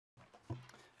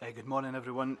Good morning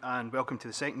everyone, and welcome to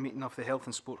the second meeting of the Health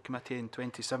and Sport Committee in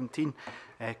 2017.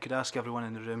 Could I ask everyone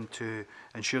in the room to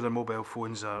ensure their mobile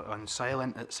phones are on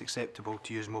silent? It's acceptable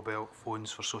to use mobile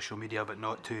phones for social media, but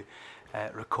not to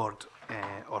record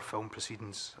or film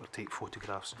proceedings or take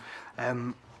photographs.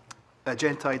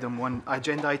 Agenda item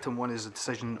one is a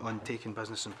decision on taking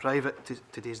business in private.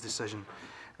 Today's decision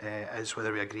is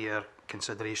whether we agree our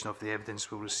consideration of the evidence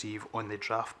we'll receive on the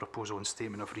draft proposal and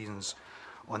statement of reasons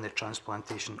on the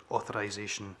transplantation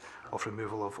authorisation of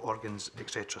removal of organs,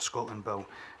 etc. Scotland Bill,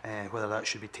 whether that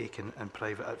should be taken in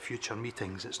private at future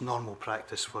meetings. It's normal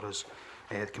practice for us,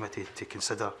 the committee, to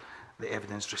consider the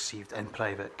evidence received in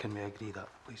private. Can we agree that,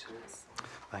 please? Yes.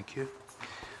 Thank you.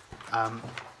 The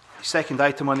second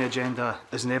item on the agenda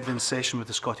is an evidence session with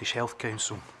the Scottish Health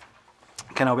Council.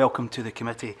 Can I welcome to the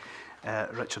committee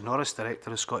Richard Norris,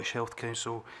 Director of Scottish Health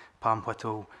Council, Pam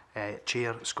Whittle,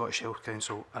 Chair, Scottish Health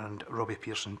Council, and Robbie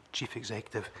Pearson, Chief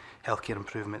Executive, Healthcare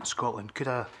Improvement Scotland. Could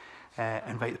I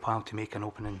invite the panel to make an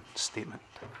opening statement?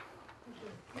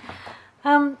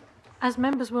 As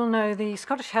members will know, the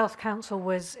Scottish Health Council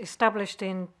was established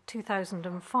in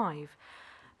 2005,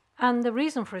 and the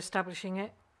reason for establishing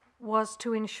it was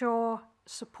to ensure,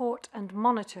 support and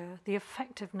monitor the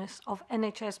effectiveness of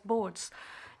NHS boards'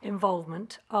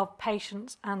 involvement of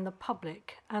patients and the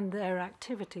public and their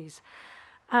activities.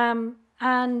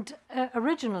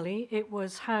 Originally it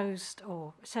was housed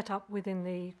or set up within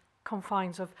the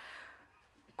confines of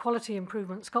Quality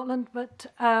Improvement Scotland, but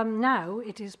now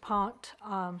it is part,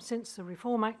 since the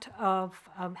Reform Act, of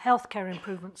Healthcare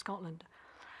Improvement Scotland.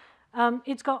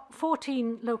 It's got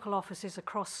 14 local offices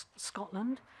across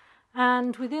Scotland,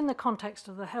 and within the context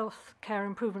of the Healthcare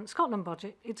Improvement Scotland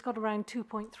budget, it's got around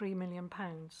 £2.3 million.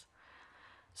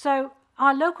 So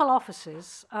our local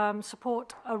offices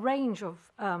support a range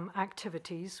of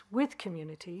activities with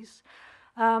communities,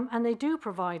 and they do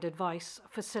provide advice,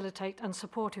 facilitate and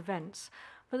support events,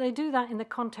 but they do that in the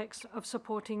context of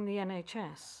supporting the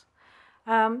NHS.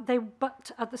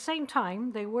 But at the same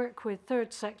time, they work with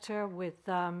third sector, with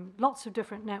lots of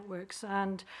different networks,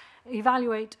 and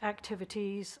evaluate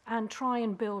activities and try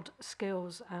and build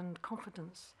skills and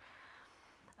confidence.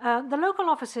 The local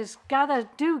offices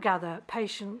do gather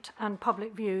patient and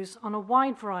public views on a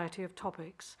wide variety of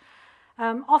topics,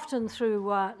 often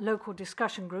through local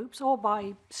discussion groups or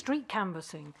by street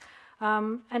canvassing.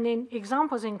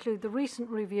 Examples include the recent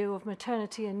review of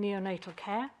maternity and neonatal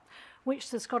care, which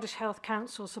the Scottish Health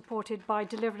Council supported by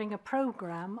delivering a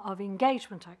programme of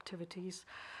engagement activities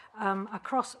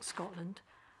across Scotland.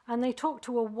 And they talked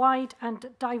to a wide and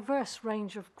diverse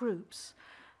range of groups,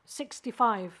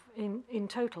 65 in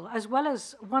total, as well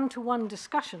as one-to-one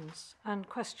discussions and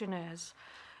questionnaires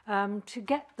to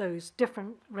get those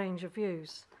different range of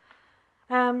views.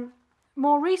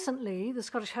 More recently, the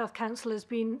Scottish Health Council has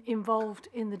been involved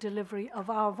in the delivery of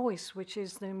Our Voice, which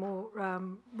is the more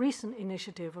recent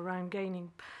initiative around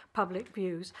gaining public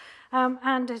views,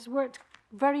 and has worked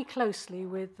very closely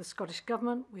with the Scottish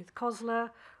Government, with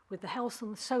COSLA, with the Health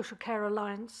and Social Care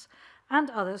Alliance, and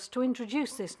others to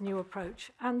introduce this new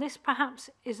approach. And this perhaps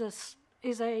is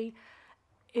a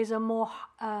more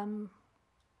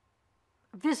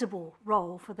visible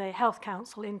role for the Health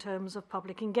Council in terms of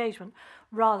public engagement,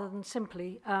 rather than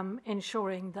simply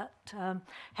ensuring that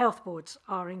health boards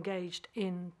are engaged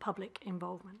in public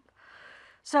involvement.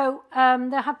 So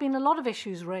there have been a lot of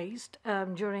issues raised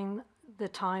during the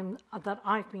time that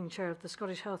I've been chair of the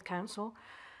Scottish Health Council,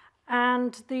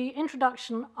 and the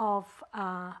introduction of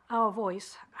Our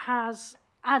Voice has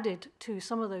added to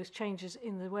some of those changes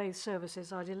in the way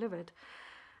services are delivered.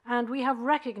 And we have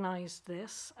recognised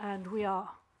this, and we are,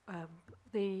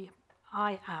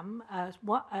 I am, as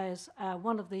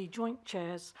one of the joint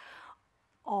chairs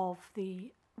of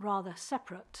the rather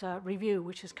separate review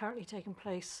which is currently taking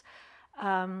place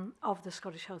of the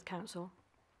Scottish Health Council.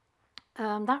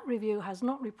 That review has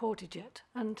not reported yet,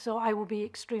 and so I will be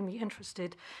extremely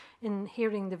interested in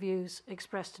hearing the views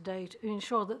expressed today to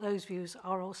ensure that those views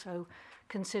are also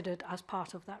considered as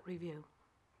part of that review.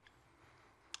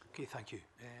 Okay, thank you.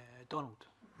 Donald.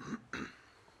 Thank you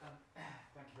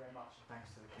very much. Thanks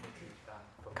to the committee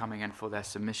for coming in for their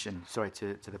submission. Sorry,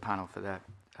 to the panel for their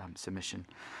submission.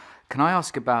 Can I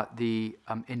ask about the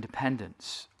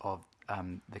independence of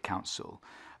the council?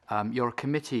 You're a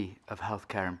committee of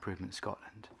Healthcare Improvement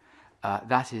Scotland.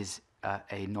 That is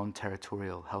a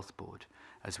non-territorial health board,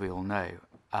 as we all know,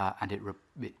 and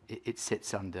it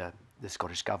sits under the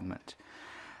Scottish Government.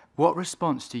 What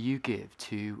response do you give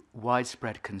to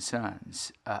widespread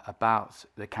concerns about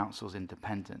the council's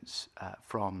independence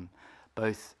from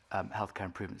both Healthcare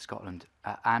Improvement Scotland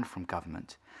and from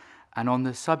government, And on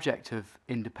the subject of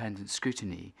independent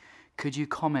scrutiny, could you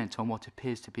comment on what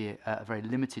appears to be a very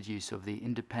limited use of the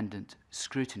independent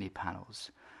scrutiny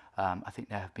panels? I think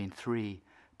there have been 3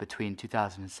 between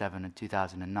 2007 and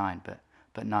 2009,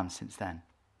 but none since then.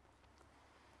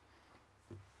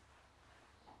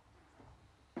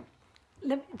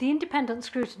 The independent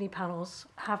scrutiny panels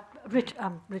have...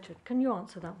 Richard, can you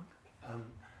answer that one?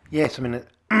 Yes, I mean,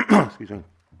 excuse me.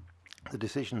 The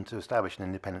decision to establish an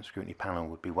independent scrutiny panel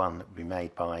would be one that would be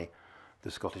made by the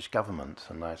Scottish Government.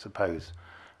 And I suppose,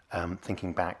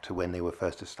 thinking back to when they were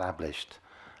first established,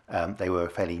 they were a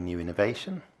fairly new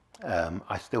innovation.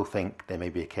 I still think there may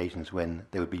be occasions when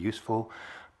they would be useful.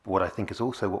 But what I think is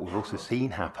also what we've also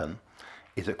seen happen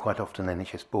is that quite often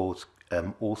NHS boards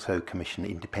also commission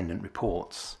independent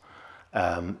reports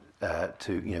to,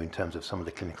 in terms of some of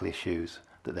the clinical issues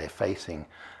that they're facing,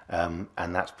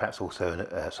 and that's perhaps also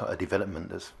a development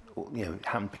that's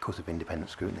happened because of independent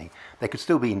scrutiny. There could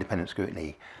still be independent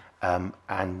scrutiny,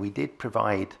 and we did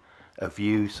provide a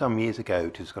view some years ago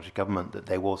to the Scottish Government that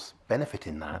there was benefit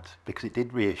in that, because it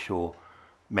did reassure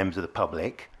members of the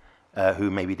public who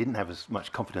maybe didn't have as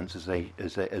much confidence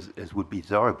as would be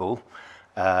desirable,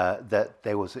 that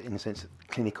there was, in a sense,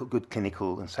 good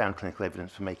clinical and sound clinical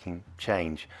evidence for making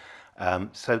change.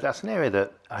 So that's an area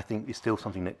that I think is still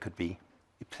something that could be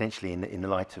potentially, in the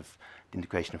light of the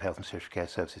integration of health and social care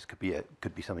services, could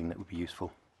be something that would be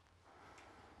useful.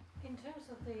 In terms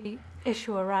of the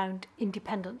issue around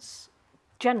independence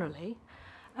generally,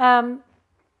 although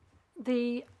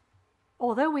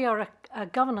we are a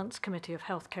governance committee of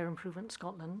Healthcare Improvement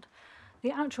Scotland,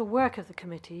 the actual work of the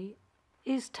committee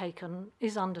is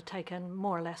undertaken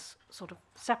more or less sort of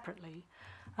separately.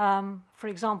 For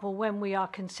example, when we are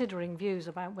considering views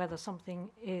about whether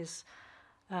something is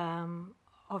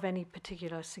of any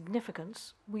particular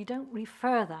significance, we don't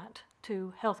refer that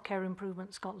to Healthcare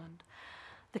Improvement Scotland.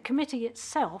 The committee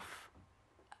itself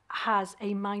has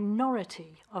a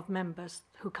minority of members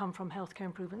who come from Healthcare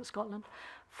Improvement Scotland.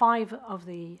 5 of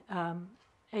the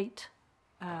 8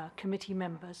 committee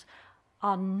members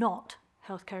are not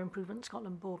Healthcare Improvement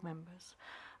Scotland board members,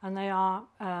 and they are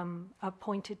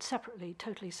appointed separately,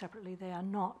 totally separately. They are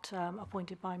not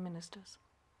appointed by ministers.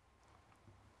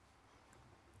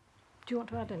 Do you want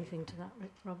to add anything to that,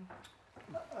 Robin?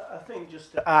 I think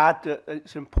just to add that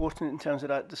it's important in terms of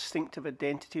that distinctive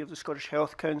identity of the Scottish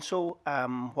Health Council.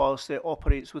 Whilst it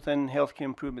operates within Healthcare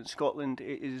Improvement Scotland,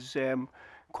 it is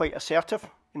quite assertive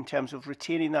in terms of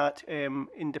retaining that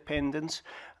independence,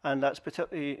 and that's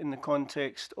particularly in the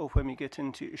context of when we get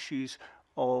into issues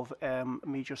of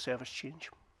major service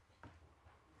change.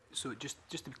 So just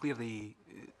to be clear, the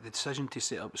decision to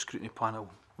set up a scrutiny panel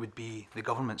would be the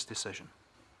government's decision.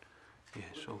 Yeah.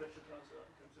 So.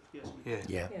 Yeah.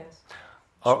 Yeah. Yes.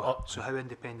 So how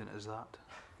independent is that?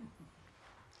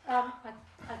 I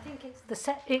think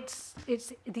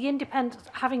it's the independent,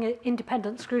 having an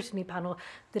independent scrutiny panel.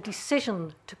 The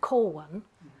decision to call one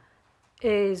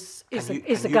is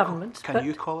the government. Can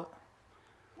you call it?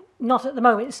 Not at the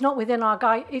moment. It's not within our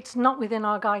It's not within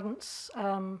our guidance.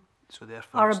 So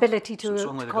therefore, our ability to it's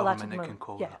only call the that at government the that can moment.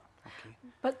 call Yeah. that. Okay.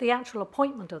 But the actual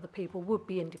appointment of the people would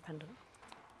be independent.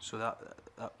 So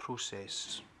that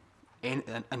process, and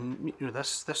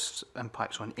this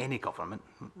impacts on any government.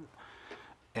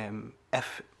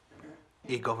 If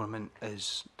a government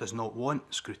does not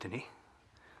want scrutiny,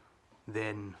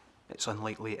 then it's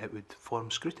unlikely it would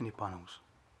form scrutiny panels.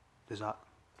 Does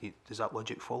that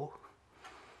logic follow?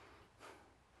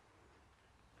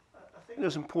 I think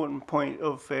there's an important point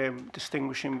of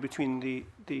distinguishing between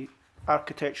the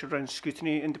architecture around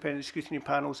scrutiny, independent scrutiny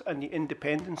panels, and the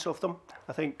independence of them.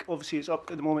 I think obviously it's up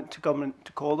at the moment to government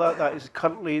to call that. That is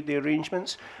currently the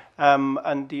arrangements.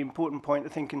 And the important point, I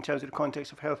think, in terms of the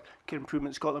context of Healthcare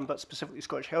Improvement Scotland, but specifically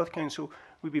Scottish Health Council,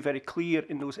 we'd be very clear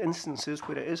in those instances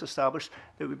where it is established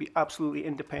that it would be absolutely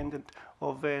independent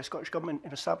of Scottish Government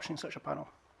in establishing such a panel.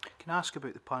 Can I ask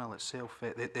about the panel itself?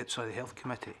 The Health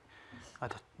Committee.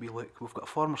 We've got a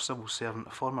former civil servant, a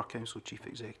former council chief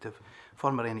executive,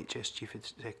 former NHS chief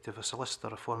executive, a solicitor,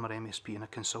 a former MSP, and a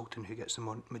consultant who gets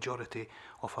the majority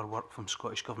of her work from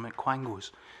Scottish Government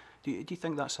quangos. Do you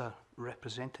think that's a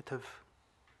representative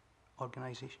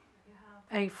organisation?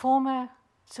 A former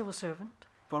civil servant.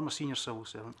 Former senior civil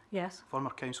servant. Yes. Former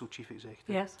council chief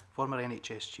executive. Yes. Former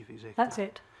NHS chief executive. That's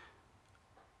it.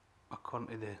 According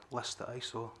to the list that I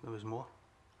saw, there was more.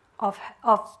 Of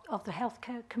the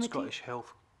Healthcare Committee? Scottish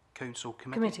Health Council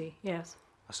Committee. Committee, yes.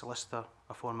 A solicitor,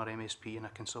 a former MSP, and a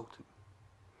consultant.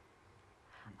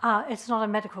 It's not a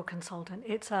medical consultant.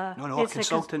 It's a a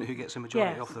consultant who gets a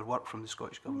majority of their work from the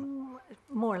Scottish Government.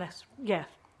 More or less, yeah.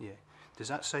 Yeah. Does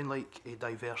that sound like a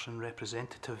diverse and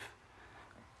representative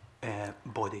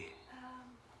body?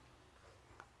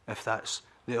 If that's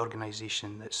the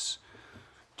organisation that's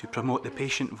to promote the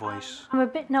patient voice.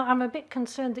 I'm a bit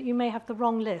concerned that you may have the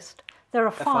wrong list. There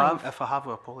are five. If I have,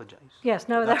 I apologise. Yes,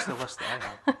 no, That's the list that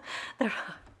I have.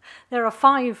 there are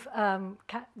five.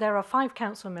 There are 5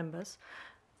 council members.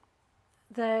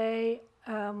 They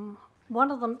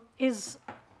one of them is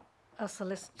a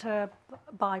solicitor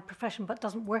by profession, but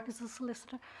doesn't work as a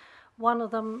solicitor. One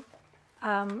of them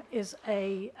is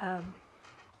a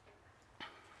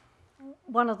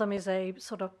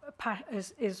sort of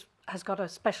has got a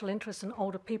special interest in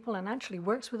older people and actually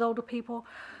works with older people.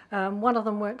 One of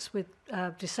them works with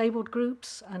disabled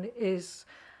groups and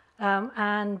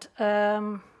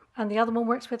and the other one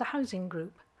works with a housing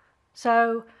group.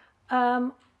 So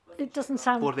it doesn't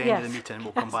sound. Before the end of the meeting,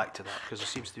 we'll come back to that because there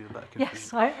seems to be a bit of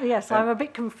confusion. Yes, I'm a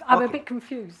bit I'm a bit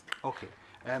confused. Okay,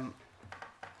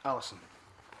 Alison.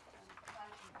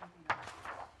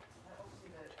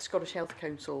 Scottish Health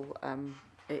Council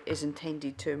is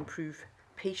intended to improve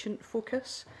patient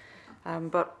focus,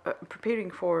 but preparing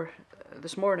for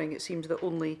this morning, it seems that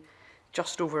only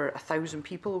just over 1,000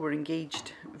 people were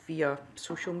engaged via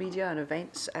social media and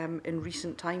events in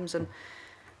recent times, and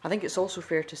I think it's also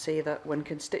fair to say that when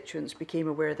constituents became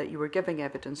aware that you were giving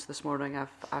evidence this morning,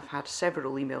 I've had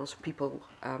several emails from people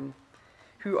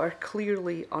who are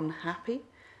clearly unhappy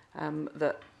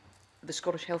that the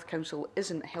Scottish Health Council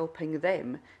isn't helping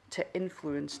them to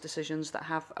influence decisions that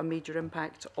have a major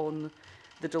impact on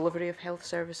the delivery of health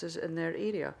services in their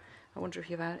area. I wonder if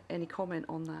you have any comment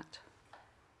on that.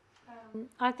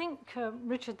 I think,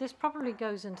 Richard, this probably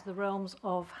goes into the realms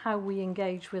of how we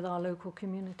engage with our local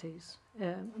communities,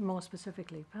 more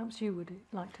specifically. Perhaps you would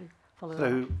like to follow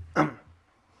that. So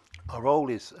our role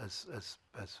is, as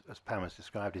Pam has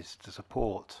described, is to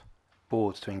support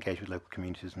boards to engage with local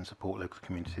communities and support local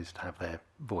communities to have their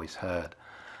voice heard.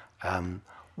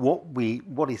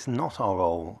 What is not our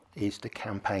role is to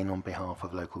campaign on behalf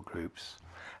of local groups,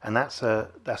 and that's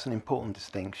an important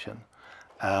distinction.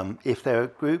 If there are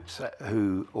groups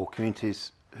or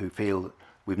communities who feel that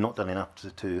we've not done enough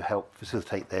to help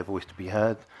facilitate their voice to be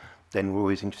heard, then we're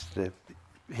always interested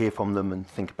to hear from them and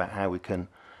think about how we can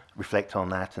reflect on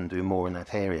that and do more in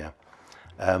that area.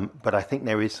 But I think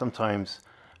there is sometimes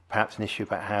perhaps an issue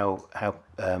about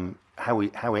how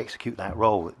we execute that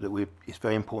role. It's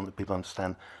very important that people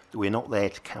understand that we're not there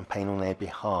to campaign on their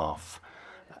behalf.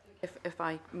 If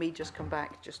I may just come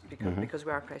back, just because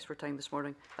we are pressed for time this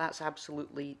morning, that's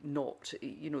absolutely not.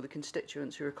 You know, the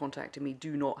constituents who are contacting me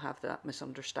do not have that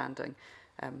misunderstanding.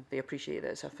 They appreciate that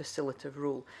it's a facilitative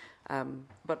role.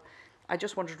 But I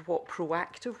just wondered what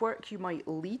proactive work you might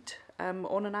lead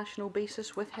on a national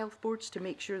basis with health boards to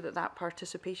make sure that that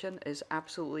participation is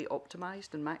absolutely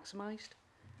optimised and maximised.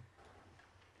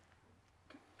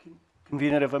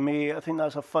 Convener, if I may, I think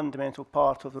that's a fundamental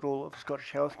part of the role of the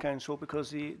Scottish Health Council, because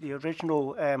the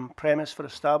original premise for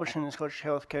establishing the Scottish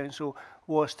Health Council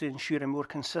was to ensure a more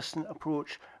consistent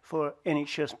approach for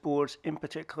NHS boards, in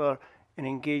particular in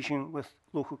engaging with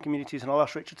local communities. And I'll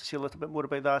ask Richard to say a little bit more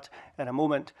about that in a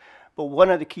moment. But one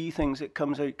of the key things that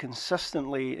comes out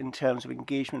consistently in terms of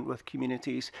engagement with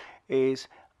communities is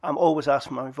I'm always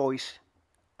asking my voice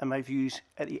and my views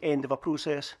at the end of a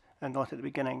process and not at the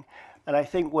beginning. And I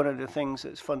think one of the things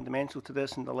that's fundamental to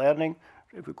this and the learning,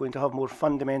 if we're going to have more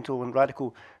fundamental and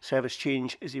radical service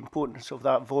change, is the importance of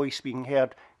that voice being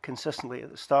heard consistently at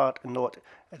the start and not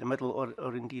at the middle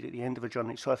or indeed at the end of a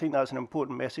journey. So I think that's an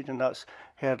important message, and that's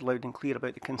heard loud and clear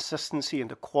about the consistency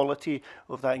and the quality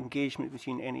of that engagement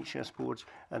between NHS boards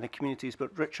and the communities.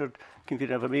 But Richard,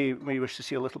 convener, if I may wish to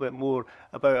say a little bit more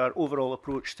about our overall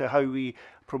approach to how we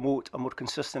promote a more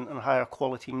consistent and higher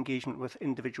quality engagement with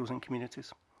individuals and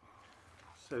communities.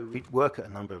 So we work at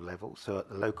a number of levels. So at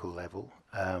the local level,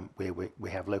 where we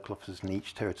have local officers in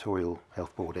each territorial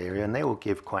health board area, and they will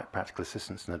give quite practical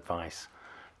assistance and advice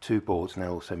to boards, and they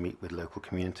also meet with local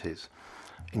communities.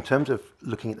 In terms of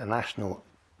looking at the national,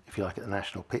 if you like, at the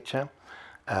national picture,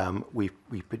 we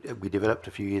developed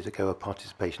a few years ago a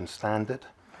participation standard,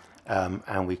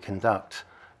 and we conduct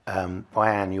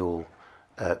biannual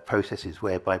processes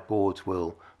whereby boards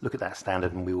will look at that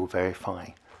standard and we will verify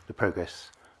the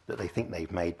progress that they think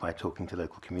they've made by talking to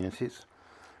local communities.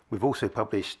 We've also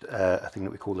published a thing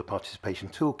that we call the Participation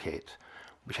Toolkit,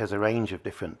 which has a range of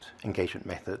different engagement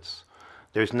methods.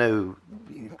 There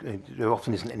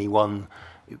often isn't any one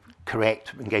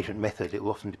correct engagement method. It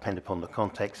will often depend upon the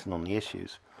context and on the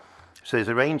issues. So there's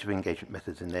a range of engagement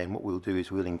methods in there, and what we'll do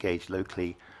is we'll engage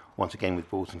locally, once again with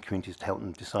boards and communities, to help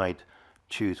them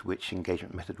choose which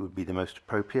engagement method would be the most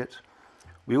appropriate.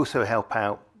 We also help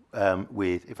out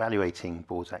with evaluating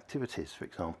boards' activities, for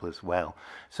example, as well.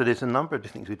 So there's a number of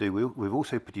different things we do. We've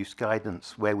also produced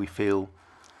guidance where we feel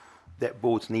that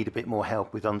boards need a bit more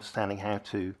help with understanding how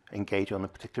to engage on a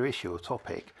particular issue or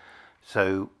topic.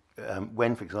 So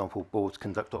when, for example, boards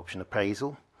conduct option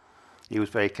appraisal, it was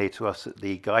very clear to us that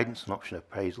the guidance on option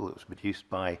appraisal that was produced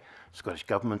by the Scottish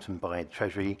Government and by the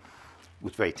Treasury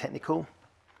was very technical,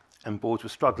 and boards were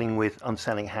struggling with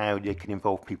understanding how they could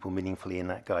involve people meaningfully in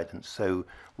that guidance. So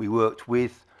we worked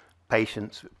with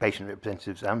patient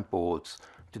representatives and boards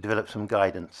to develop some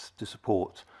guidance to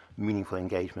support meaningful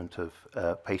engagement of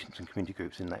patients and community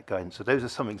groups in that guidance. So those are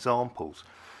some examples.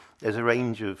 There's a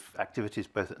range of activities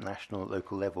both at national and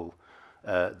local level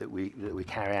that we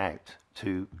carry out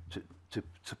to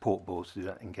support boards to do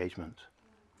that engagement.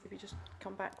 Maybe just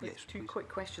come back with Yes, two please. quick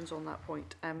questions on that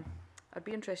point. I'd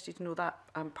be interested to know that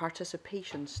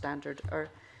participation standard, or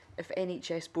if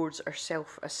NHS boards are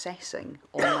self-assessing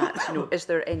on that. You know, is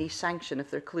there any sanction if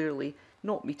they're clearly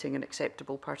not meeting an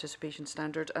acceptable participation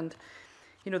standard? And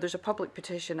you know, there's a public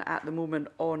petition at the moment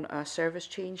on a service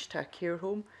change to a care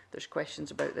home. There's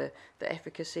questions about the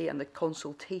efficacy and the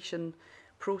consultation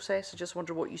process. I just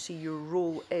wonder what you see your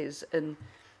role is in,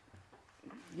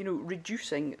 you know,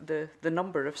 reducing the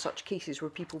number of such cases where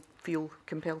people feel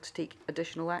compelled to take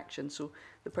additional action. So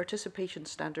the participation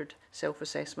standard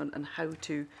self-assessment and how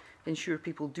to ensure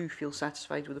people do feel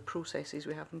satisfied with the processes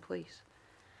we have in place.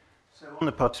 So on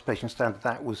the participation standard,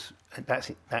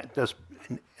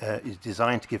 is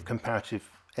designed to give comparative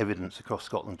evidence across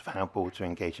Scotland of how boards are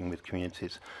engaging with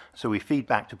communities. So we feed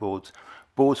back to boards.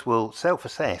 Boards will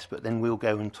self-assess, but then we'll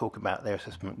go and talk about their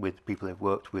assessment with people they've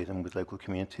worked with and with local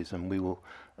communities, and we will.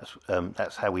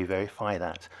 That's how we verify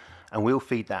that, and we'll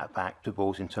feed that back to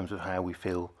boards in terms of how we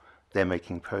feel they're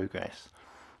making progress.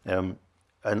 And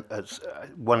as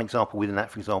one example within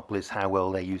that, for example, is how well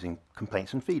they're using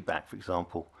complaints and feedback, for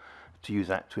example, to use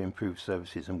that to improve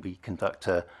services, and we conduct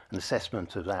an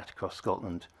assessment of that across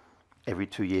Scotland every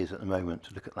 2 years at the moment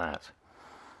to look at that.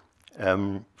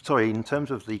 Sorry, in terms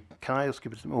of the, can I ask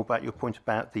you a bit more about your point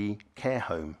about the care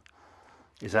home?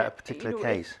 Is that a particular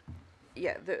case?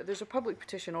 Yeah, there's a public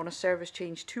petition on a service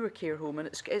change to a care home, and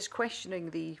it's questioning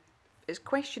the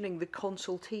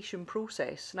consultation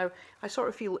process. Now, I sort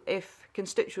of feel if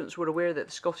constituents were aware that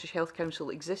the Scottish Health Council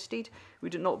existed,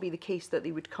 would it not be the case that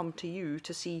they would come to you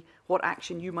to see what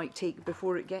action you might take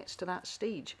before it gets to that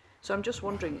stage? So I'm just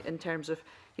wondering, in terms of,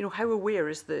 you know, how aware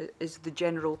is the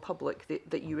general public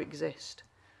that you exist?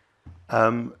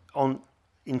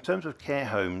 In terms of care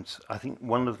homes, I think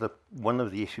one of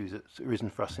the issues that's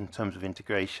arisen for us in terms of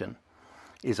integration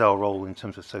is our role in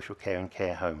terms of social care and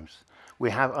care homes.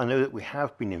 I know that we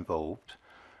have been involved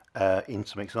in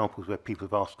some examples where people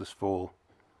have asked us for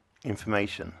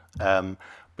information,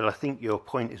 but I think your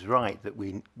point is right that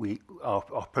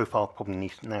our profile probably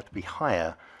needs now to be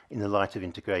higher in the light of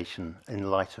integration, in the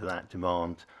light of that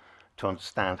demand, to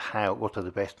understand what are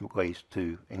the best ways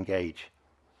to engage.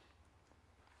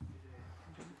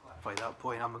 By that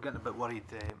point, I'm getting a bit worried,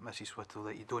 Mrs Whittle,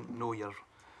 that you don't know your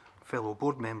fellow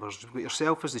board members. You've got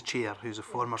yourself as the chair, who's a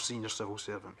former senior civil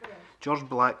servant. George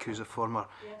Black, who's a former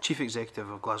chief executive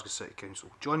of Glasgow City Council.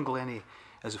 John Glennie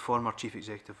is a former chief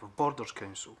executive of Borders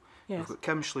Council. Yes. We've got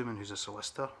Kim Schluman, who's a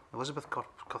solicitor. Elizabeth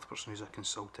Cuthbertson, who's a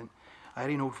consultant.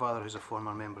 Irene Oldfather, who's a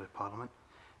former member of Parliament.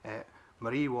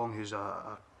 Marie Wong, who's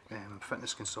a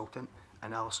fitness consultant.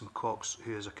 And Alison Cox,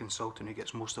 who is a consultant who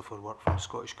gets most of her work from the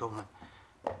Scottish Government.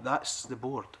 That's the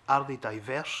board. Are they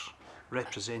diverse,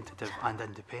 representative and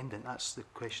independent? That's the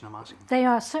question I'm asking. They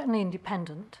are certainly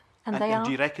independent. And they are.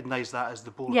 Do you recognise that as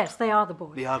the board? Yes, they are the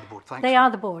board. They are the board, thanks. They are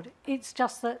the board. It's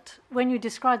just that when you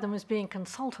describe them as being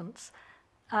consultants,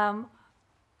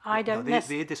 I don't No,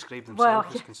 they describe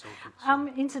themselves as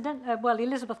consultants. Well,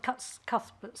 Elizabeth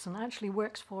Cuthbertson actually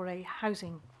works for a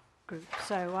housing group,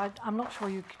 so I'm not sure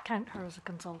you could count her as a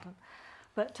consultant.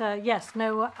 But yes,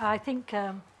 no, I think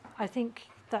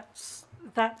that's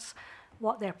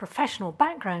what their professional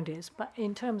background is. But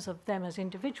in terms of them as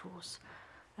individuals,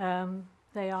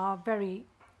 they are very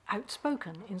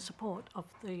outspoken in support of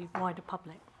the wider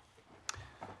public.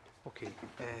 Okay,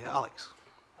 Alex.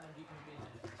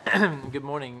 Good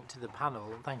morning to the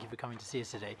panel. Thank you for coming to see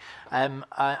us today. I'm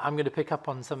going to pick up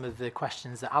on some of the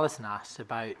questions that Alison asked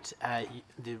about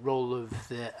the role of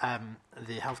the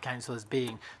Health Council as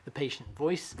being the patient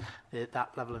voice,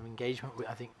 that level of engagement.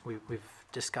 I think we've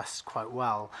discussed quite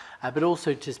well, but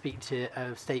also to speak to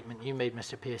a statement you made,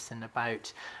 Mr. Pearson,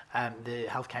 about the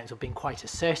Health Council being quite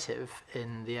assertive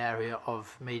in the area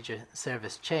of major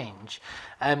service change.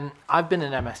 I've been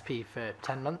an MSP for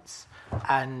 10 months,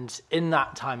 and in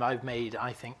that time I've made,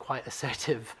 I think, quite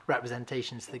assertive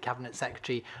representations to the Cabinet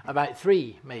Secretary about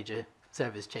 3 major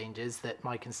service changes that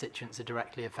my constituents are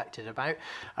directly affected about,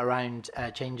 around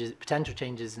potential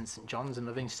changes in St John's and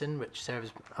Livingston, which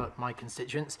serves my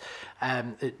constituents,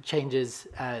 changes,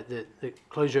 the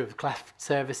closure of cleft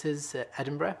services at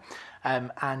Edinburgh,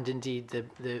 and indeed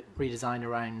the redesign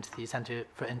around the Centre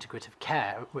for Integrative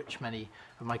Care, which many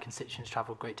of my constituents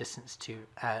travel great distance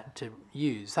to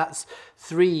use. That's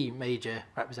 3 major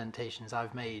representations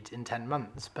I've made in 10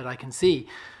 months, but I can see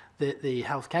that the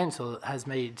Health Council has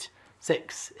made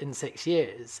 6 in 6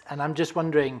 years, and I'm just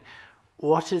wondering,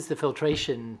 what is the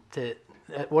filtration to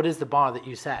what is the bar that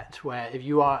you set, where if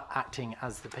you are acting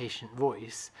as the patient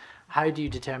voice, how do you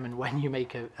determine when you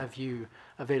make a view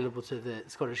available to the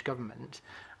Scottish Government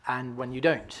and when you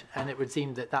don't? And it would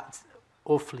seem that that's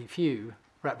awfully few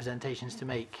representations to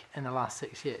make in the last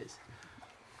 6 years.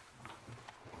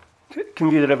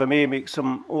 Convener, if I may make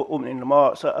some opening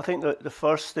remarks, I think that the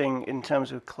first thing in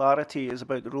terms of clarity is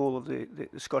about the role of the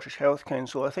Scottish Health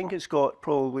Council. I think it's got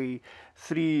probably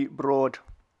 3 broad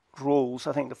roles.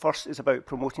 I think the first is about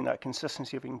promoting that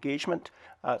consistency of engagement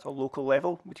at a local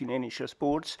level between NHS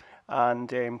boards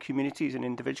and communities and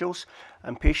individuals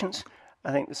and patients.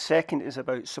 I think the second is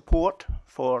about support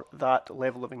for that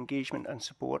level of engagement and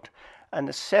support. And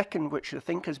the second, which I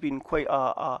think has been quite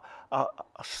a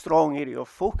strong area of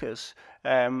focus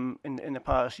in the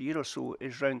past year or so,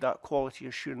 is around that quality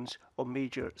assurance of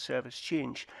major service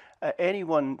change. At any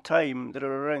one time, there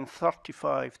are around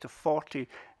 35 to 40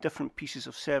 different pieces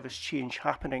of service change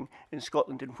happening in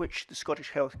Scotland in which the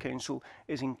Scottish Health Council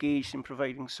is engaged in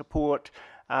providing support.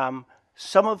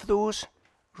 Some of those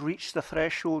reach the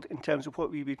threshold in terms of what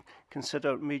we would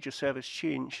consider major service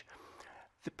change.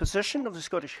 The position of the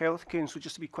Scottish Health Council,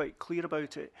 just to be quite clear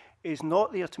about it, is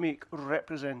not there to make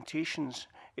representations.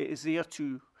 It is there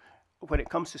to, when it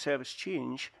comes to service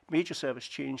change, major service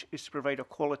change, is to provide a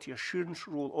quality assurance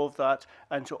role of that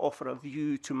and to offer a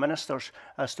view to ministers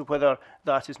as to whether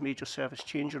that is major service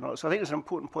change or not. So I think there's an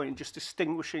important point in just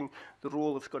distinguishing the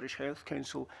role of Scottish Health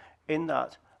Council in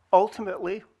that.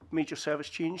 Ultimately, major service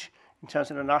change in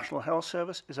terms of the National Health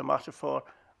Service is a matter for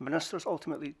ministers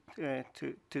ultimately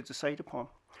to decide upon.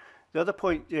 The other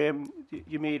point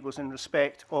you made was in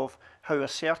respect of how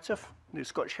assertive the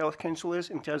Scottish Health Council is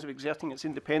in terms of exerting its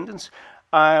independence.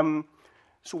 So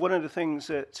one of the things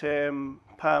that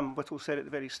Pam Whittle said at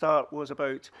the very start was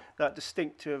about that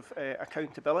distinctive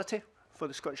accountability for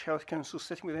the Scottish Health Council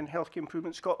sitting within Healthcare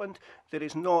Improvement Scotland. There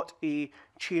is not a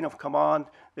chain of command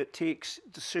that takes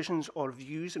decisions or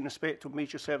views in respect of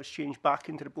major service change back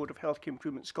into the Board of Healthcare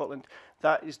Improvement Scotland.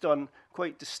 That is done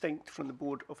quite distinct from the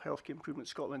Board of Healthcare Improvement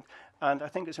Scotland. And I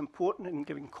think it's important in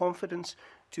giving confidence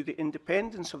to the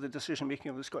independence of the decision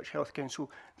making of the Scottish Health Council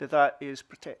that that is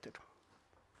protected.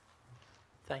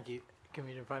 Thank you,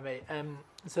 Convener, if I may.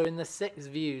 So in the 6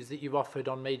 views that you've offered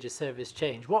on major service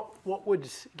change, what would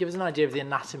give us an idea of the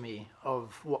anatomy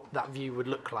of what that view would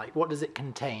look like? What does it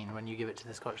contain when you give it to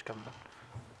the Scottish Government?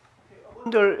 I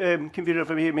wonder, Convener,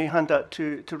 if I may hand that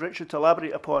to Richard to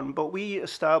elaborate upon, but we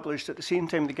established at the same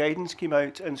time the guidance came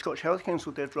out, and Scottish Health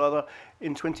Council did rather,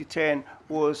 in 2010,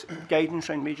 was guidance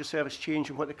around major service change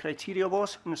and what the criteria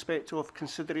was in respect of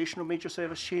consideration of major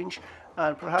service change.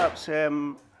 And perhaps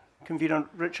Convener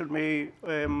Richard may,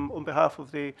 on behalf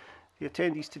of the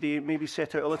attendees today, maybe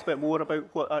set out a little bit more about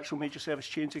what actual major service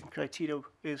changing criteria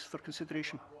is for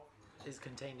consideration. What is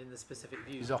contained in the specific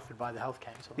views offered by the Health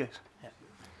Council? Yes. Yeah.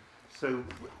 So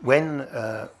when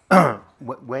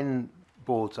when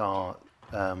boards are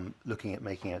looking at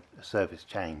making a service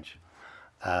change,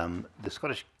 the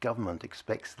Scottish Government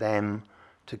expects them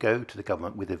to go to the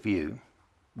Government with a view,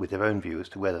 with their own view as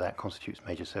to whether that constitutes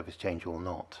major service change or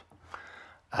not.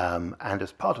 And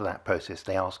as part of that process,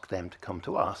 they ask them to come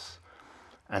to us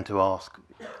and to ask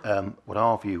what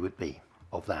our view would be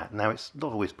of that. Now, it's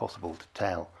not always possible to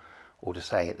tell or to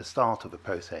say at the start of a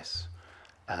process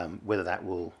whether that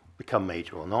will become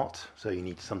major or not. So you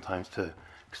need sometimes to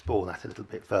explore that a little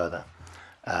bit further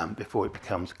before it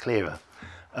becomes clearer.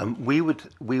 We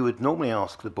would normally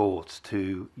ask the boards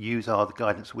to use the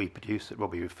guidance we produce that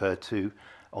Robbie referred to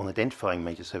on identifying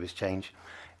major service change.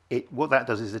 What that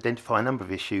does is identify a number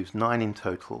of issues, 9 in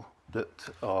total, that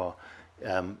are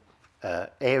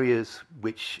areas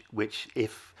which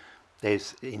if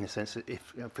there's, in a sense,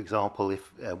 if, for example,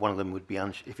 if one of them would be,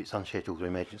 if it's unscheduled or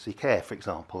emergency care, for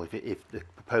example, if the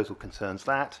proposal concerns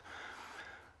that,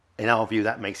 in our view,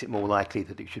 that makes it more likely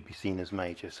that it should be seen as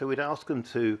major. So we'd ask them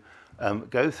to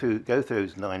go through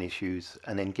those 9 issues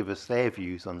and then give us their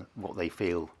views on what they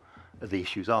feel the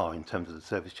issues are in terms of the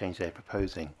service change they're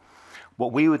proposing.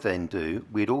 What we would then do,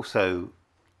 we'd also,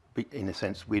 in a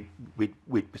sense, we'd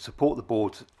support the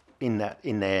board in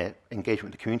their engagement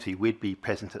with the community. We'd be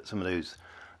present at some of those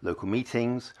local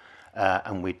meetings,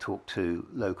 and we'd talk to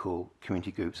local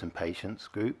community groups and patients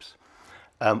groups.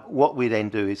 What we then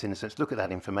do is, in a sense, look at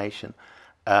that information.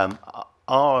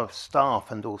 Our staff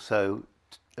and also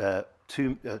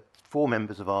 4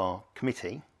 members of our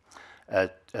committee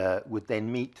would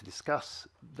then meet to discuss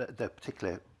the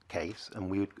particular case, and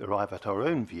we would arrive at our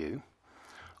own view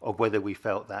of whether we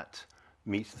felt that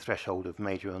meets the threshold of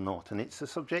major or not. And it's a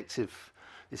subjective,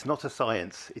 it's not a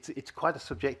science, it's quite a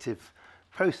subjective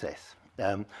process.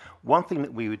 One thing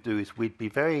that we would do is we'd be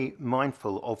very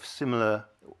mindful of similar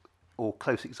or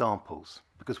close examples,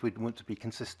 because we'd want to be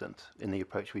consistent in the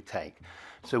approach we take.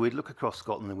 So we'd look across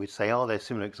Scotland and we'd say, are there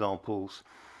similar examples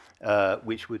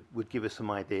which would give us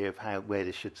some idea of where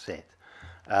this should sit?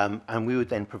 And we would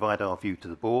then provide our view to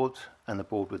the board, and the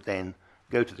board would then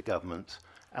go to the government,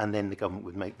 and then the government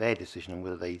would make their decision on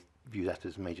whether they view that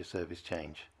as major service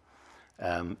change.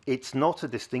 It's not a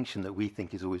distinction that we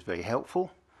think is always very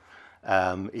helpful.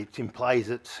 It implies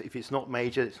that if it's not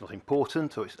major, it's not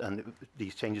important, and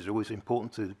these changes are always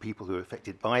important to the people who are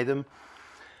affected by them.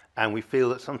 And we feel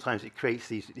that sometimes it creates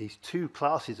these 2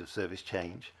 classes of service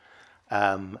change,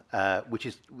 which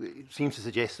seems to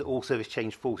suggest that all service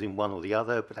change falls in one or the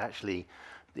other, but actually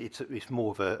it's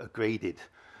more of a graded.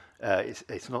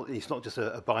 It's not just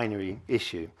a binary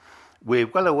issue. We're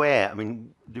well aware, I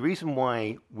mean, the reason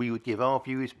why we would give our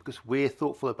view is because we're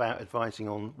thoughtful about advising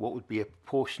on what would be a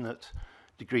proportionate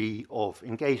degree of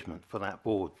engagement for that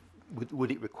board.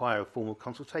 Would it require a formal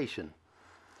consultation?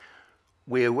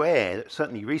 We're aware that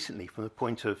certainly recently, from the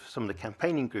point of some of the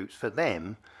campaigning groups, for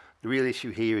them, the real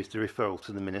issue here is the referral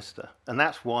to the minister. And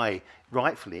that's why,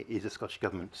 rightfully, it is a Scottish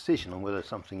Government decision on whether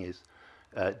something is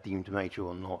deemed major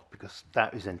or not, because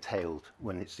that is entailed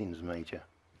when it's seen as major.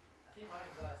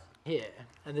 Here,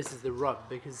 and this is the rub,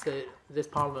 because this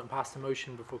Parliament passed a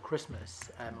motion before Christmas,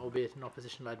 albeit an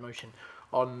opposition-led motion,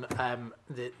 on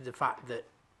the fact that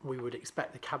we would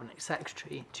expect the Cabinet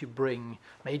Secretary to bring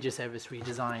major service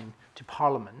redesign to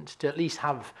Parliament to at least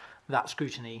have that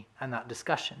scrutiny and that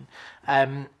discussion.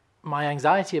 My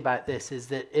anxiety about this is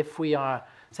that if we are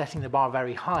setting the bar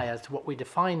very high as to what we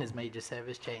define as major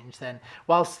service change, then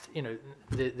whilst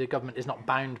the government is not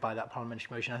bound by that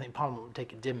parliamentary motion, I think Parliament would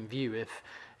take a dim view if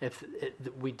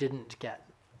we didn't get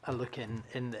a look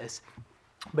in this.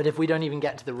 But if we don't even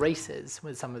get to the races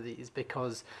with some of these,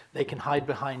 because they can hide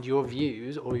behind your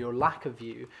views or your lack of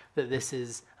view that this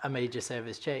is a major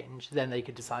service change, then they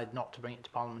could decide not to bring it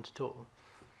to Parliament at all.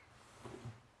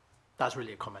 That's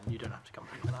really a comment. You don't have to come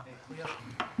back to that.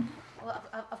 Well,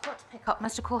 I've got to pick up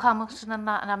Mr. Cole-Hamilton on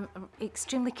that, and I'm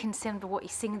extremely concerned by what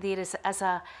he's saying there as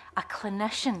a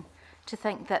clinician, to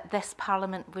think that this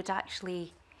Parliament would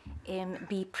actually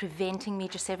be preventing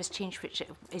major service change which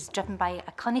is driven by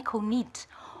a clinical need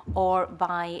or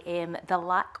by the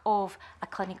lack of a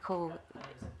clinical...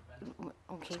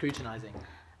 Okay. Scrutinising.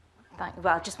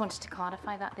 Well, I just wanted to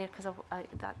clarify that there, because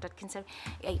that did concern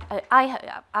me.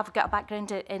 I've got a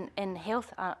background in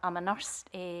health. I'm a nurse,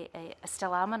 I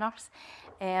still am a nurse,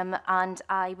 and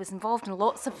I was involved in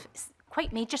lots of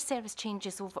quite major service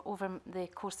changes over the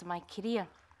course of my career.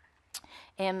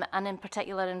 And in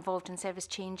particular involved in service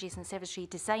changes and service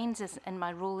redesigns in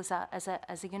my role as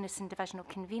a Unison divisional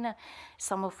convener,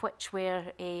 some of which were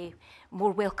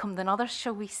more welcome than others,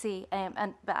 shall we say.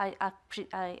 But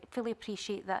I fully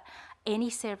appreciate that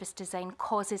any service design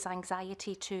causes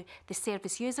anxiety to the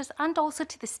service users and also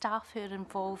to the staff who are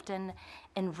involved in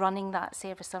running that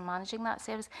service or managing that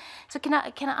service. So can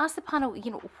I ask the panel,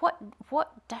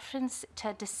 what difference to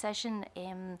a decision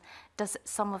does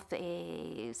some of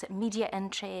the media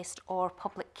interest or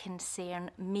public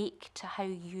concern make to how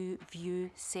you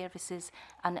view services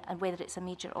and whether it's a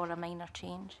major or a minor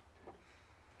change?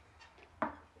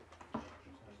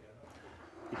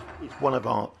 It's one of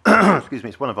our excuse me.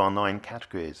 It's one of our 9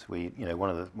 categories. We, one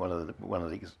of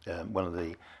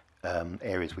the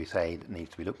areas we say that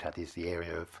needs to be looked at is the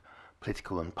area of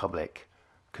political and public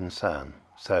concern.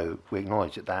 So we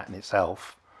acknowledge that in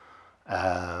itself,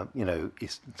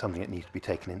 is something that needs to be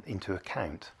taken into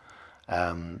account.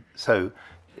 So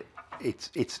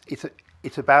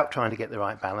it's about trying to get the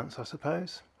right balance, I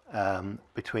suppose,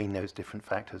 between those different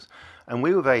factors. And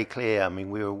we were very clear. I mean,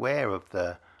 we were aware of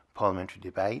the parliamentary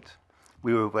debate.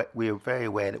 We were very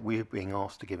aware that we were being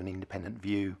asked to give an independent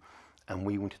view and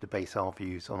we wanted to base our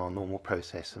views on our normal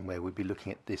process and where we'd be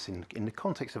looking at this in the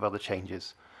context of other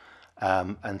changes.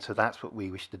 And so that's what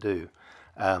we wish to do.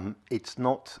 It's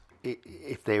not,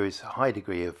 if there is a high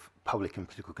degree of public and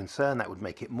political concern, that would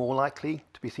make it more likely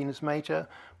to be seen as major,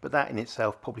 but that in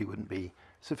itself probably wouldn't be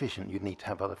sufficient. You'd need to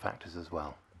have other factors as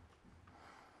well.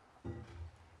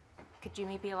 Could you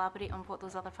maybe elaborate on what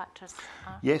those other factors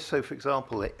are? Yes, so for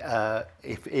example,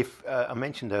 if I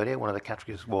mentioned earlier, one of the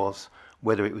categories was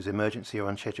whether it was emergency or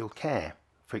unscheduled care,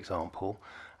 for example.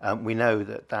 We know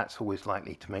that that's always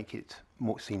likely to make it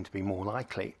seem to be more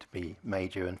likely to be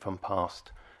major, and from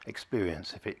past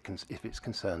experience, if it's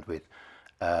concerned with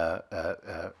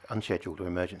unscheduled or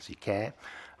emergency care,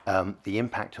 the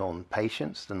impact on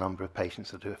patients, the number of patients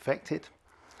that are affected,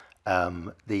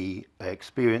 the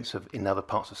experience in other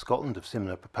parts of Scotland of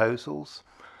similar proposals,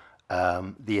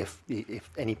 if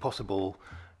any possible,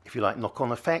 if you like,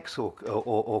 knock-on effects or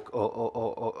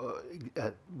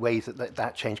ways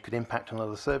that change could impact on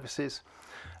other services.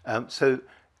 So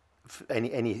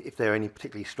if there are any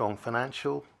particularly strong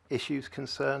financial issues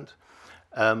concerned.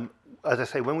 As I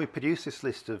say, when we produced this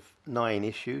list of 9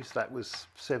 issues, that was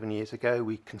 7 years ago,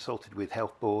 we consulted with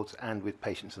health boards and with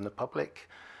patients and the public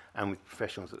and with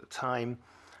professionals at the time.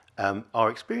 Our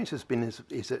experience has been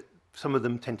is that some of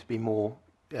them tend to be more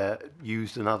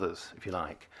used than others, if you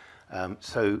like.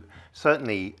 So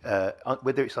certainly,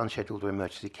 whether it's unscheduled or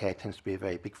emergency care tends to be a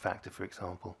very big factor, for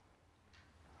example.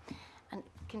 And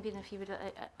Convener, if you would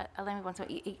allow me one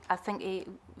second, I think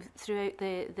throughout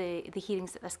the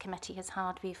hearings that this committee has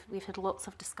had, we've had lots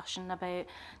of discussion about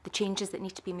the changes that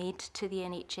need to be made to the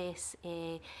NHS,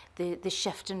 the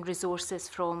shift in resources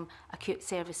from acute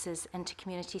services into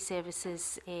community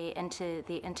services, into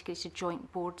the integrated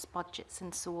joint boards budgets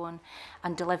and so on,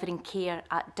 and delivering care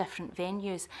at different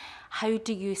venues. How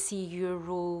do you see your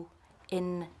role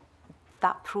in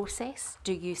that process?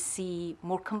 Do you see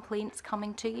more complaints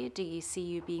coming to you? Do you see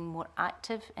you being more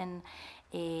active in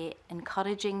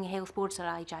encouraging health boards or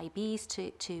IJBs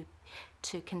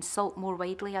to consult more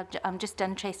widely? I'm just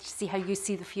interested to see how you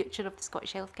see the future of the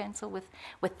Scottish Health Council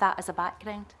with that as a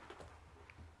background.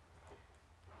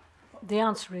 The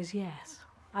answer is yes.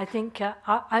 I think,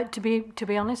 to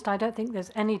be honest, I don't think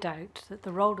there's any doubt that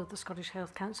the role of the Scottish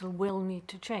Health Council will need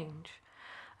to change.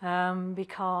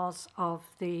 Because of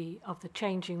the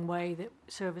changing way that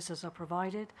services are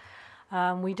provided.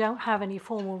 We don't have any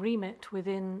formal remit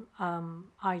within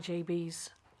IJBs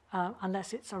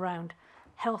unless it's around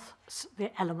health,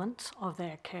 the elements of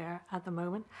their care at the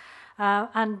moment.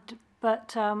 And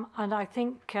I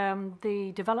think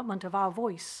the development of our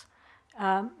voice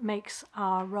makes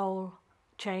our role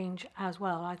change as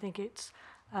well. I think it's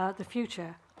the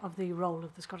future of the role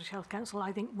of the Scottish Health Council,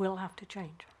 I think, will have to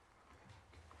change.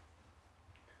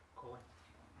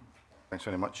 Thanks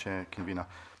very much, Convener.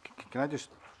 Can I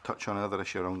just touch on another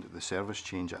issue around the service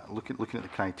change? Looking at the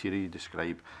criteria you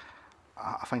describe,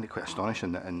 I find it quite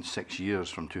astonishing that in 6 years,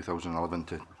 from 2011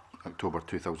 to October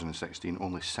 2016,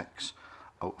 only 6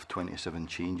 out of 27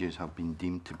 changes have been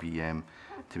deemed to be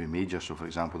major. So, for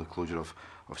example, the closure of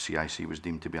CIC was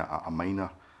deemed to be a minor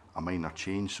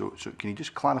change. So can you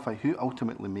just clarify who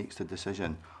ultimately makes the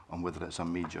decision on whether it's a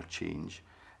major change?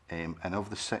 And of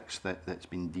the 6 that's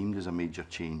been deemed as a major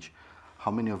change, how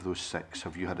many of those 6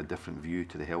 have you had a different view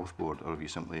to the health board, or have you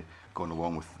simply gone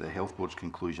along with the health board's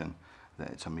conclusion that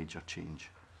it's a major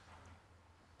change?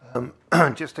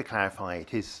 Just to clarify,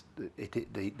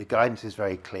 the guidance is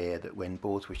very clear that when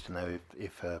boards wish to know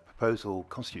if a proposal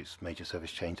constitutes major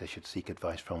service change, they should seek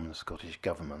advice from the Scottish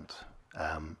Government.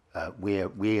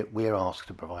 We're asked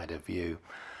to provide a view,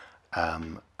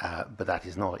 but that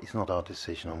is not. It's not our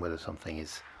decision on whether something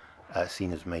is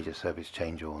seen as major service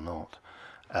change or not.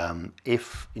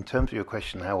 If, in terms of your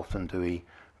question, how often do we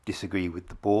disagree with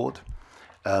the board?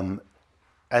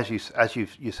 As you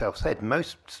yourself said,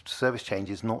 most service change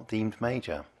is not deemed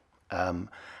major.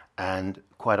 And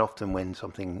quite often when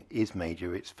something is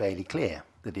major, it's fairly clear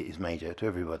that it is major to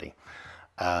everybody.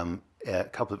 A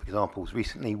couple of examples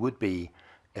recently would be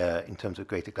in terms of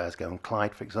Greater Glasgow and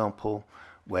Clyde, for example,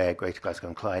 where Greater Glasgow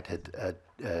and Clyde had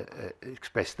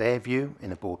expressed their view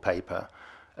in a board paper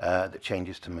that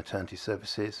changes to maternity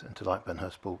services and to Lightburn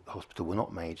Hospital were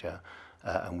not major,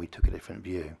 and we took a different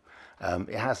view.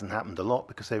 It hasn't happened a lot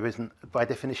because there isn't, by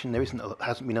definition,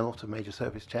 hasn't been a lot of major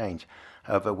service change.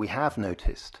 However, we have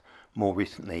noticed more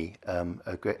recently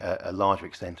a larger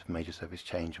extent of major service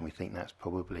change, and we think that's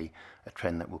probably a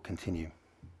trend that will continue.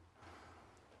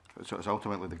 So it's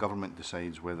ultimately the government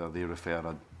decides whether they refer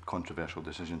a controversial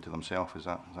decision to themselves. Is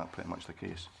that pretty much the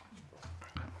case?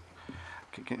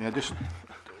 Can I just,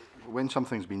 when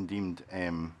something's been deemed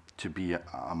to be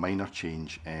a minor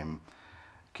change.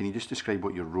 Can you just describe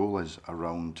what your role is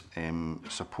around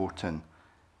supporting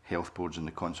health boards in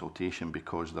the consultation,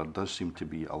 because there does seem to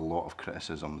be a lot of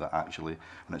criticism that actually,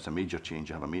 when it's a major change,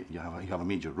 you have a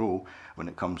major role. When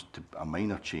it comes to a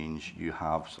minor change, you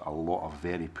have a lot of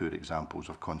very poor examples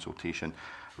of consultation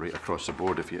right across the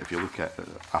board. If you look at the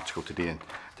article today in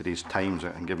today's Times,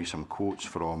 I can give you some quotes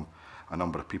from a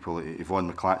number of people.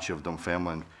 Yvonne McClatchy of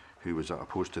Dunfermline, who was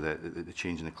opposed to the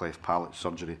change in the cleft palate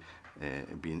surgery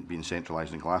being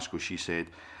centralised in Glasgow, she said,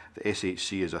 "The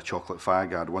SHC is a chocolate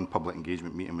fag. One public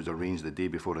engagement meeting was arranged the day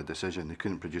before a decision. They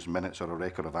couldn't produce minutes or a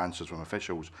record of answers from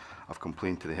officials. I've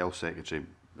complained to the Health Secretary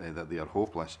that they are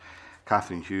hopeless."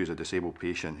 Catherine Hughes, a disabled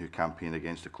patient who campaigned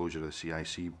against the closure of the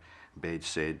CIC beds,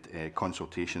 said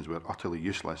consultations were utterly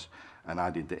useless, and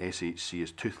added the SHC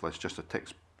is toothless, just a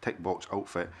tick box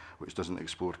outfit which doesn't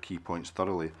explore key points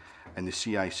thoroughly. In the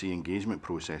CIC engagement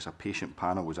process, a patient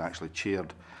panel was actually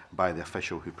chaired by the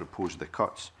official who proposed the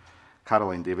cuts.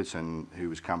 Caroline Davidson, who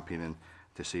was campaigning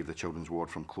to save the children's ward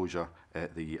from closure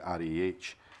at the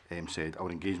RAH, said, "Our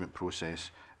engagement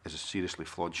process is a seriously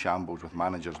flawed shambles with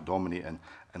managers dominating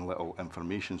and little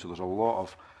information." So there's a lot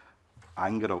of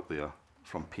anger out there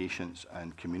from patients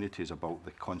and communities about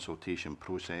the consultation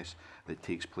process that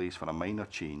takes place for a minor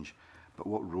change. But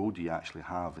what role do you actually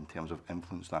have in terms of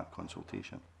influence that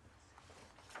consultation?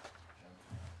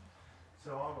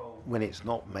 So our role, when it's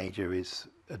not major, is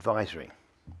advisory.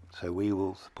 So we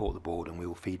will support the board and we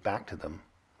will feed back to them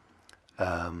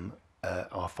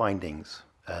our findings.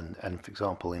 And for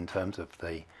example, in terms of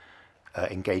the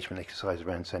engagement exercise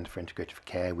around Centre for Integrative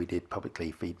Care, we did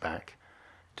publicly feedback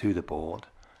to the board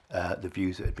the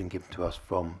views that had been given to us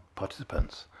from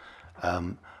participants.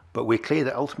 But we're clear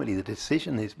that ultimately the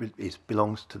decision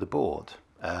belongs to the board.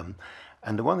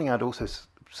 And the one thing I'd also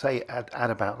add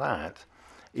about that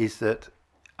is that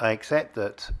I accept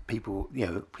that people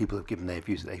have given their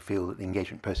views that they feel that the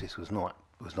engagement process was not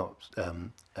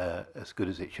as good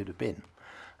as it should have been,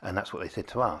 and that's what they said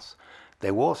to us.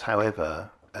 There was,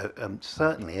 however,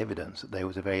 certainly evidence that there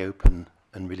was a very open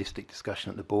and realistic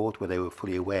discussion at the board where they were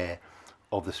fully aware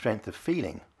of the strength of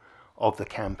feeling of the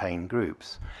campaign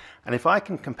groups. And if I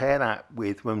can compare that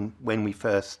with when we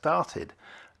first started,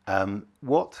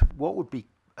 what would be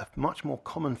a much more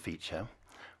common feature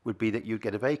would be that you'd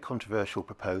get a very controversial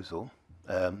proposal.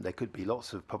 There could be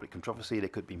lots of public controversy, there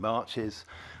could be marches,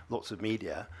 lots of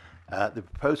media. The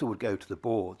proposal would go to the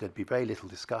board, there'd be very little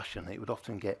discussion. It would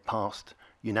often get passed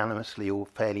unanimously or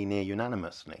fairly near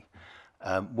unanimously.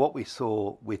 What we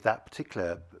saw with that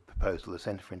particular proposal, the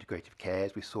Centre for Integrative Care,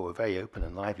 is we saw a very open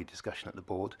and lively discussion at the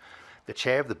board. The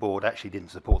chair of the board actually didn't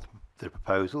support the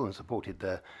proposal and supported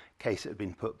the case that had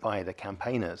been put by the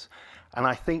campaigners. And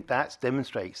I think that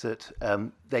demonstrates that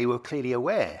they were clearly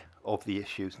aware of the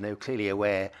issues and they were clearly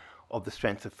aware of the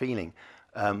strength of feeling.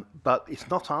 But it's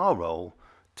not our role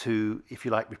to, if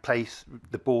you like, replace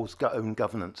the board's own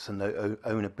governance and their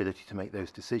own ability to make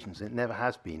those decisions. It never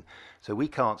has been. So we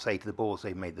can't say to the boards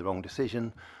they've made the wrong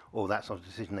decision or that's not a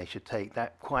decision they should take.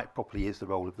 That quite properly is the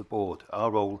role of the board.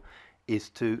 Our role is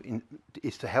to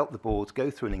help the boards go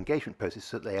through an engagement process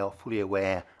so that they are fully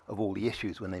aware of all the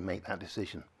issues when they make that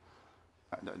decision.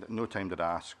 No time did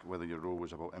I ask whether your role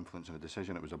was about influencing a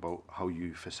decision. It was about how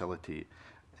you facilitate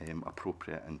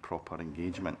appropriate and proper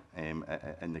engagement.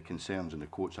 And the concerns and the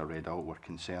quotes I read out were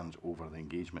concerns over the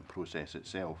engagement process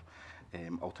itself.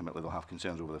 Ultimately, they'll have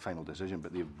concerns over the final decision,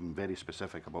 but they've been very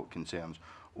specific about concerns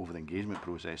over the engagement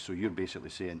process. So you're basically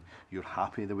saying you're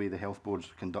happy the way the health boards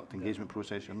conduct engagement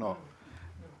process, you're not.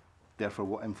 Therefore,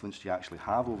 what influence do you actually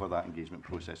have over that engagement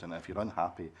process? And if you're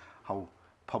unhappy, how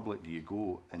public do you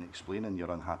go in explaining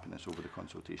your unhappiness over the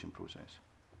consultation process?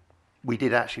 We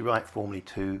did actually write formally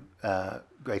to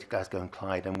Greater Glasgow and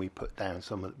Clyde, and we put down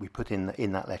we put in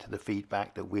that letter the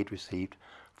feedback that we'd received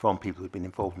from people who'd been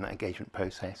involved in that engagement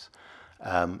process,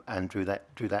 and drew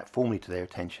that formally to their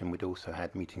attention. We'd also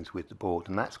had meetings with the board,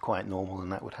 and that's quite normal,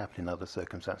 and that would happen in other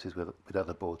circumstances with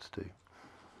other boards too.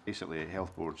 Basically,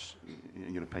 health boards,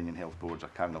 in your opinion, health boards are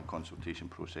carrying out consultation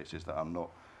processes that are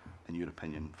not, in your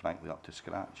opinion, frankly, up to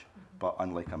scratch. But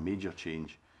unlike a major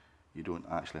change, you don't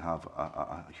actually have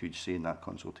a huge say in that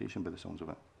consultation by the sounds of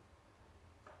it.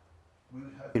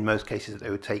 In most cases, they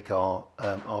would take our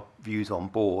views on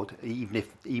board, even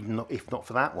if not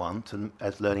for that one,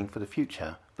 as learning for the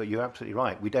future. But you're absolutely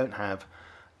right. We don't have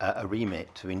a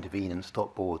remit to intervene and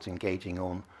stop boards engaging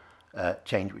on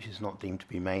change which is not deemed to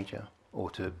be major, or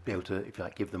to be able to, if you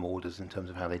like, give them orders in terms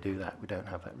of how they do that. We don't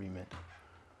have that remit.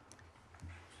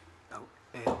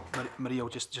 Maria,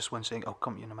 just one second. I'll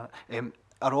come to you in a minute.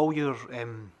 Are all your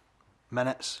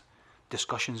minutes,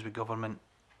 discussions with government,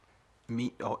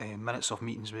 minutes of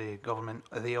meetings with government,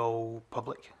 are they all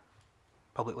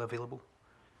publicly available?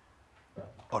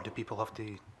 Or do people have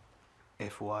to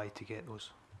FOI to get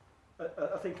those?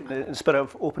 I think in the spirit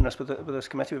of openness with this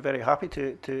committee, we're very happy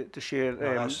to share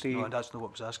No, that's not what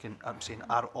I was asking. I'm saying,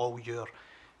 are all your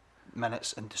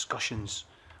minutes and discussions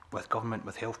with government,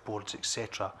 with health boards,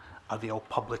 etc., are they all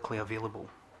publicly available?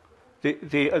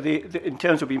 In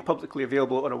terms of being publicly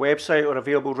available on a website or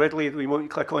available readily, we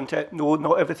won't click on it. No,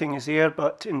 not everything is there,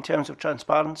 but in terms of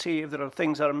transparency, if there are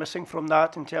things that are missing from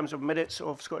that, in terms of minutes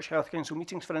of Scottish Health Council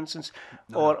meetings, for instance,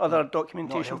 or other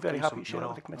documentation, very happy to share that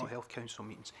with the committee. Not Health Council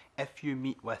meetings. If you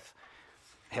meet with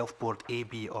Health Board A,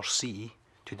 B or C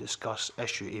to discuss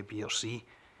issue A, B or C,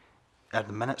 are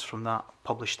the minutes from that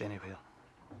published anywhere?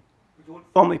 We don't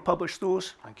formally publish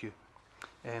those. Thank you.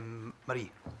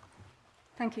 Marie.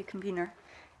 Thank you, Convener.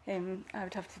 I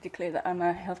would have to declare that I'm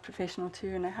a health professional too,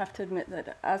 and I have to admit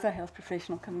that as a health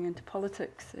professional coming into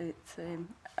politics, it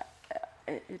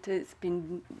has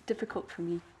been difficult for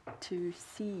me to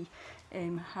see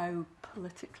how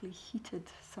politically heated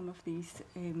some of these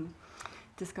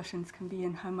discussions can be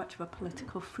and how much of a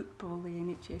political football the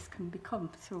NHS can become.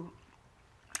 So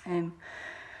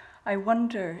I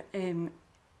wonder,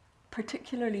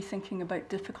 particularly thinking about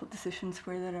difficult decisions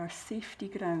where there are safety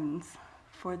grounds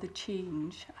for the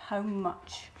change, how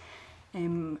much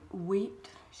weight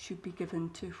should be given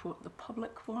to what the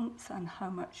public wants and how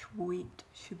much weight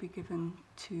should be given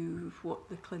to what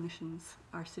the clinicians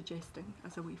are suggesting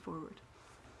as a way forward.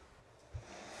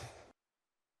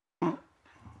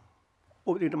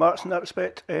 Opening remarks in that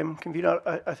respect, Convener,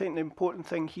 I think the important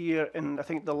thing here, and I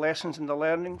think the lessons and the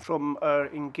learning from our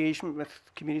engagement with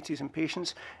communities and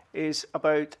patients, is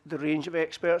about the range of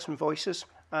experts and voices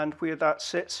and where that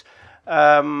sits.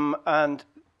 And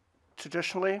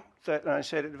traditionally, and I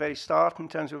said at the very start in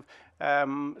terms of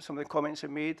some of the comments I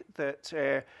made,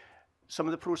 that some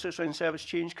of the process around service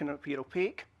change can appear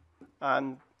opaque,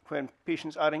 and when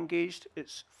patients are engaged,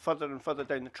 it's further and further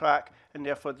down the track, and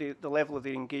therefore the level of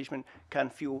the engagement can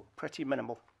feel pretty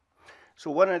minimal. So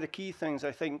one of the key things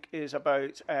I think is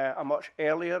about a much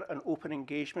earlier and open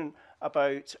engagement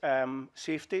about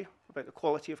safety, about the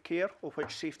quality of care, of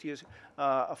which safety is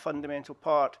a fundamental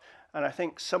part. And I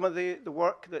think some of the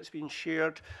work that's been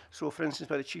shared, so for instance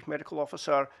by the Chief Medical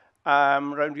Officer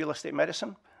around real estate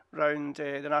medicine, around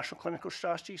the National Clinical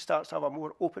Strategy, starts to have a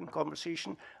more open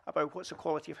conversation about what's the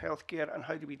quality of healthcare and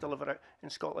how do we deliver it in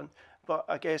Scotland. But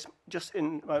I guess just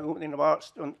in my opening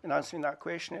remarks in answering that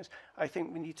question is, I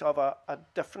think we need to have a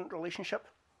different relationship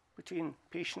between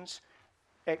patients,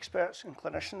 experts and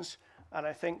clinicians. And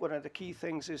I think one of the key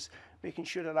things is making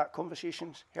sure that that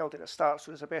conversation's held at the start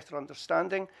so there's a better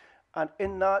understanding. And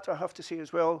in that, I have to say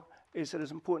as well, is there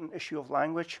is an important issue of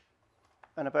language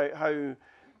and about how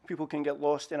people can get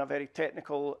lost in a very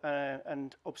technical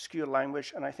and obscure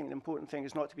language. And I think the important thing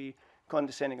is not to be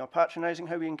condescending or patronising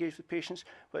how we engage with patients,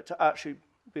 but to actually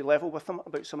be level with them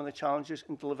about some of the challenges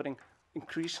in delivering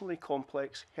increasingly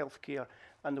complex healthcare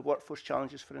and the workforce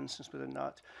challenges, for instance, within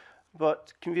that.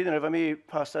 But, Convener, if I may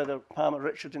pass to either Pam or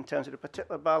Richard in terms of the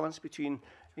particular balance between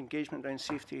engagement around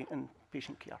safety and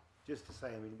patient care. Just to say,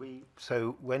 I mean,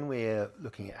 so when we're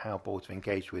looking at how boards are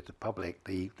engaged with the public,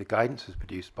 the guidance was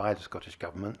produced by the Scottish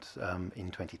Government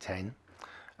in 2010,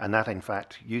 and that in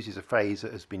fact uses a phrase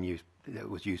that has been used, that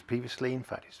was used previously. In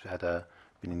fact, it's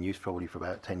been in use probably for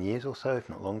about 10 years or so, if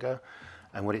not longer.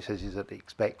 And what it says is that it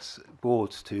expects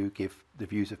boards to give the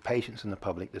views of patients and the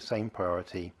public the same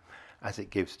priority as it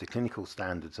gives to clinical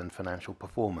standards and financial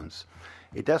performance.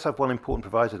 It does have one important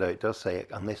proviso, though. It does say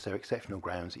unless there are exceptional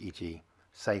grounds, e.g.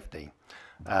 safety.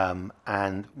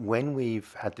 And when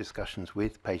we've had discussions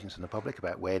with patients and the public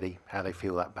about how they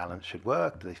feel that balance should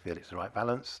work, do they feel it's the right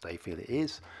balance? They feel it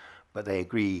is, but they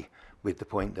agree with the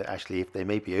point that actually if there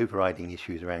may be overriding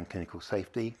issues around clinical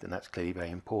safety, then that's clearly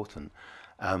very important.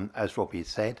 As Robbie has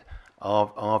said,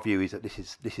 our view is that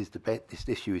this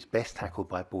issue is best tackled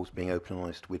by boards being open and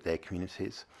honest with their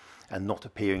communities and not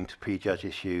appearing to prejudge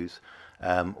issues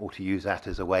or to use that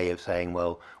as a way of saying,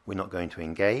 well, we're not going to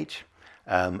engage.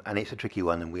 And it's a tricky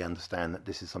one, and we understand that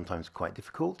this is sometimes quite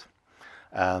difficult.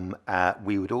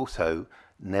 We would also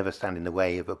never stand in the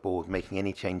way of a board making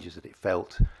any changes that it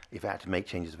felt, if it had to make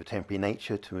changes of a temporary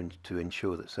nature to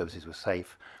ensure that services were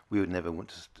safe. We would never want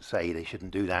to say they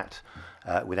shouldn't do that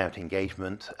without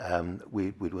engagement.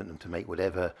 We'd want them to make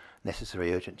whatever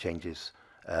necessary urgent changes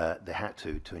they had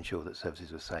to ensure that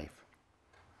services were safe.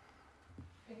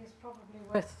 It is probably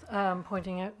worth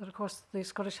pointing out that, of course, the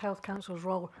Scottish Health Council's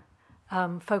role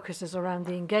focuses around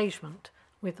the engagement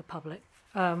with the public,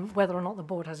 whether or not the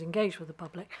board has engaged with the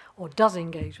public or does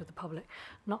engage with the public,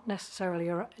 not necessarily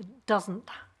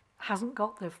hasn't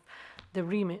got the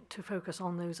remit to focus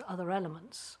on those other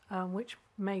elements, which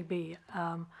may be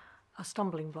a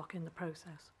stumbling block in the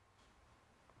process.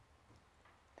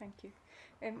 Thank you.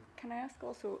 Can I ask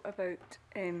also about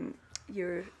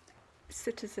your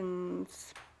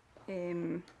citizens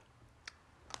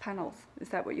panels? Is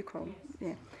that what you call them? Yes.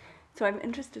 Yeah. So I'm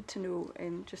interested to know,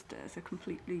 just as a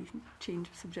completely change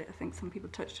of subject, I think some people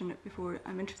touched on it before,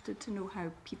 I'm interested to know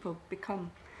how people become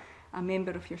a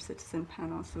member of your citizen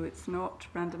panel. So it's not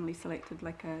randomly selected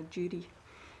like a jury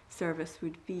service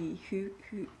would be. Who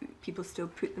people still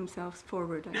put themselves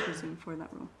forward, I presume, for that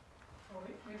role? Well,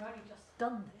 we've only just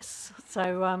done this,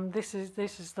 so this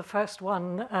is the first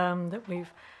one that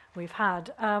we've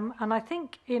had, and I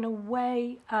think in a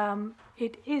way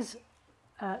it is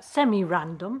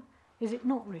semi-random. Is it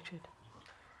not, Richard?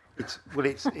 It's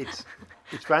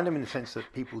random in the sense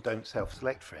that people don't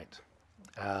self-select for it.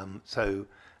 So,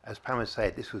 as Pam has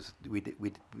said, this was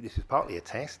partly a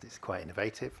test. It's quite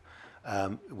innovative.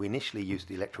 We initially used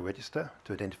the electoral register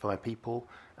to identify people,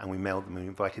 and we mailed them and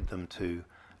invited them to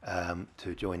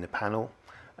join the panel.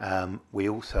 We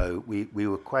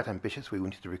were quite ambitious. We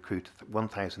wanted to recruit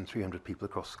 1,300 people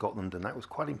across Scotland, and that was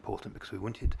quite important because we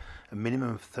wanted a minimum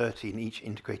of 30 in each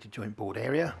integrated joint board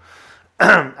area.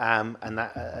 And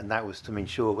that was to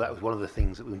ensure that was one of the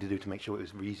things that we wanted to do to make sure it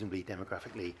was reasonably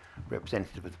demographically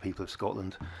representative of the people of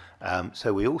Scotland.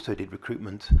 So we also did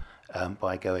recruitment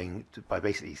by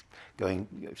basically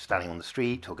standing on the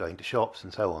street or going to shops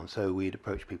and so on. So we'd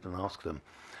approach people and ask them.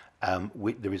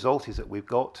 The result is that we've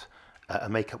got a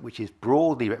makeup which is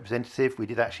broadly representative. We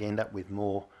did actually end up with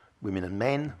more women and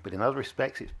men, but in other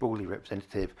respects it's broadly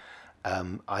representative.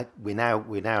 We're now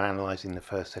analysing the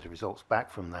first set of results back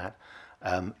from that.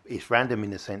 It's random in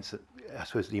the sense that I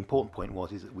suppose the important point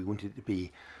is that we wanted it to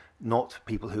be not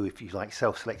people who, if you like,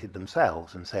 self-selected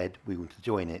themselves and said we want to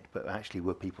join it, but actually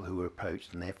were people who were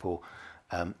approached, and therefore,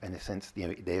 in a sense,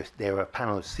 they're a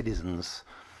panel of citizens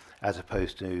as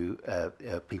opposed to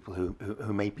people who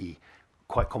maybe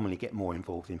quite commonly get more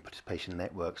involved in participation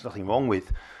networks. Nothing wrong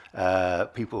with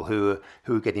people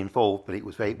who get involved, but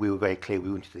we were very clear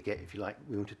we wanted to get, if you like,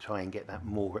 we wanted to try and get that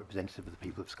more representative of the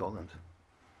people of Scotland.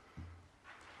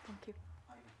 Thank you.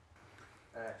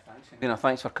 Thanks.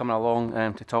 Thanks for coming along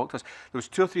to talk to us. There was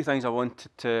 2 or 3 things I wanted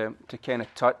to kind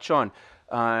of touch on.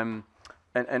 And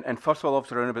first of all,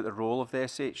 obviously around about the role of the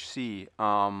SHC,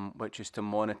 which is to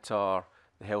monitor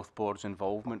the health board's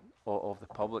involvement of the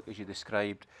public, as you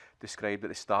described at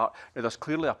the start. Now, there's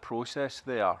clearly a process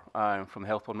there from the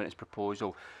Health Board Minute's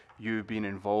proposal, you being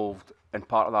involved in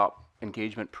part of that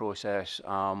engagement process,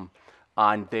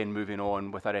 and then moving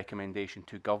on with a recommendation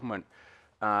to government.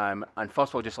 And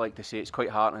first of all, I'd just like to say it's quite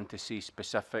heartening to see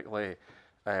specifically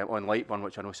on Lightburn,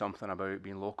 which I know something about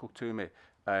being local to me,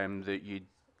 that you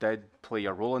did play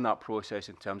a role in that process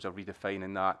in terms of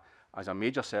redefining that as a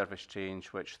major service change,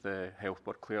 which the Health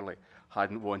Board clearly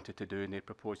hadn't wanted to do, and they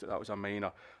proposed that was a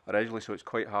minor originally, so it's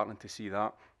quite heartening to see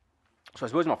that. So I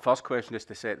suppose my first question, just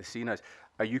to set the scene, is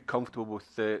are you comfortable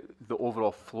with the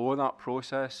overall flow of that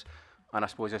process? And I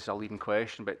suppose this is a leading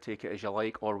question, but take it as you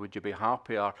like, or would you be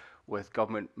happier with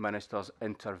government ministers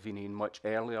intervening much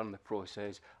earlier in the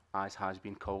process, as has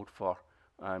been called for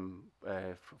from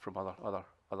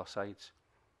other sides?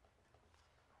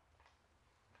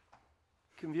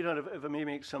 Convener, if I may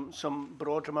make some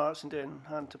broad remarks and then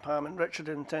hand to Pam and Richard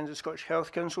in terms of the Scottish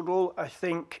Health Council role. I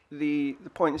think the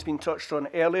point that's been touched on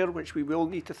earlier, which we will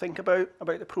need to think about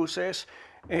the process,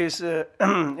 is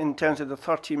in terms of the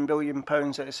 £13 billion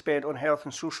that is spent on health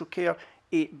and social care,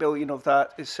 £8 billion of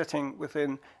that is sitting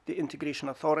within the integration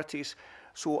authorities.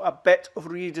 So a bit of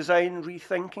redesign,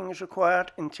 rethinking is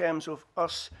required in terms of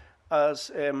us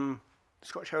as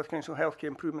Scottish Health Council, Healthcare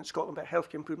Improvement Scotland, but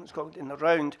Healthcare Improvement Scotland in the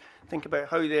round, think about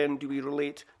how then do we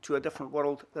relate to a different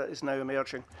world that is now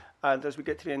emerging. And as we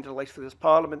get to the end of the life of this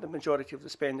Parliament, the majority of the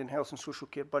spend in health and social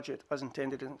care budget, as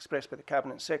intended and expressed by the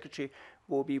Cabinet Secretary,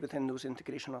 will be within those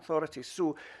integration authorities.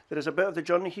 So there is a bit of the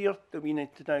journey here that we need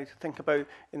to now think about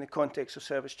in the context of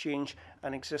service change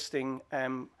and existing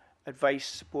advice,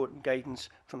 support and guidance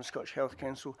from the Scottish Health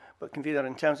Council. But convener,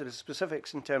 in terms of the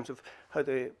specifics, in terms of how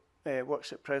the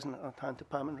works at present, I'll hand to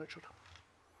Pam and Richard.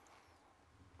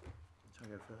 Shall I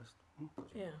go first?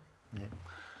 Yeah.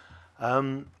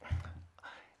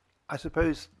 I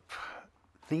suppose,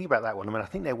 thinking about that one, I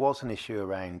think there was an issue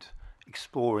around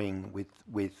exploring with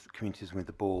communities and with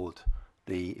the board,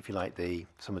 if you like,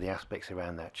 some of the aspects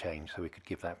around that change, so we could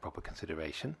give that proper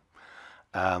consideration.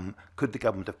 Could the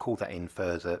government have called that in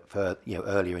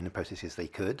earlier in the process? Yes, they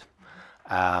could.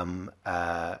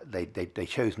 They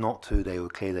chose not to. They were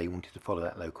clear they wanted to follow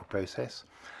that local process.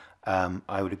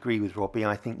 I would agree with Robbie.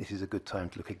 I think this is a good time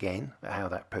to look again at how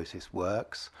that process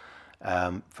works.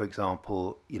 For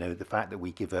example, the fact that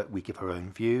we give our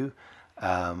own view.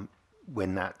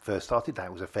 When that first started,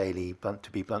 that was a fairly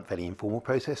informal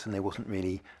process, and there wasn't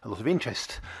really a lot of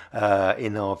interest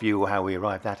in our view or how we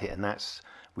arrived at it. And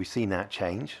we've seen that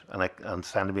change, and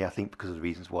understandably, I think because of the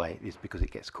reasons why, is because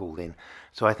it gets called in.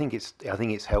 So I think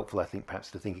it's helpful. I think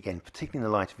perhaps to think again, particularly in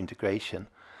the light of integration,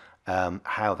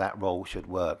 how that role should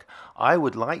work. I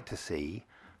would like to see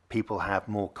people have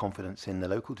more confidence in the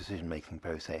local decision-making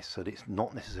process, so that it's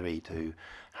not necessary to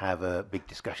have a big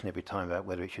discussion every time about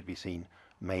whether it should be seen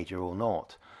major or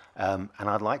not. And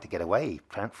I'd like to get away,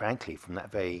 frankly, from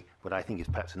that what I think is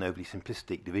perhaps an overly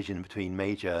simplistic division between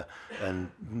major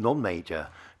and non-major,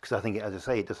 because I think, as I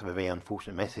say, it does have a very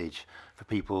unfortunate message for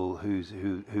people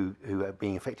who are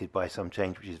being affected by some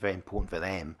change which is very important for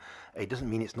them. It doesn't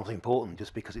mean it's not important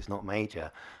just because it's not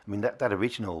major. I mean, that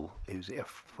original,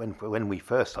 when we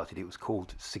first started, it was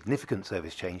called significant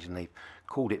service change, and they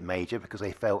called it major because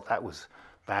they felt that was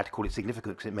bad to call it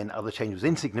significant because it meant other change was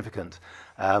insignificant.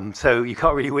 So you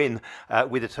can't really win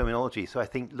with the terminology. So I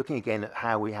think looking again at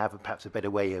how we have perhaps a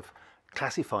better way of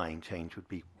classifying change would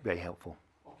be very helpful.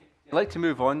 I'd like to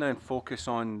move on now and focus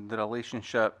on the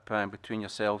relationship between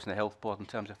yourselves and the Health Board in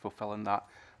terms of fulfilling that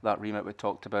remit we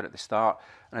talked about at the start.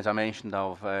 And as I mentioned,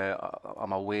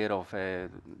 I'm aware of the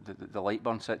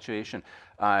Lightburn situation,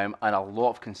 and a lot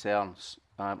of concerns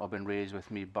have been raised with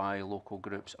me by local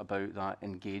groups about that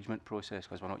engagement process,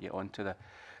 because we're not yet onto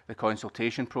the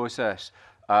consultation process.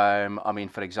 I mean,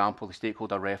 for example, the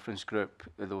stakeholder reference group,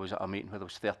 there was a meeting where there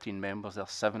was 13 members. There are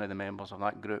 7 of the members of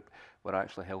that group were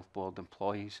actually Health Board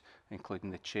employees,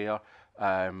 including the chair.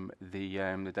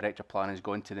 The director of planning has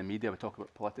gone to the media. We talk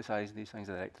about politicising these things.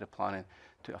 The director of planning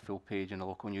took a full page in a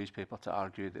local newspaper to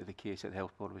argue that the case that the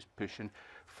Health Board was pushing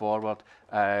forward.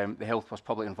 The Health Board's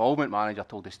public involvement manager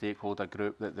told the stakeholder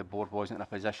group that the board wasn't in a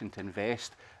position to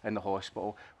invest in the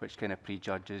hospital, which kind of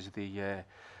prejudges the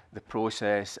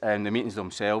process. And the meetings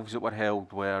themselves that were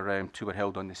held were 2 were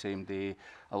held on the same day,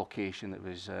 a location that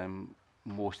was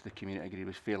most of the community agreed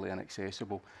was fairly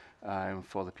inaccessible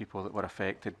for the people that were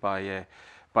affected by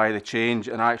the change.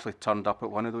 And I actually turned up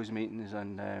at one of those meetings,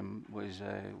 and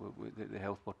the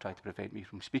Health Board tried to prevent me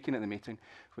from speaking at the meeting,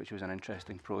 which was an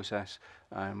interesting process.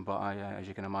 But I, as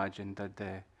you can imagine,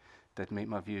 did make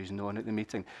my views known at the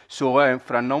meeting. So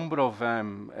for a number of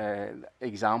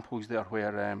examples there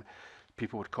where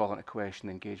people would call into question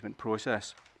the engagement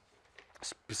process,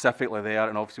 specifically there,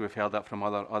 and obviously we've heard that from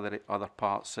other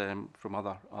parts, from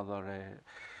other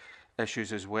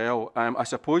issues as well. I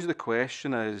suppose the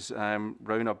question is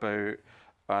round about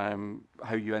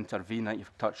how you intervene. I think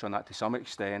you've touched on that to some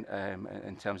extent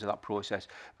in terms of that process,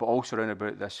 but also round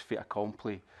about this fait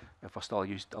accompli, if we're still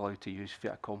allowed to use fait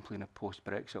accompli in a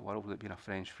post-Brexit world, with it being a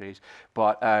French phrase.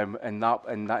 But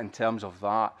in terms of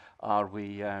that, are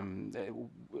we?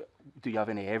 Do you have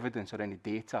any evidence or any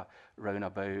data round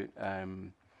about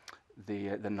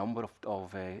the number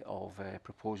of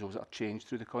proposals that are changed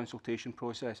through the consultation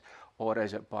process, or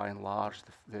is it by and large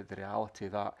the reality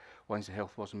that once the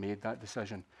Health Board's made that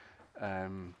decision,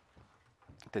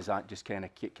 does that just kind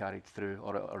of get carried through,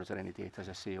 or is there any data, as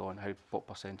I say, on what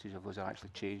percentage of those are actually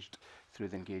changed through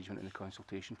the engagement in the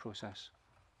consultation process?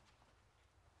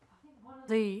 One of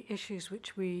the issues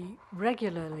which we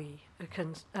regularly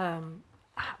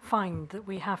find that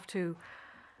we have to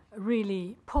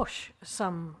really push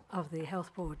some of the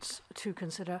health boards to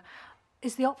consider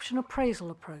is the option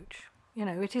appraisal approach.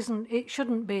 It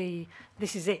shouldn't be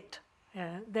this is it.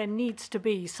 There needs to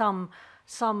be some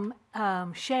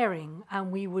sharing,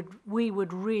 and we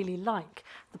would really like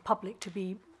the public to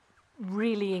be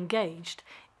really engaged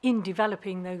in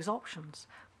developing those options,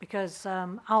 because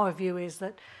our view is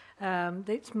that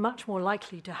it's much more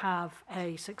likely to have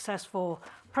a successful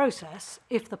process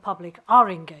if the public are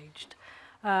engaged.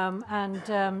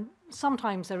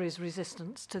 Sometimes there is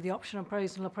resistance to the option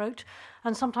appraisal approach,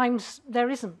 and sometimes there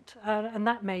isn't. And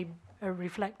that may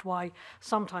reflect why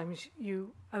sometimes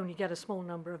you only get a small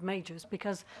number of majors,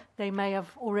 because they may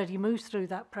have already moved through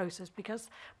that process, because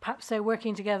perhaps they're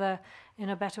working together in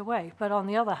a better way. But on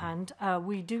the other hand,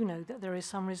 we do know that there is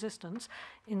some resistance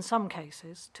in some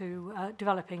cases to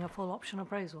developing a full option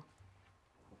appraisal.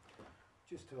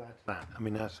 Just to add to that, I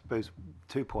mean, I suppose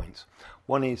 2 points.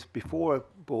 One is, before a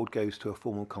board goes to a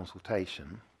formal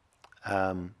consultation,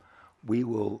 we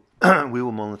will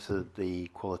monitor the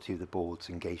quality of the board's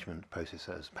engagement process,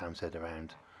 as Pam said,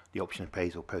 around the option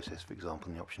appraisal process, for example,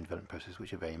 and the option development process,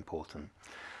 which are very important.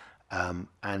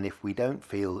 And if we don't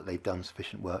feel that they've done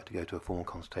sufficient work to go to a formal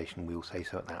consultation, we will say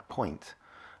so at that point,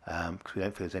 because we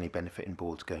don't feel there's any benefit in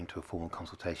boards going to a formal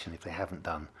consultation if they haven't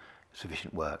done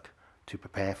sufficient work to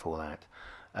prepare for that.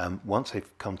 Once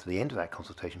they've come to the end of that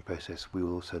consultation process, we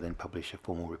will also then publish a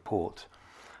formal report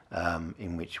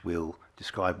in which we'll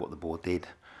describe what the board did,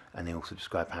 and then also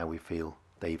describe how we feel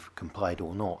they've complied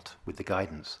or not with the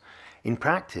guidance. In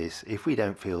practice, if we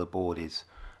don't feel the board is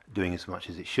doing as much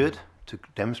as it should to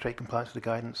demonstrate compliance with the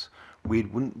guidance, we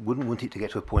wouldn't want it to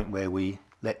get to a point where we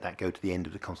let that go to the end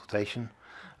of the consultation.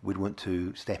 We'd want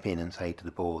to step in and say to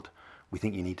the board, we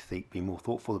think you need to be more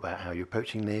thoughtful about how you're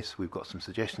approaching this. We've got some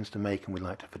suggestions to make, and we'd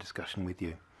like to have a discussion with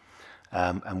you.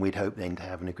 And we'd hope then to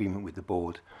have an agreement with the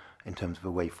board in terms of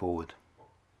a way forward.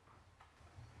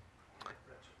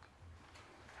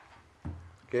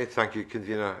 Okay, thank you,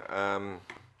 Convener.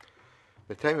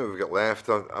 The time that we've got left,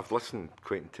 I've listened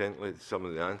quite intently to some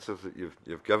of the answers that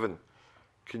you've given.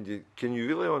 Can you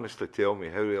really honestly tell me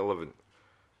how relevant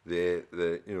the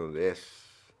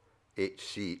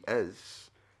SHC is?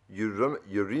 Your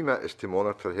remit is to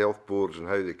monitor health boards and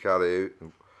how they carry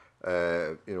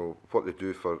out, what they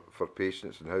do for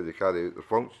patients and how they carry out their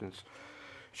functions.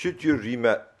 Should your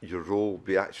remit, your role,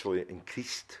 be actually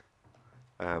increased?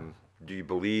 Do you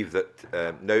believe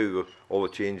that now all the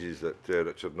changes that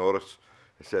Richard Norris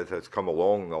has said has come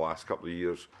along in the last couple of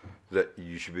years, that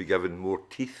you should be given more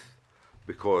teeth?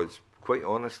 Because, quite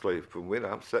honestly, from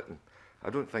where I'm sitting,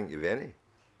 I don't think you've any.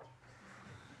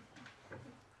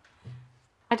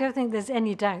 I don't think there's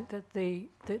any doubt that the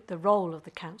role of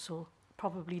the council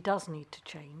probably does need to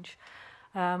change.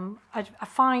 I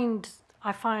find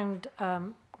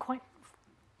quite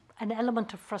an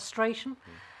element of frustration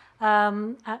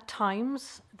at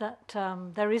times that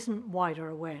there isn't wider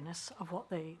awareness of what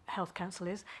the Health Council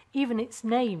is. Even its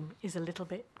name is a little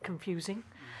bit confusing.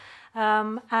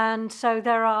 And so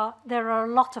there are a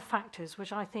lot of factors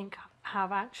which I think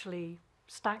have actually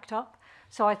stacked up.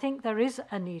 So I think there is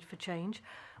a need for change.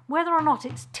 Whether or not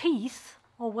it's teeth,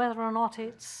 or whether or not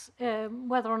it's there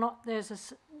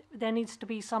needs to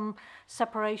be some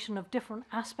separation of different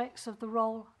aspects of the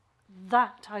role,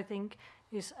 that I think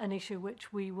is an issue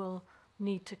which we will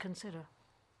need to consider.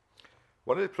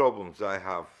 One of the problems I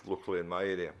have locally in my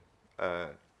area,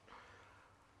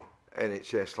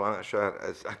 NHS Lanarkshire,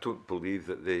 is I don't believe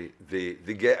that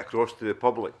they get across to the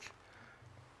public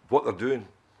what they're doing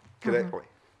correctly.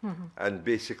 Mm-hmm. And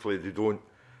basically they don't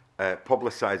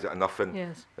publicise it enough. And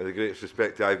yes. With the greatest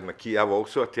respect to Ivan McKee, I've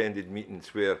also attended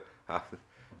meetings where I'm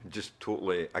just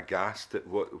totally aghast at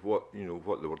what they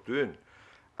were doing.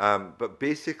 But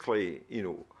basically,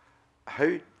 how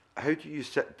do you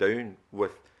sit down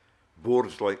with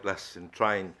boards like this and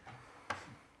try and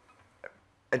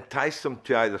entice them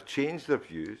to either change their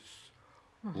views,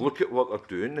 look at what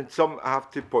they're doing, and I have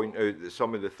to point out that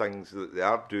some of the things that they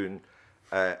are doing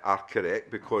are correct,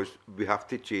 because we have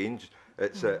to change.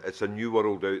 It's a new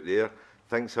world out there.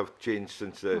 Things have changed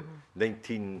since the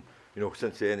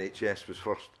since the NHS was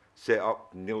first set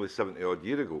up nearly 70 odd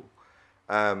years ago.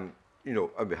 And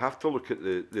we have to look at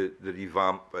the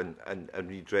revamp and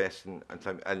redress and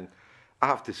time. And I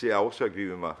have to say, I also agree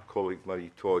with my colleague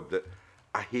Marie Todd that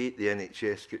I hate the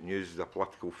NHS getting used as a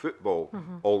political football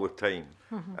all the time.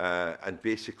 And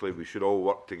basically, we should all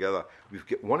work together. We've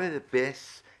got one of the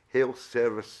best health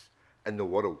service in the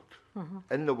world,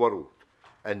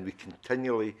 and we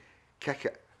continually kick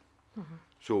it.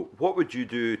 So what would you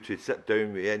do to sit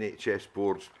down with NHS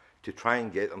boards to try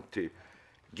and get them to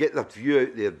get their view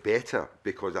out there better?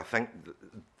 Because I think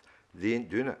they ain't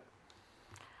doing it.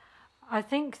 I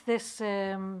think this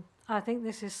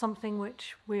is something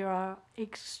which we are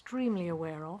extremely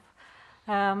aware of,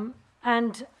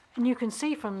 and you can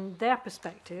see from their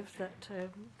perspective that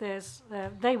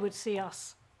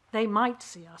they might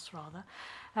see us rather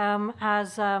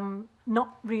as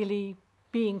not really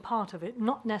being part of it,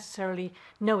 not necessarily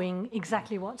knowing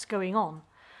exactly what's going on.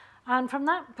 And from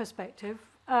that perspective,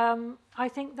 I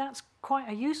think that's quite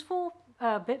a useful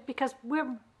bit, because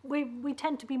we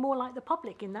tend to be more like the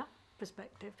public in that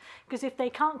perspective. Because if they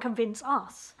can't convince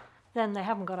us, then they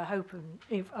haven't got a hope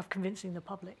of convincing the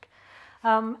public.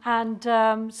 So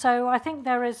I think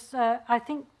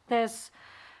there's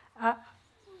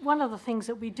one of the things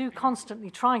that we do constantly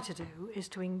try to do is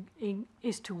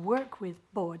to work with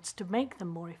boards to make them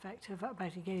more effective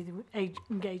about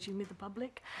engaging with the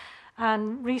public.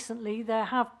 And recently there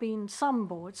have been some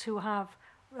boards who have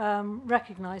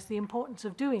recognised the importance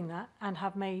of doing that and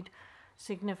have made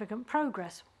significant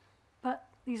progress. But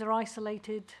these are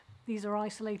isolated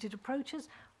approaches.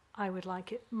 I would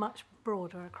like it much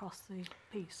broader across the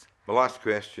piece. My last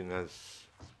question is,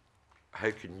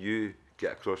 how can you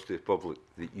get across to the public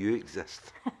that you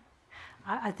exist?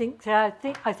 I think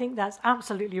that's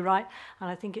absolutely right, and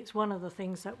I think it's one of the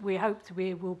things that we hope to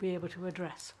be will be able to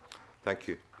address. Thank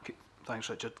you. Thanks,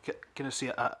 Richard. Can I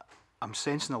say I'm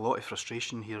sensing a lot of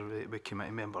frustration here with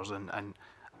committee members, and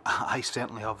I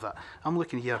certainly have that. I'm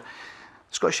looking here.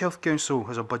 The Scottish Health Council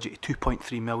has a budget of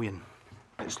 2.3 million,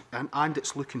 and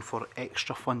it's looking for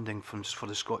extra funding from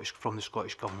the Scottish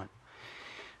Government.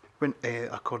 When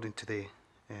according to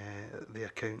the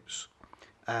accounts,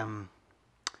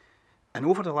 and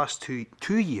over the last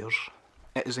two years,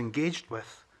 it has engaged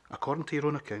with, according to your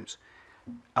own accounts,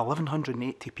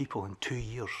 1,180 people in 2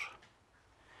 years.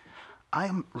 I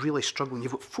am really struggling.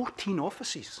 You've got 14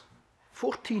 offices,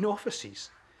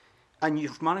 and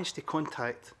you've managed to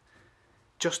contact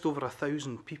just over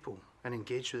 1,000 people and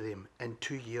engage with them in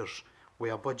 2 years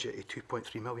with a budget of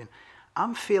 2.3 million.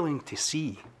 I'm failing to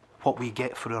see what we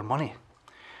get for our money.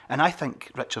 And I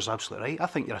think Richard's absolutely right. I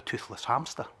think you're a toothless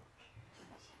hamster.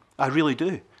 I really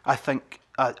do. I think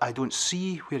I don't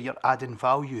see where you're adding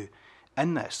value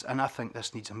in this, and I think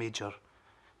this needs a major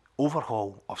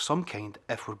overhaul of some kind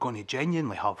if we're going to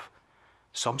genuinely have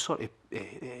some sort of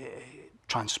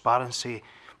transparency,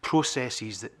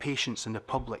 processes that patients and the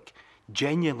public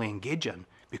genuinely engage in,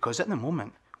 because at the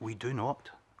moment we do not.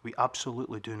 We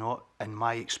absolutely do not, in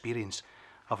my experience,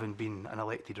 having been an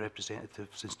elected representative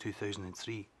since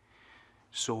 2003.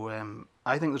 So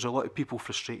I think there's a lot of people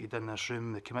frustrated in this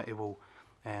room. The committee will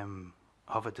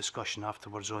have a discussion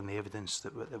afterwards on the evidence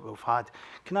that we've had.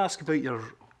 Can I ask about your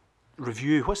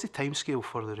review? What's the timescale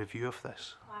for the review of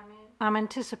this? I'm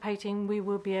anticipating we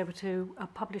will be able to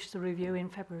publish the review in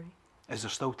February. Is there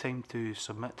still time to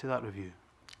submit to that review?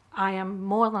 I am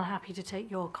more than happy to take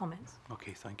your comments.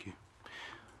 Okay, thank you.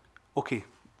 Okay,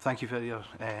 thank you for your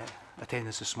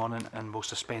attendance this morning, and we'll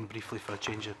suspend briefly for a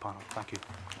change of panel. Thank you.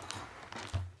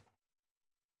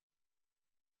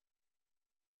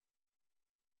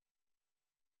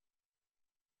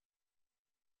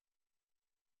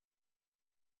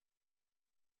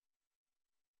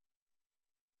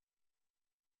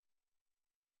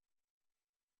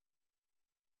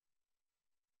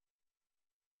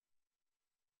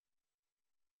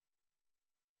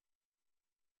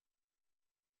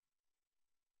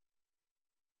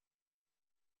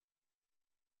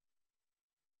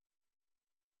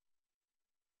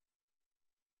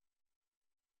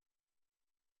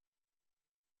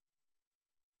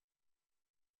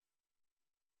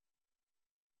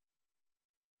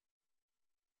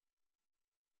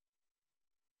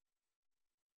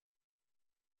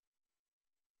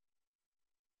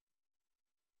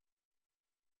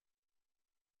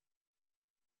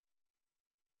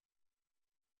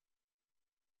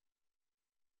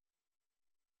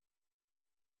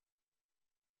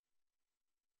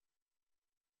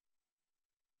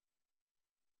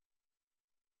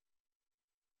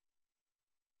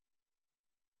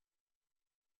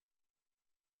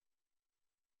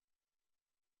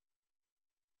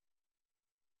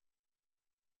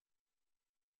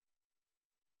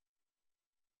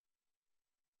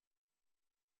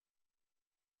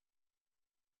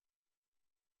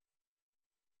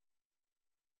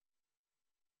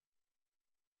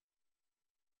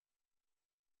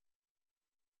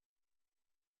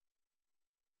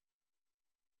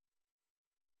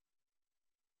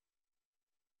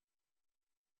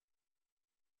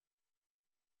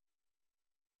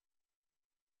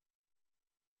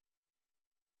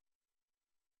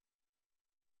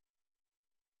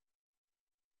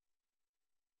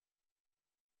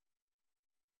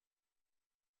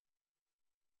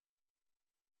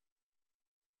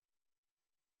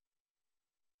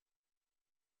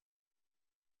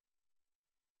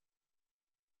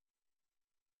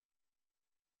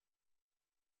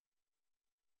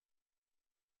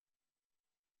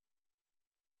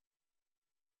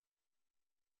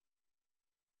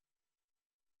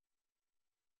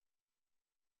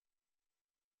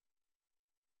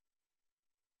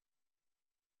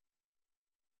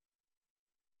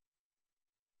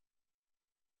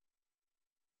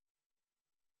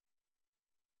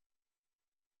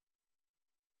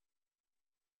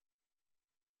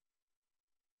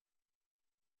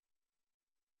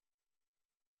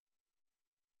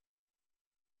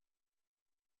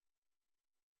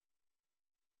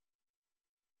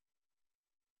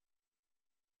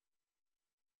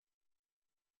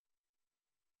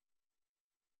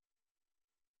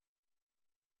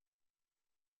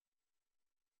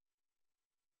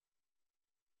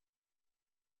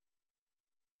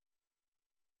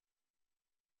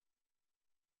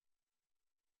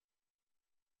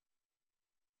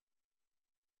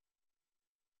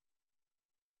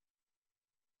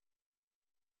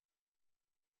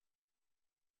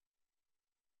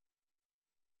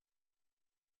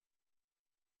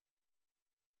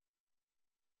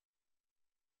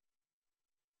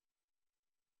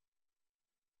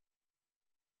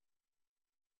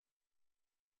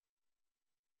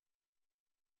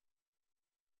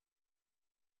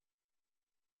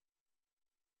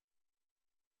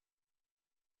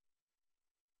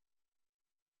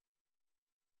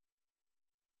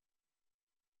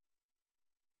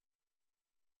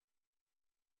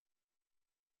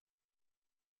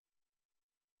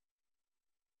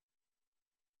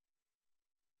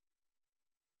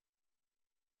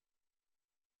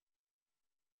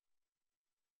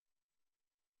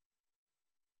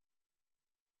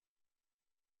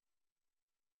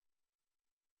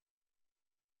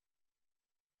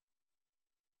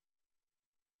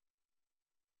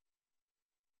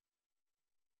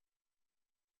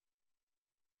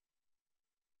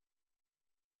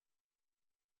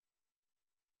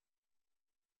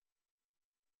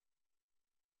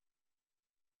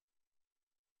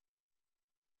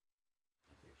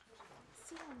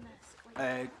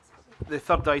 The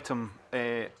third item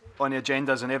on the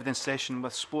agenda is an evidence session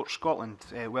with Sport Scotland.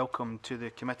 Welcome to the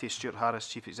committee, Stuart Harris,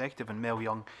 Chief Executive, and Mel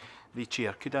Young, the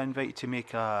Chair. Could I invite you to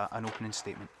make an opening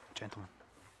statement, gentlemen?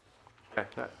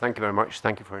 Thank you very much.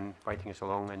 Thank you for inviting us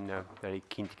along, and very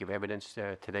keen to give evidence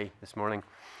today, this morning.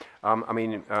 From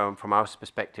our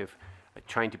perspective,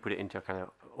 trying to put it into a kind of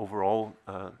overall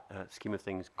scheme of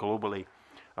things globally,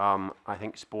 I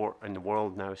think sport in the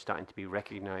world now is starting to be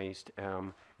recognised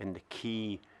in the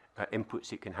key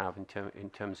inputs it can have in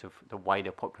terms of the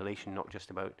wider population, not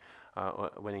just about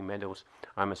winning medals.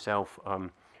 I myself,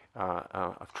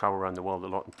 I've travelled around the world a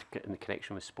lot in the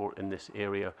connection with sport in this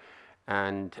area,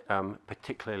 and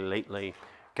particularly lately,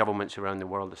 governments around the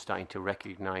world are starting to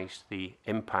recognise the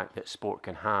impact that sport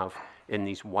can have in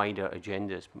these wider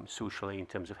agendas, socially, in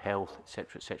terms of health,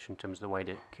 etc., in terms of the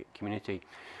wider community.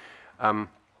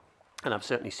 And I've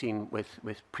certainly seen with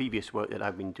previous work that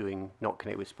I've been doing, not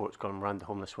connected with sports, gone around the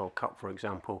Homeless World Cup, for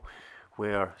example,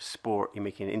 where sport, you're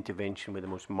making an intervention with the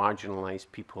most marginalised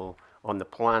people on the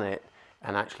planet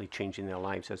and actually changing their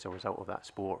lives as a result of that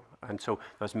sport. And so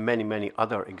there's many, many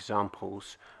other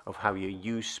examples of how you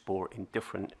use sport in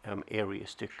different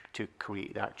areas to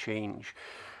create that change.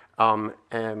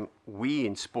 We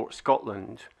in Sport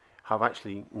Scotland have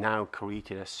actually now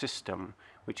created a system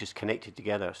which is connected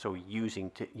together, so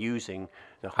using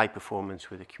the high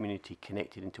performance with the community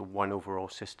connected into one overall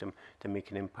system to make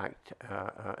an impact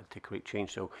to create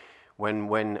change. So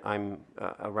when I'm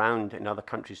around in other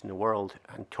countries in the world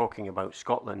and talking about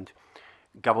Scotland,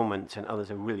 governments and others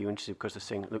are really interested because they're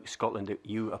saying, look, Scotland,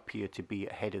 you appear to be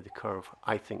ahead of the curve.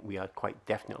 I think we are quite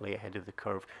definitely ahead of the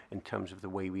curve in terms of the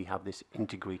way we have this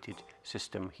integrated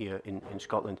system here in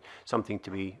Scotland. Something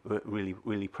to be really,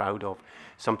 really proud of.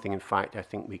 Something, in fact, I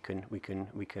think we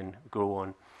can grow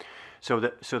on. So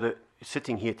that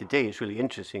sitting here today is really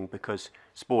interesting because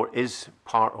sport is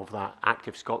part of that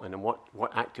Active Scotland, and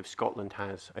what Active Scotland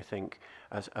has, I think,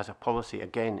 as a policy,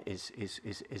 again, is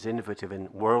innovative and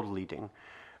world leading,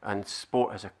 and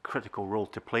sport has a critical role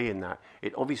to play in that.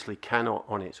 It obviously cannot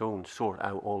on its own sort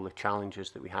out all the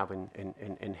challenges that we have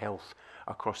in health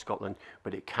across Scotland,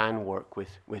 but it can work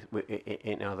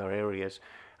in other areas.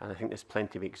 And I think there's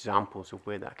plenty of examples of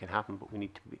where that can happen, but we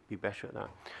need to be better at that.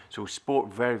 So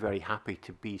sport, very, very happy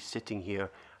to be sitting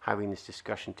here having this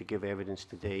discussion to give evidence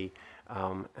today,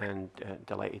 and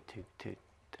delighted to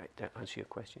answer your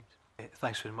questions.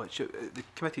 Thanks very much. The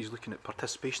committee is looking at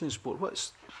participation in sport.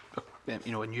 What's,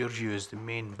 in your view, is the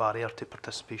main barrier to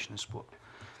participation in sport?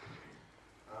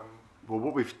 Well,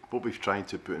 what we've tried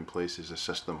to put in place is a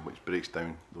system which breaks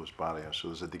down those barriers. So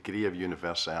there's a degree of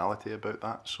universality about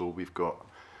that. So we've got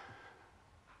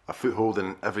a foothold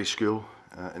in every school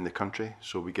in the country.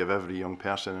 So we give every young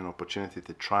person an opportunity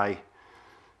to try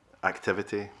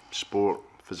activity, sport,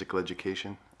 physical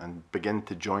education, and begin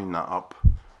to join that up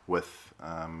with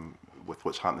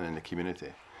what's happening in the community.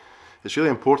 It's really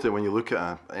important when you look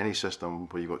at any system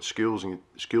where you've got schools and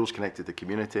schools connected to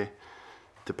community,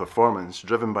 to performance,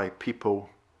 driven by people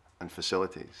and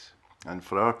facilities. And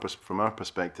from our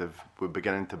perspective, we're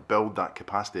beginning to build that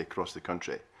capacity across the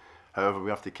country. However, we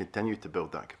have to continue to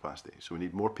build that capacity. So we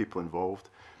need more people involved.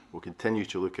 We'll continue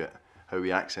to look at how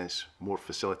we access more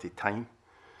facility time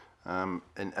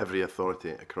in every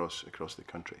authority across the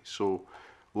country. So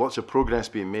lots of progress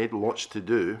being made, lots to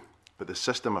do, but the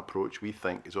system approach, we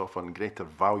think, is offering greater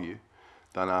value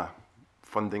than a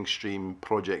funding stream,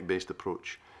 project-based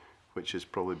approach, which has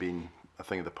probably been a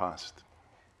thing of the past.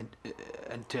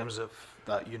 In terms of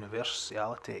that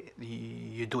universality,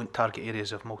 you don't target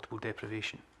areas of multiple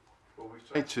deprivation? Well,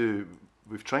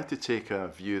 we've tried to take a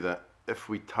view that if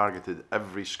we targeted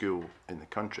every school in the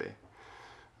country,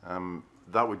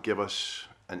 that would give us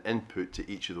an input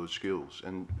to each of those schools.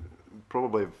 And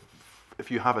probably if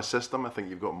you have a system, I think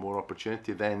you've got more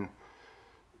opportunity then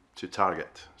to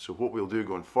target. So what we'll do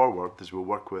going forward is we'll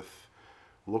work with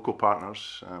local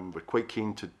partners. We're quite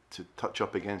keen to touch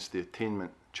up against the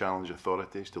attainment challenge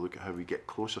authorities to look at how we get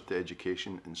closer to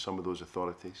education in some of those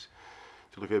authorities,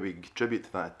 to look at how we contribute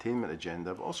to that attainment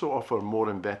agenda, but also offer more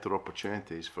and better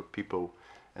opportunities for people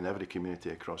in every community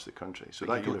across the country. So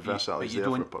that universality is there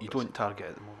for a purpose. You don't target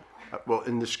at the moment? Well,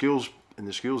 in the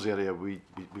schools area, we've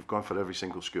gone for every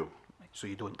single school. So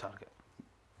you don't target?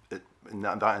 In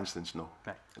that instance, no.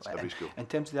 Right. It's every school. In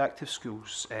terms of the Active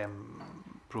Schools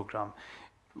programme,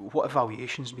 what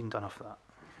evaluation has been done of that?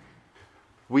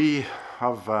 We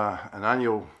have an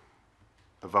annual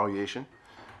evaluation.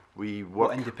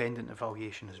 What independent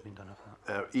evaluation has been done of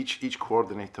that? Each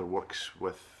coordinator works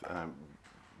with,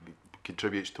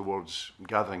 contributes towards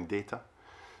gathering data.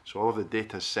 So all of the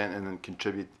data is sent in and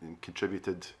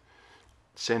contributed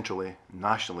centrally,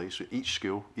 nationally, so each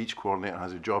school, each coordinator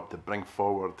has a job to bring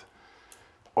forward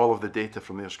all of the data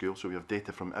from their school, so we have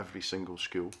data from every single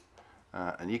school.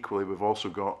 And equally, we've also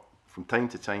got, from time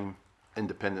to time,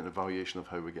 independent evaluation of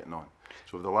how we're getting on.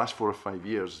 So over the last 4 or 5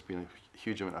 years, there's been a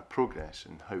huge amount of progress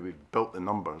in how we've built the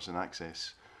numbers and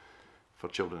access for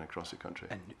children across the country.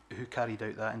 And who carried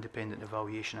out that independent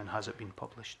evaluation, and has it been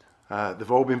published?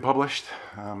 They've all been published.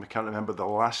 I can't remember the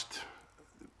last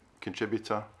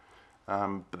contributor,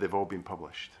 but they've all been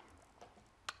published.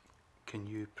 Can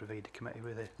you provide the committee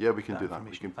with it? Yeah, we can do that.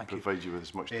 We can provide you with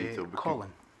as much detail. detail. Colin.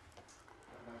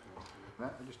 Can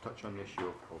I just touch on the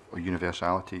issue of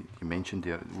universality you mentioned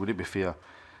there? Would it be fair,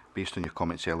 based on your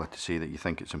comments earlier, to say that you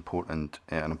think it's important,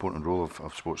 an important role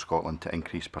of Sports Scotland to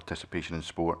increase participation in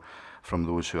sport from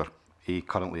those who are A,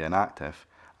 currently inactive,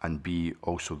 and B,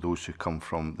 also those who come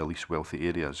from the least wealthy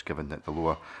areas, given that the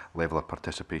lower level of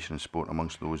participation in sport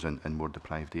amongst those in more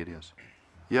deprived areas?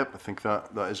 Yep, I think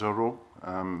that is our role.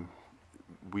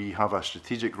 We have a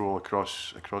strategic role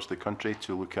across the country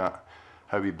to look at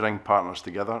how we bring partners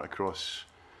together across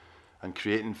and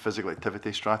creating physical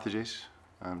activity strategies.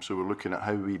 So we're looking at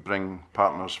how we bring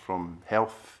partners from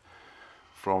health,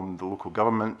 from the local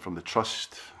government, from the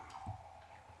trust,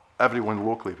 everyone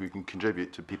locally who can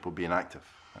contribute to people being active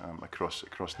across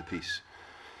the piece.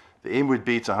 The aim would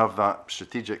be to have that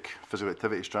strategic physical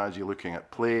activity strategy looking at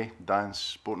play, dance,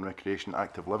 sport and recreation,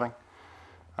 active living,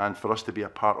 and for us to be a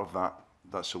part of that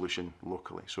solution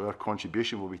locally. So our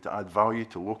contribution will be to add value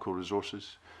to local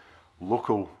resources,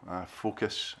 local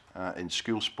focus in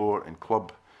school sport, in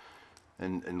club,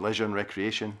 in leisure and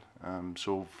recreation.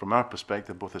 So from our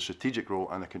perspective, both a strategic role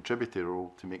and a contributory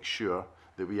role to make sure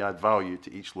that we add value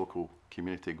to each local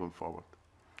community going forward.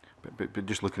 But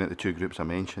just looking at the two groups I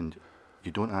mentioned,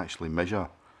 you don't actually measure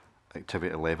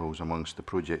activity levels amongst the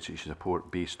projects that you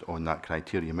support based on that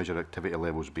criteria. You measure activity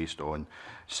levels based on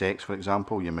sex, for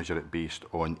example, you measure it based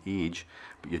on age,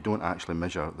 but you don't actually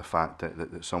measure the fact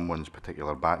that someone's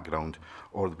particular background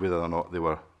or whether or not they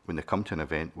were, when they come to an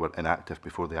event, were inactive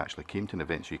before they actually came to an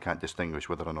event. So you can't distinguish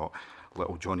whether or not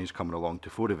little Johnny's coming along to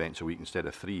 4 events a week instead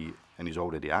of 3 and he's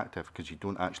already active, because you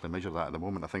don't actually measure that at the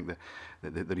moment. I think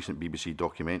the recent BBC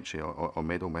documentary on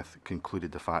Meadowmouth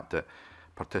concluded the fact that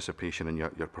participation in your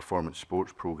performance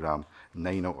sports programme,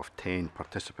 9 out of 10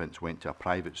 participants went to a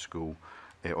private school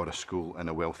or a school in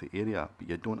a wealthy area, but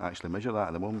you don't actually measure that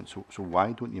at the moment. So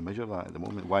why don't you measure that at the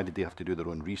moment? Why did they have to do their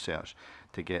own research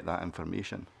to get that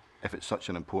information, if it's such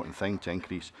an important thing to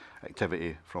increase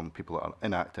activity from people that are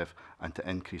inactive and to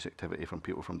increase activity from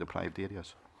people from deprived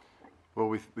areas? Well,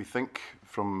 we think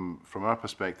from our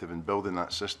perspective in building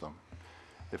that system,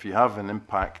 if you have an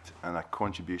impact and a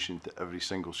contribution to every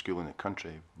single school in the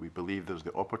country, we believe there's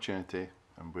the opportunity,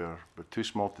 and we're too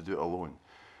small to do it alone.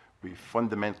 We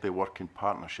fundamentally work in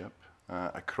partnership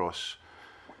across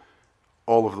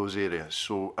all of those areas.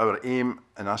 So our aim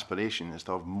and aspiration is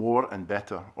to have more and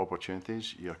better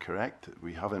opportunities. You're correct.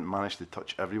 We haven't managed to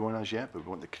touch everyone as yet, but we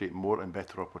want to create more and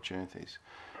better opportunities.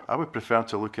 I would prefer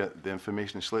to look at the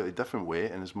information in a slightly different way,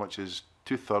 in as much as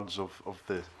 2/3 of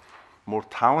the more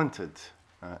talented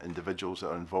individuals that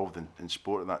are involved in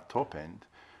sport at that top end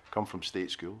come from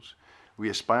state schools. We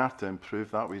aspire to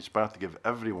improve that. We aspire to give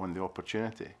everyone the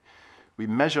opportunity. We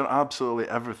measure absolutely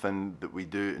everything that we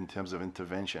do in terms of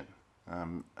intervention.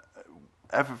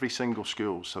 Every single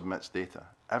school submits data.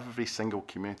 Every single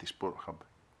community sport hub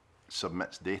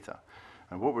submits data.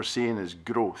 And what we're seeing is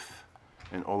growth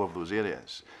in all of those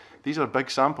areas. These are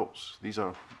big samples. These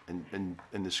are, in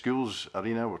the schools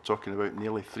arena, we're talking about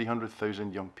nearly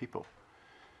 300,000 young people.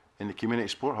 In the community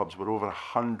sport hubs, we're over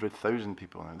 100,000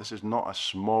 people now. This is not a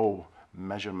small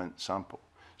measurement sample.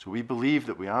 So we believe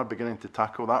that we are beginning to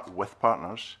tackle that with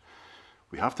partners.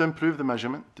 We have to improve the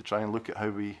measurement to try and look at how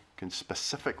we can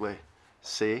specifically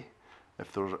say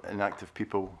if there are inactive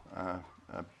people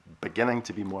beginning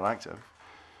to be more active.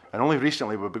 And only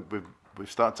recently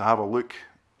we've started to have a look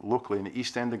locally in the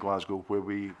East End of Glasgow, where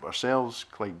we ourselves,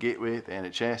 Clyde Gateway, the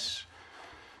NHS,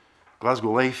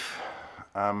 Glasgow Life,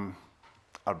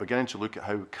 are beginning to look at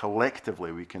how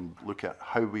collectively we can look at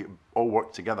how we all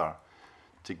work together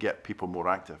to get people more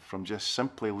active, from just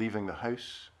simply leaving the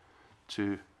house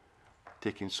to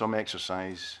taking some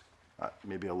exercise at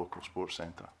maybe a local sports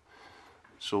centre.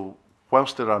 So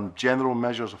whilst there are general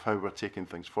measures of how we're taking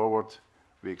things forward,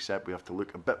 we accept we have to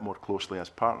look a bit more closely as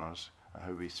partners at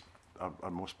how we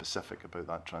are more specific about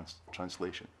that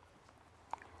translation.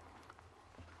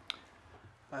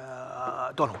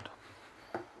 Donald.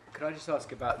 Could I just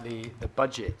ask about the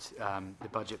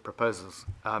budget proposals?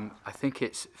 I think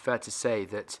it's fair to say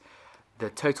that the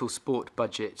total sport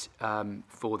budget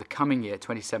for the coming year,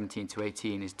 2017 to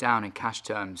 18, is down in cash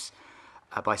terms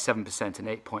by 7% and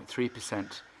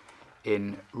 8.3%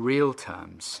 in real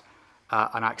terms.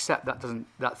 And I accept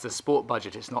that's the sport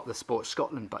budget, it's not the Sport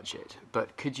Scotland budget.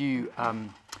 But could you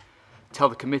tell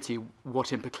the committee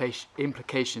what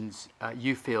implications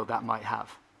you feel that might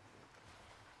have?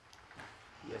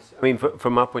 Yes, I mean,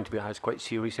 from our point of view, it has quite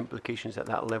serious implications at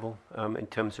that level in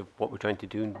terms of what we're trying to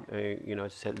do. You know,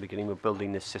 as I said at the beginning, we're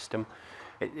building this system,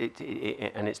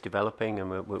 and it's developing, and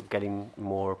we're getting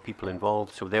more people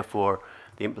involved. So therefore,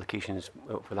 the implications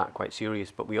for that are quite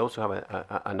serious. But we also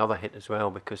have another hit as well,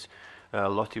 because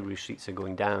lottery receipts are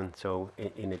going down. So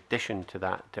in addition to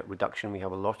that reduction, we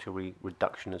have a lottery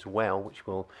reduction as well, which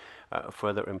will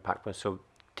further impact us. So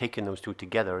taking those two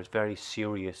together is a very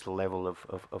serious level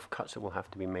of cuts that will have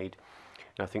to be made.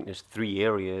 And I think there's three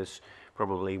areas,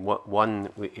 probably. One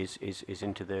is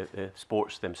into the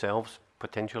sports themselves,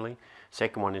 potentially.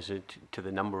 Second one is to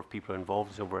the number of people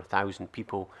involved. There's over 1,000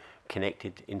 people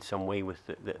connected in some way with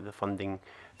the funding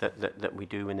that we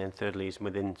do. And then thirdly is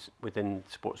within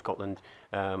Sport Scotland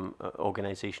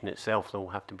organisation itself, there will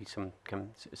have to be some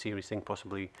serious thing,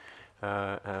 possibly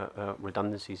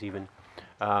redundancies even.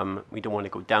 We don't want to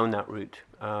go down that route.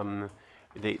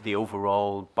 The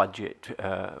overall budget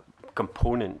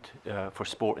component for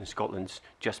sport in Scotland's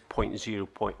just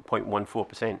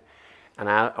 0.14%. And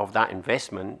out of that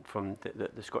investment from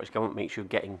the Scottish Government makes sure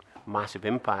getting massive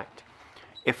impact.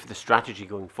 If the strategy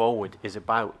going forward is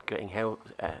about getting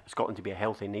Scotland to be a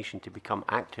healthy nation, to become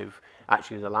active,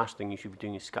 actually the last thing you should be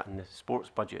doing is cutting the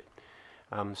sports budget.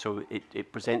 So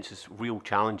it presents us real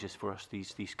challenges for us,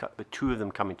 these cuts, but two of them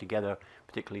coming together,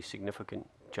 particularly significant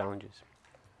challenges.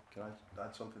 Can I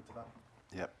add something to that?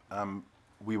 Yep.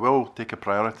 We will take a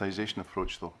prioritisation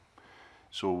approach, though.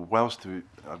 So whilst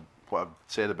what I've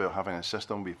said about having a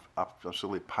system, we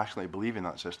absolutely passionately believe in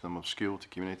that system of school to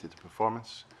community to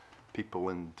performance, people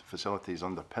and facilities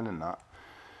underpinning that,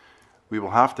 we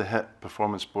will have to hit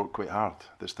performance sport quite hard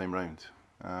this time round,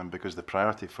 because the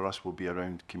priority for us will be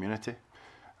around community,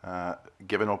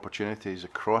 given opportunities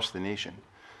across the nation.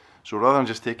 So rather than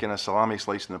just taking a salami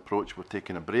slicing approach, we're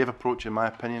taking a brave approach, in my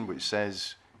opinion, which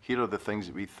says, here are the things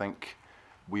that we think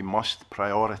we must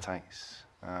prioritise,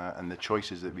 and the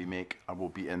choices that we make will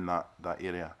be in that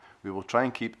area. We will try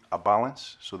and keep a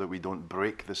balance so that we don't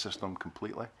break the system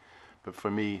completely. But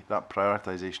for me, that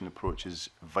prioritisation approach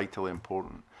is vitally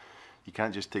important. You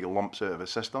can't just take lumps out of a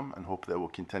system and hope that it will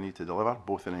continue to deliver,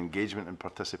 both in engagement and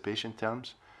participation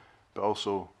terms, but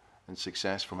also in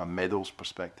success from a medals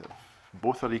perspective.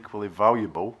 Both are equally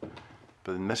valuable,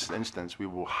 but in this instance, we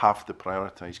will have to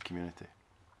prioritise community.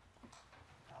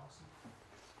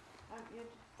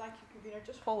 Thank you, Convener.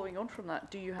 Just following on from that,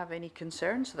 do you have any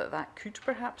concerns that that could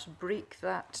perhaps break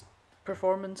that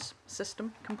performance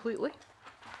system completely?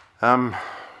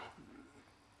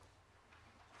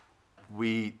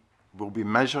 We will be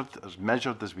measured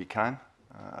as we can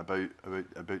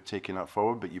about taking that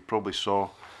forward. But you probably saw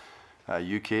at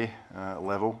UK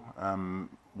level,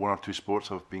 one or two sports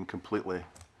have been completely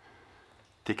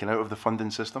taken out of the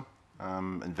funding system,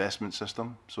 investment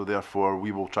system. So therefore,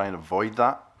 we will try and avoid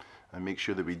that and make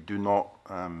sure that we do not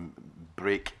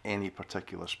break any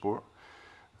particular sport.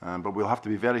 But we'll have to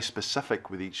be very specific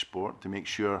with each sport to make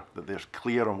sure that they're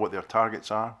clear on what their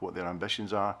targets are, what their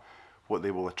ambitions are, what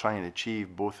they will try and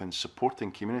achieve, both in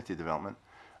supporting community development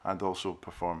and also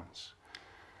performance.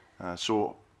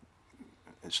 So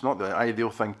it's not the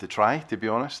ideal thing to try, to be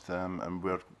honest. And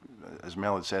we're, as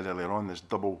Mel had said earlier on, this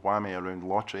double whammy around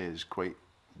lottery is quite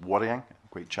worrying,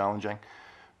 quite challenging.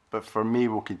 But for me,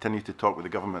 we'll continue to talk with the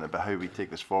government about how we take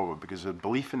this forward, because the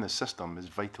belief in the system is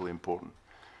vitally important.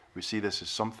 We see this as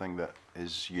something that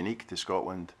is unique to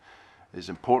Scotland, is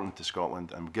important to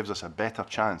Scotland, and gives us a better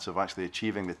chance of actually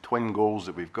achieving the twin goals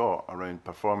that we've got around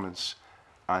performance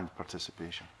and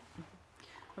participation.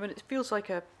 I mean, it feels like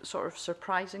a sort of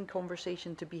surprising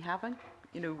conversation to be having.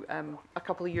 You know, a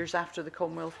couple of years after the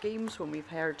Commonwealth Games, when we've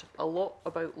heard a lot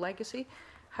about legacy,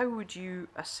 how would you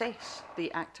assess the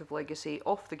active legacy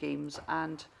of the Games,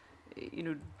 and, you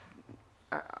know,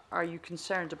 are you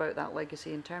concerned about that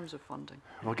legacy in terms of funding?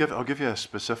 I'll give you a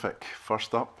specific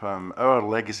first up. Our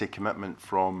legacy commitment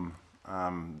from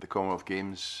the Commonwealth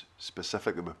Games,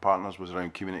 specifically with partners, was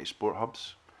around community sport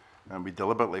hubs, and we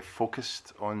deliberately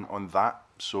focused on that.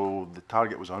 So the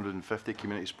target was 150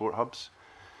 community sport hubs.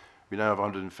 We now have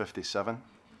 157.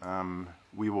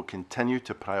 We will continue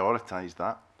to prioritise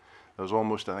that. There's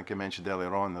almost, I think I mentioned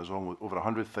earlier on, there's almost over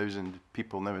 100,000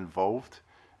 people now involved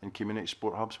in community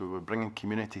sport hubs, where we're bringing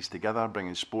communities together,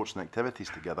 bringing sports and activities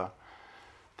together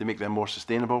to make them more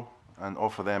sustainable, and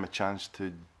offer them a chance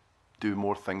to do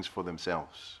more things for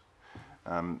themselves.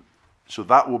 So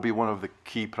that will be one of the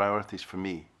key priorities for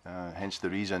me, hence the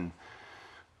reason,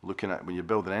 looking at when you're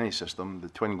building any system, the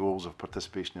twin goals of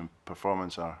participation and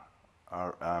performance are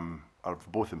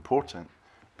both important,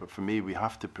 but for me we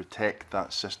have to protect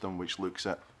that system which looks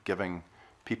at giving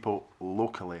people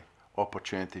locally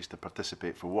opportunities to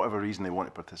participate for whatever reason they want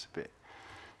to participate.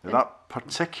 Now, that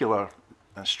particular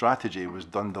strategy was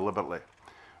done deliberately.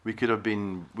 We could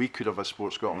have as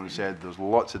Sport Scotland said there's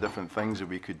lots of different things that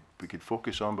we could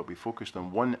focus on, but we focused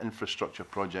on one infrastructure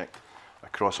project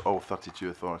across all 32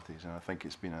 authorities, and I think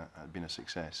it's been a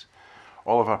success.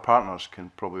 All of our partners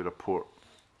can probably report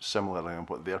similarly on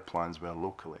what their plans were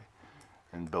locally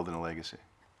in building a legacy.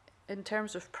 In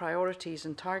terms of priorities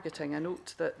and targeting, I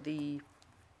note that the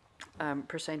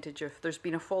percentage of, there's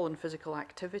been a fall in physical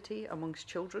activity amongst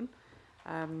children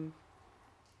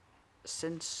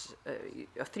since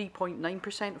a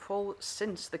 3.9% fall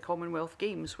since the Commonwealth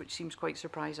Games, which seems quite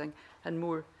surprising, and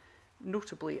more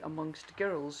notably amongst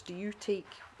girls. Do you take,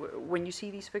 when you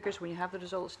see these figures, when you have the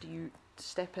results, do you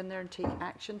step in there and take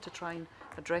action to try and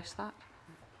address that?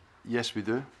 Yes, we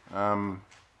do.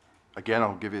 Again,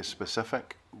 I'll give you a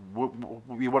specific.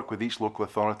 We work with each local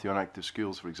authority on active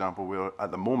schools, for example, where at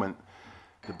the moment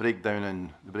the breakdown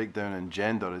in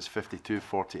gender is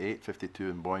 52-48, 52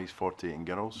 in boys, 48 in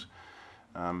girls.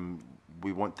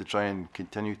 We want to try and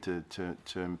continue to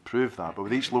improve that. But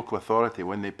with each local authority,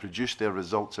 when they produce their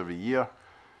results every year,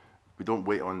 we don't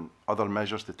wait on other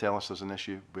measures to tell us there's an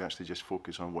issue. We actually just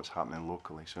focus on what's happening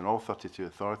locally. So in all 32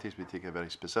 authorities, we take a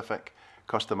very specific,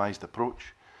 customised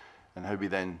approach, and how we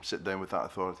then sit down with that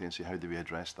authority and say, how do we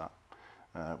address that?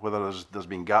 Whether there's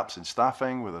been gaps in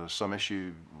staffing, whether there's some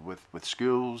issue with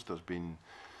schools,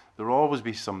 there will always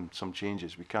be some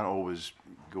changes. We can't always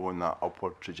go on that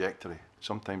upward trajectory.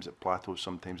 Sometimes it plateaus,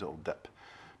 sometimes it'll dip.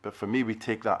 But for me, we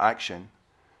take that action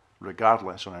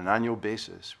regardless on an annual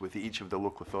basis with each of the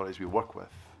local authorities we work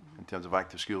with in terms of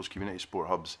active schools, community sport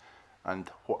hubs, and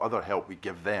what other help we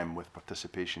give them with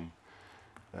participation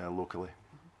locally.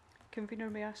 Convener,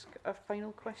 may I ask a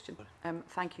final question?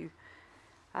 Thank you.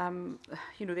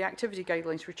 You know, the activity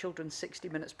guidelines for children, 60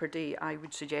 minutes per day, I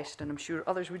would suggest, and I'm sure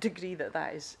others would agree, that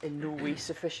that is in no way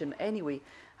sufficient anyway.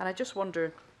 And I just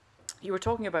wonder, you were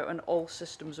talking about an all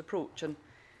systems approach, and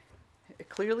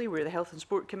clearly we're the Health and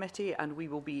Sport Committee, and we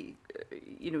will be,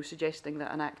 you know, suggesting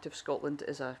that an active Scotland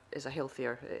is a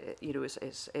healthier, you know,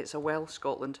 it's a well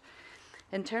Scotland.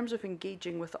 In terms of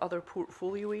engaging with other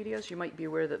portfolio areas, you might be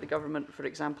aware that the government, for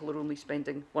example, are only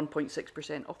spending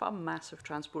 1.6% of a massive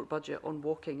transport budget on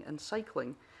walking and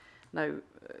cycling. Now,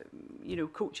 you know,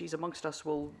 coaches amongst us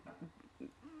will,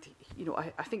 you know,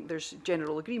 I think there's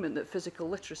general agreement that physical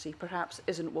literacy perhaps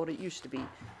isn't what it used to be.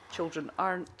 Children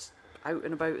aren't out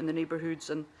and about in the neighbourhoods,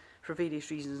 and for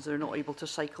various reasons they're not able to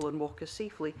cycle and walk as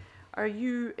safely. Are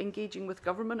you engaging with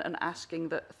government and asking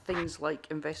that things like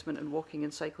investment in walking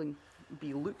and cycling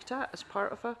be looked at as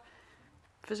part of a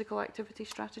physical activity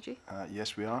strategy?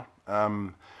 Yes, we are.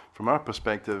 From our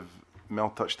perspective, Mel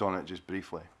touched on it just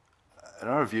briefly. In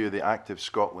our view, the Active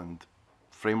Scotland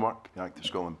framework, the Active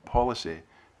Scotland policy,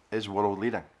 is world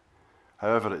leading.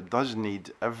 However, it does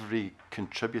need every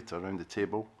contributor around the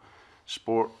table,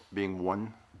 sport being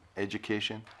one,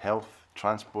 education, health,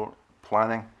 transport,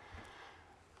 planning.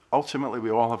 Ultimately,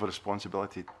 we all have a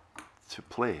responsibility to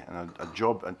play and a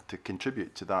job and to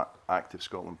contribute to that Active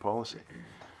Scotland policy.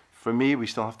 For me, we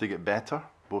still have to get better,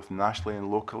 both nationally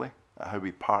and locally, at how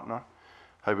we partner,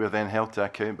 how we're then held to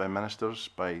account by ministers,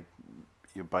 by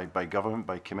government,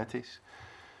 by committees.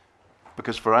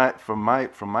 Because from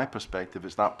my perspective,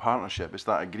 it's that partnership, it's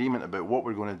that agreement about what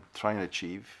we're going to try and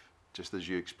achieve, just as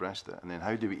you expressed it, and then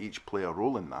how do we each play a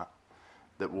role in that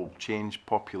will change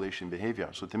population behaviour.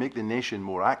 So to make the nation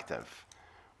more active,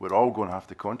 we're all going to have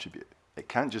to contribute. It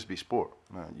can't just be sport.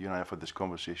 You and I have had this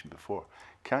conversation before.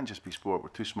 It can't just be sport. We're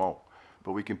too small.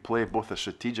 But we can play both a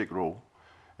strategic role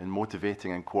in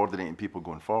motivating and coordinating people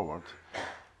going forward,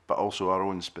 but also our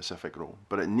own specific role.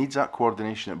 But it needs that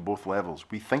coordination at both levels.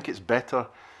 We think it's better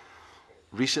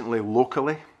recently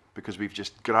locally, because we've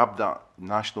just grabbed that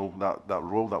national, that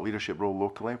role, that leadership role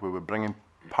locally, where we're bringing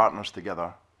partners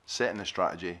together, setting the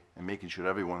strategy, and making sure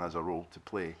everyone has a role to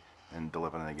play in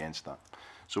delivering against that.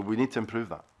 So we need to improve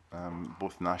that,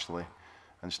 both nationally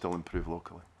and still improve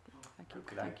locally.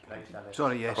 Thank you.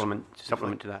 Sorry, yes.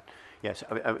 Supplement to that. Yes,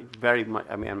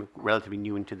 I'm relatively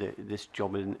new into this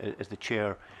job as the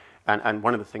chair, and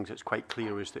one of the things that's quite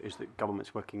clear is that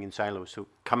government's working in silos. So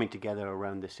coming together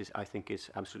around this I think is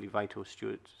absolutely vital.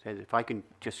 Stuart said, if I can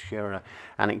just share an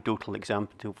anecdotal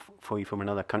example for you from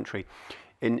another country.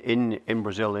 in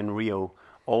Brazil, in Rio,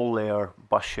 all their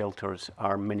bus shelters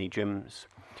are mini gyms.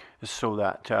 So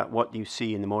that what you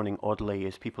see in the morning, oddly,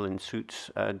 is people in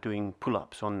suits doing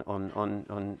pull-ups on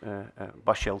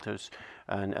bus shelters,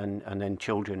 and then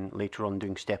children later on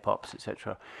doing step-ups,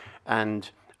 etc.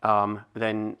 And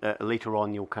then later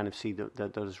on, you'll kind of see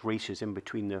that there's races in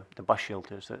between the bus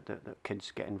shelters that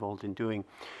kids get involved in doing.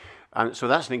 So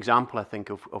that's an example, I think,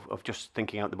 of just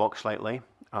thinking out the box slightly.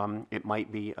 It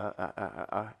might be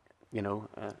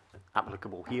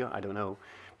applicable here, I don't know.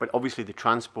 But obviously the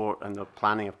transport and the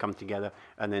planning have come together,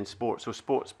 and then sports. So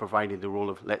sports provided the role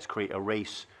of let's create a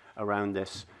race around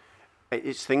this.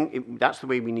 That's the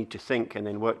way we need to think, and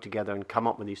then work together and come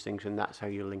up with these things, and that's how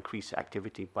you'll increase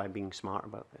activity, by being smart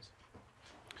about this.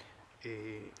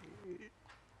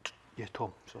 Yeah,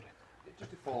 Tom, sorry.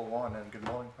 Just to follow on, and good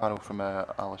morning panel, from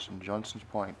Alison Johnson's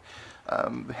point.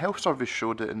 The health service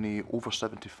showed that in the over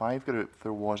 75 group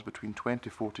there was between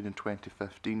 2014 and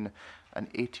 2015 an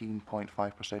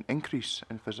 18.5% increase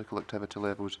in physical activity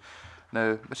levels.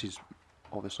 Now this is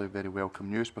obviously very welcome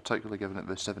news, particularly given that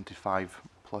the 75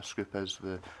 plus group is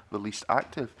the least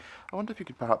active. I wonder if you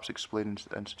could perhaps explain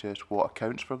and suggest what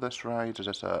accounts for this rise. Is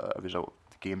this a result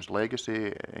of the game's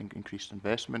legacy, increased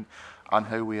investment, and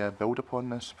how we build upon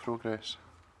this progress?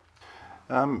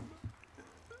 I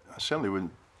certainly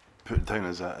wouldn't put it down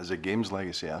as a game's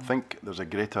legacy. I think there's a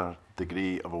greater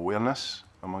degree of awareness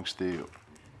amongst the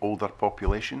older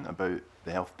population about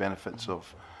the health benefits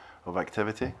of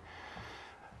activity.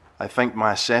 I think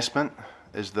my assessment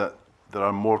is that there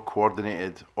are more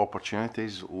coordinated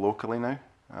opportunities locally now.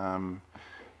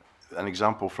 An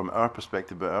example from our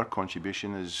perspective about our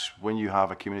contribution is when you have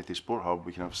a community sport hub,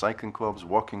 we can have cycling clubs,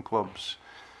 walking clubs,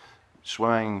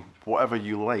 swimming, whatever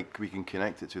you like, we can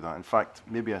connect it to that. In fact,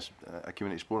 maybe a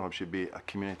community sport hub should be a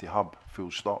community hub, full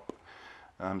stop.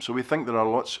 So we think there are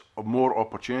lots of more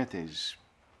opportunities.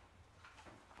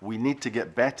 We need to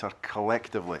get better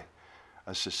collectively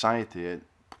as society at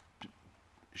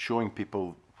showing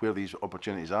people where these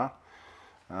opportunities are.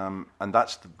 And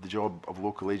that's the job of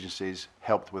local agencies,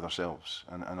 helped with ourselves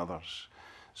and others.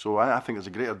 So I think there's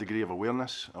a greater degree of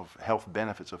awareness of health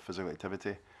benefits of physical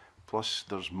activity. Plus,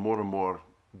 there's more and more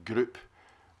group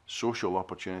social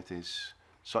opportunities,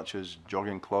 such as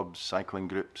jogging clubs, cycling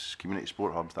groups, community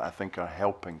sport hubs, that I think are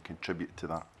helping contribute to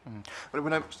that.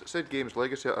 When I said games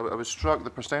legacy, I was struck the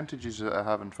percentages that I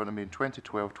have in front of me in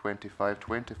 2012, 25,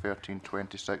 2013,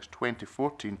 26,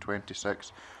 2014,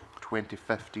 26,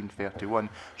 2015, 31.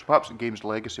 So perhaps games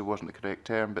legacy wasn't the correct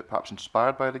term, but perhaps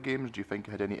inspired by the games, do you think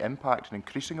it had any impact in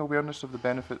increasing awareness of the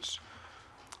benefits?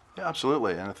 Yeah,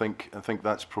 absolutely, and I think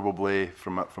that's probably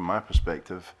from my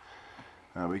perspective.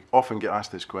 We often get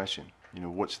asked this question.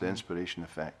 What's the inspiration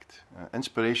effect?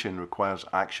 Inspiration requires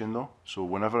action, though. So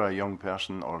whenever a young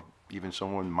person, or even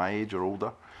someone my age or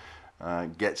older,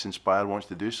 gets inspired, wants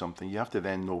to do something, you have to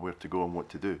then know where to go and what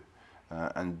to do.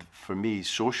 And for me,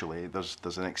 socially,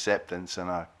 there's an acceptance and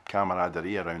a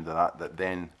camaraderie around that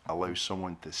then allows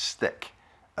someone to stick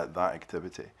at that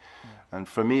activity. And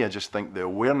for me, I just think the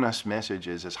awareness message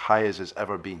is as high as it's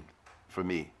ever been for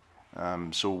me.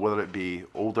 So whether it be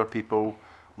older people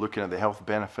looking at the health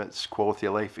benefits, quality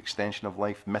of life, extension of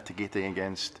life, mitigating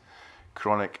against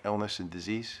chronic illness and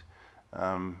disease,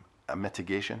 a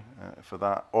mitigation for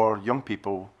that, or young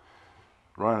people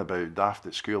running about daft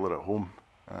at school or at home,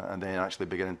 and then actually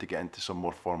beginning to get into some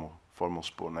more formal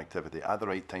sport and activity at the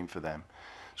right time for them.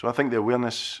 So I think the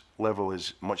awareness level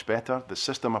is much better. The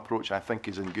system approach, I think,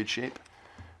 is in good shape.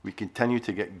 We continue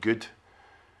to get good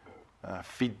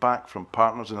feedback from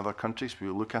partners in other countries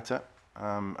who look at it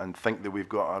and think that we've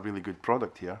got a really good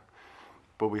product here.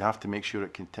 But we have to make sure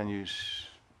it continues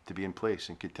to be in place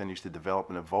and continues to develop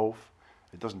and evolve.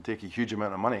 It doesn't take a huge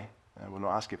amount of money. We're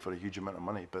not asking for a huge amount of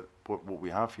money, but what we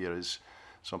have here is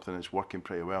something that's working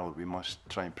pretty well that we must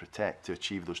try and protect to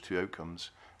achieve those two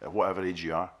outcomes at whatever age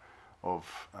you are, of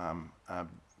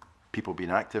people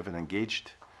being active and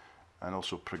engaged, and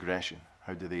also progression.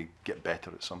 How do they get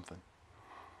better at something?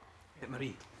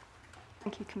 Marie.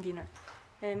 Thank you, Convener.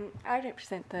 I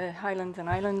represent the Highlands and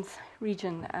Islands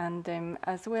region, and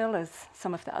as well as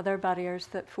some of the other barriers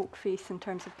that folk face in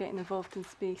terms of getting involved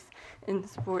in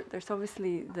sport, there's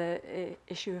obviously the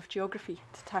issue of geography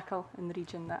to tackle in the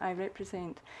region that I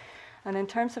represent. And in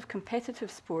terms of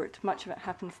competitive sport, much of it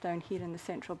happens down here in the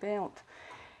Central Belt.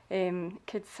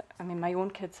 My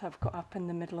own kids have got up in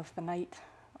the middle of the night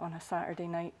on a Saturday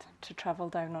night to travel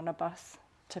down on a bus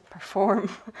to perform,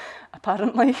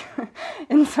 apparently,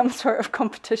 in some sort of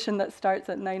competition that starts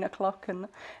at 9 o'clock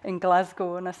in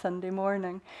Glasgow on a Sunday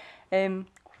morning.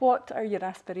 what are your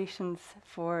aspirations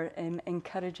for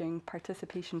encouraging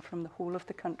participation from the whole of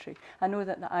the country? I know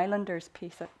that the islanders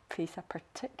face a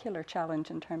particular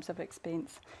challenge in terms of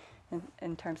expense,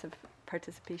 in terms of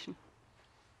participation.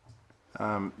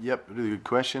 Yep, really good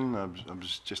question. I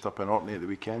was just up in Orkney at the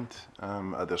weekend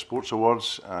at their sports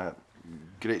awards.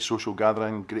 Great social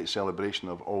gathering, great celebration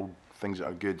of all things that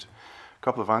are good. A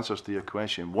couple of answers to your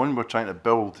question. One, we're trying to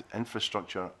build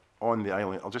infrastructure on the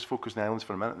island. I'll just focus on the islands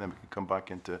for a minute, then we can come back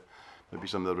into maybe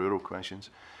some of the rural questions.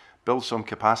 Build some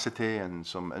capacity and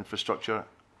some infrastructure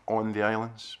on the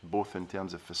islands, both in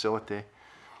terms of facility,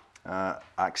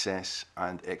 access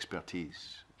and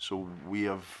expertise. So we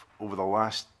have, over the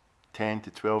last 10 to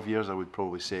 12 years, I would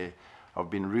probably say, have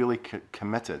been really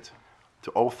committed to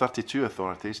all 32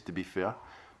 authorities, to be fair,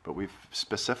 but we've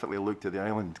specifically looked at the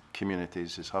island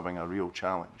communities as having a real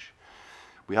challenge.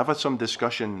 We have had some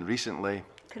discussion recently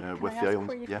with the islands.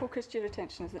 Where you've focused your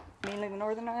attention? Is it mainly the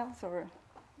Northern Isles or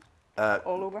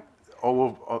all over? All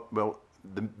over. Well,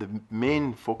 the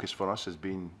main focus for us has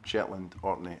been Shetland,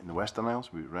 Orkney, and the Western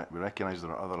Isles. We recognise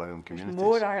there are other island communities.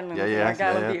 There's more islands. Yeah.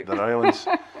 There are islands.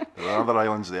 There are other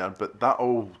islands there, but that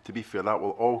all, to be fair, that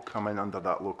will all come in under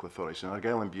that local authority. So in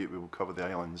Argyll and Bute, we will cover the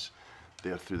islands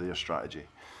there through their strategy.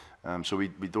 So we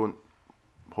don't,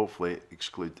 hopefully,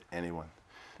 exclude anyone.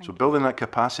 So building that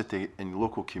capacity in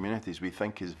local communities, we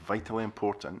think, is vitally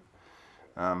important.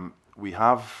 We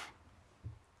have,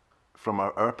 from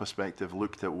our perspective,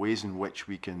 looked at ways in which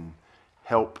we can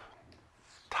help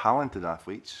talented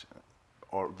athletes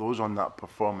or those on that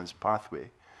performance pathway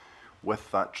with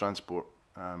that transport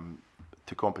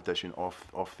to competition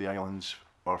off the islands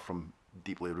or from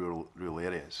deeply rural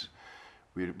areas.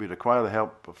 We require the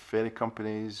help of ferry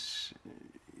companies,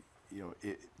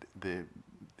 the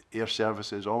air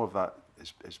services, all of that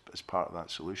is part of that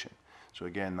solution. So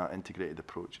again, that integrated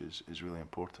approach is really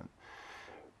important.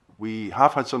 We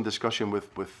have had some discussion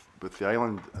with the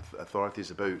island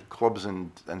authorities about clubs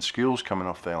and schools coming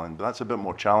off the island, but that's a bit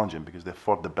more challenging because the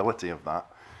affordability of that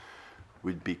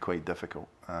would be quite difficult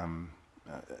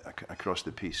across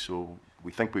the piece. So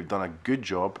we think we've done a good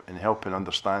job in helping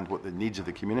understand what the needs of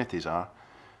the communities are,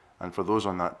 and for those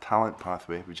on that talent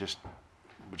pathway, we're just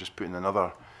putting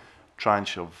another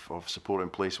tranche of support in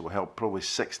place that will help probably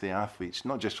 60 athletes,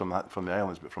 not just from the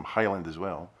islands, but from Highland as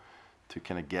well, to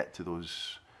kind of get to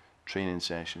those training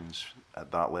sessions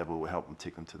at that level. Will help them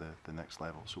take them to the next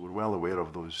level. So we're well aware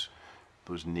of those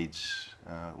needs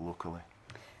locally.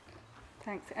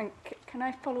 Thanks. And can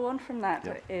I follow on from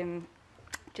that? Yeah.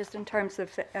 Just in terms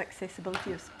of the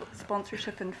accessibility of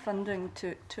sponsorship and funding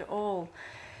to all.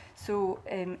 So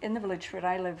in the village where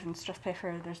I live in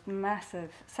Strathpeffer, there's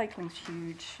massive, cycling's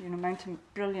huge,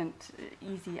 brilliant,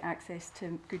 easy access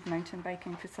to good mountain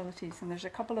biking facilities. And there's a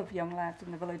couple of young lads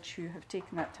in the village who have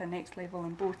taken that to a next level,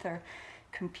 and both are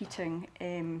competing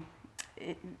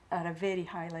at a very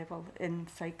high level in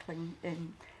cycling,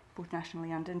 both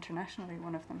nationally and internationally,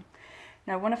 one of them.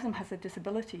 Now, one of them has a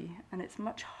disability, and it's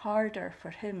much harder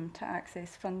for him to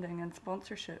access funding and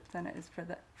sponsorship than it is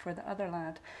for the other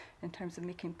lad in terms of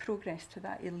making progress to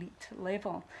that elite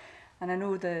level. And I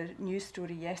know the news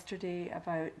story yesterday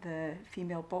about the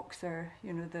female boxer,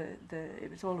 it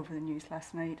was all over the news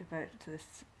last night about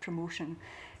this promotion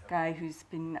guy who's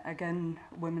been, again,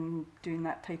 women doing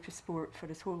that type of sport for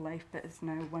his whole life, but is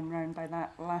now won round by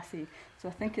that lassie. So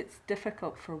I think it's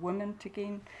difficult for women to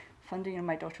gain funding, and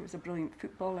my daughter was a brilliant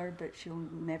footballer, but she'll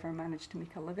never manage to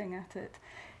make a living at it.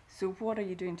 So what are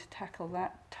you doing to tackle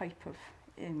that type of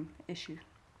issue?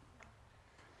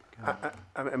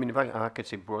 I mean, if I could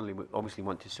say broadly, we obviously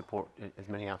want to support as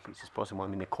many athletes as possible. I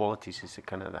mean, equalities is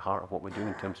kind of the heart of what we're doing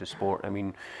in terms of sport. I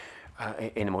mean,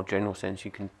 in a more general sense,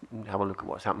 you can have a look at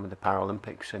what's happened with the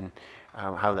Paralympics and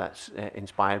how that's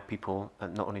inspired people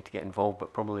not only to get involved,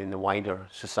 but probably in the wider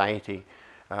society,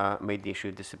 made the issue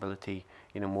of disability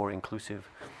more inclusive.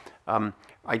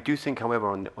 I do think, however,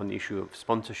 on the issue of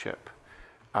sponsorship,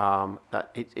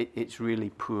 that it's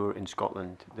really poor in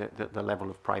Scotland, the level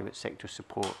of private sector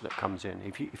support that comes in.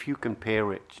 If you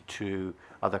compare it to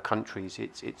other countries,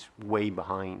 it's way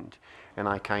behind. And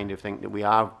I kind of think that we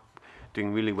are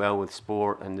doing really well with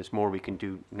sport, and there's more we can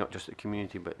do, not just at the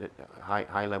community, but at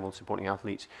high level supporting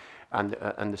athletes, and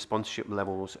the sponsorship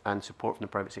levels and support from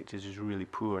the private sectors is really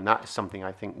poor. And that is something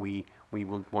I think we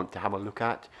will want to have a look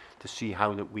at to see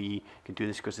how that we can do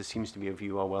this, because there seems to be a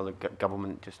view, oh well, the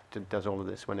government just does all of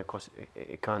this, when of course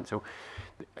it can't. So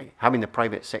having the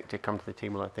private sector come to the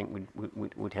table, I think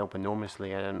would help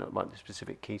enormously. I don't know about the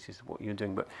specific cases of what you're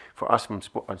doing, but for us from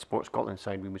on Sport Scotland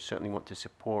side, we would certainly want to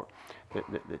support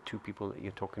the two people that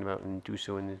you're talking about, and do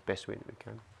so in the best way that we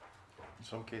can. In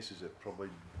some cases, it probably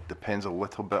depends a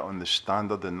little bit on the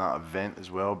standard in that event as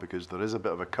well, because there is a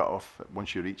bit of a cut-off.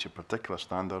 Once you reach a particular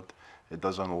standard, it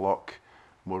does unlock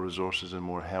more resources and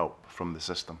more help from the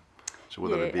system. So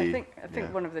whether it be, I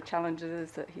think one of the challenges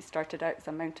is that he started out as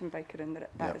a mountain biker, and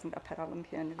that isn't a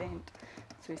Paralympian event,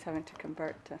 so he's having to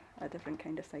convert to a different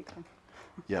kind of cycling.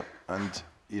 Yeah, and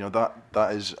you know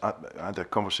that is. I had a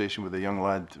conversation with a young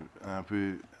lad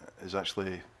who has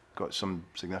actually got some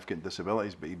significant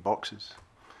disabilities, but he boxes,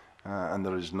 and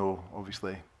there is no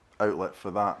obviously outlet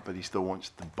for that, but he still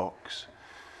wants to box.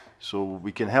 So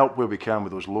we can help where we can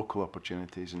with those local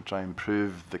opportunities and try and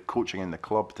improve the coaching in the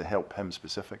club to help him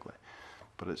specifically.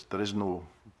 But there is no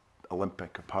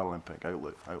Olympic or Paralympic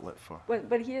outlet for. Well,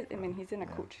 but he's in a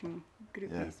coaching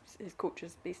group. Yeah. His coach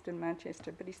is based in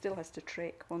Manchester, but he still has to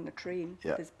trek on the train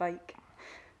with his bike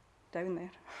down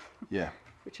there. Yeah.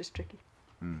 Which is tricky.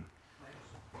 Thank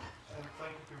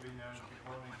you, Convener, and good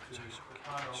morning to the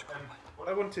panel. What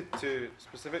I wanted to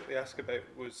specifically ask about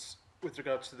was with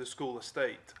regards to the school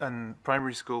estate and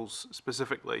primary schools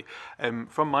specifically.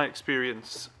 From my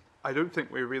experience, I don't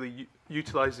think we're really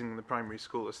utilising the primary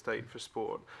school estate for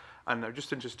sport, and I'm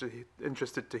just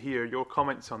interested to hear your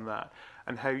comments on that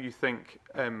and how you think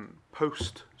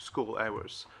post-school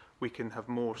hours we can have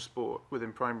more sport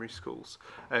within primary schools.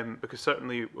 Because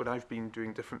certainly when I've been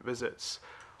doing different visits,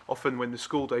 often when the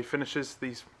school day finishes,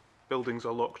 these buildings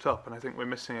are locked up, and I think we're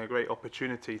missing a great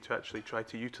opportunity to actually try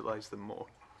to utilise them more.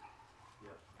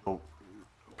 Well,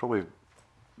 probably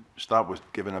start with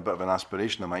giving a bit of an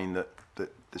aspiration of mine that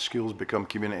the schools become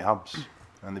community hubs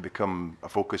and they become a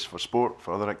focus for sport,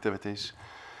 for other activities,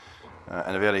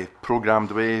 in a very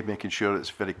programmed way, making sure it's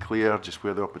very clear just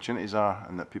where the opportunities are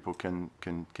and that people can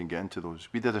get into those.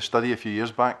 We did a study a few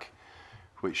years back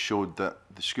which showed that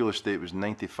the school estate was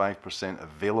 95%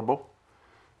 available.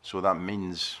 So that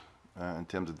means, in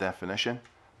terms of definition,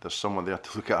 there's someone there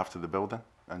to look after the building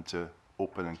and to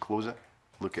open and close it,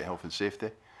 look at health and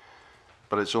safety.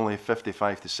 But it's only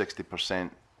 55 to 60%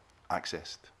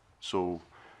 accessed. So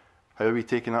how are we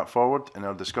taking that forward? In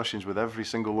our discussions with every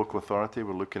single local authority,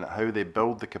 we're looking at how they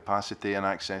build the capacity and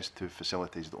access to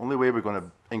facilities. The only way we're going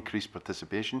to increase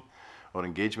participation or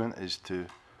engagement is to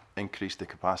increase the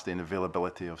capacity and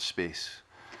availability of space.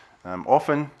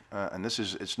 Often, and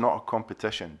it's not a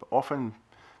competition, but often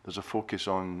there's a focus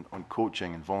on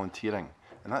coaching and volunteering,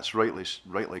 and that's rightly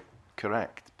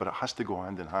correct, but it has to go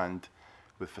hand in hand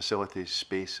with facilities,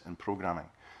 space and programming,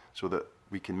 so that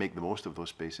we can make the most of those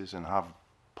spaces and have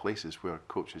places where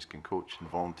coaches can coach and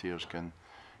volunteers can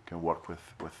work with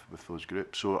those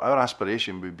groups. So our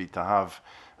aspiration would be to have,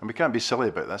 and we can't be silly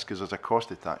about this because there's a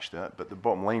cost attached to it, but the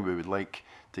bottom line, we would like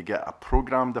to get a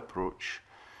programmed approach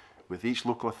with each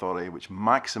local authority which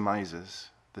maximises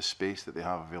the space that they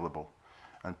have available,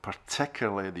 and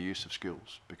particularly the use of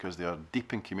schools, because they are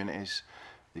deep in communities.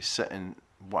 They sit in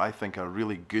what I think are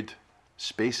really good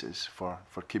spaces for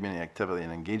community activity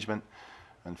and engagement,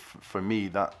 and for me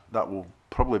that will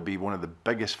probably be one of the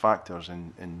biggest factors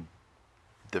in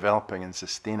developing and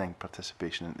sustaining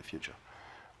participation in the future.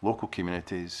 Local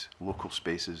communities, local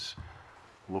spaces,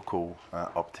 local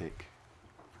uptake.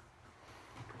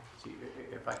 See,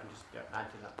 if I can just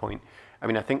add to that point, I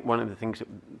mean, I think one of the things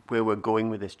where we're going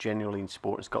with this generally in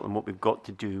sport in Scotland, what we've got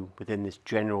to do within this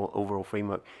general overall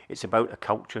framework, it's about a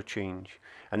culture change.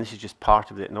 And this is just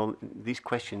part of it. And all these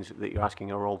questions that you're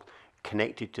asking are all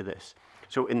connected to this.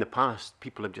 So in the past,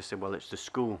 people have just said, well, it's the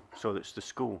school, so it's the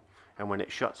school. And when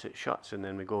it shuts, and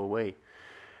then we go away.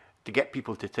 To get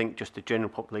people to think, just the general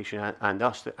population and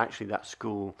us, that actually that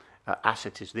school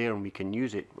asset is there and we can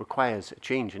use it, requires a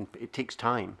change, and it takes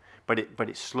time, but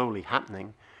it's slowly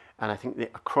happening. And I think that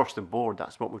across the board,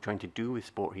 that's what we're trying to do with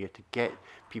sport here, to get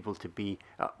people to be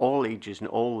at all ages and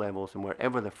all levels and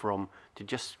wherever they're from, to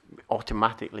just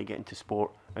automatically get into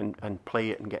sport and play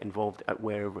it and get involved at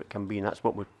wherever it can be. And that's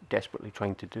what we're desperately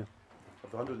trying to do. Of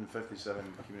the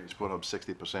 157 community sport hubs,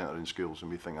 60% are in schools,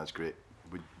 and we think that's great.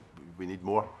 We need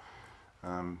more,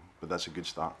 but that's a good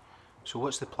start. So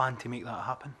what's the plan to make that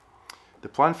happen? The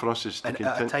plan for us is to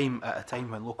continue at a time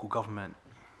when local government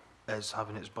is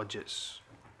having its budgets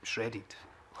shredded.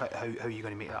 How are you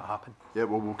going to make that happen? Yeah,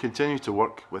 well, we'll continue to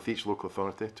work with each local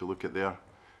authority to look at their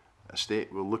estate.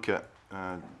 We'll look at,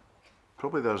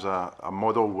 probably there's a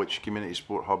model which community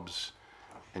sport hubs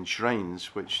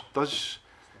enshrines, which does,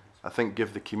 I think,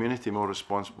 give the community more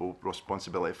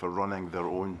responsibility for running their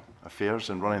own affairs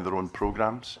and running their own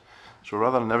programmes. So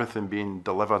rather than everything being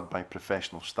delivered by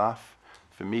professional staff,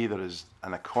 for me there is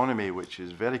an economy which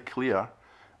is very clear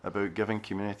about giving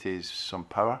communities some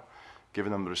power,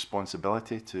 giving them the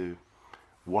responsibility to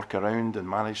work around and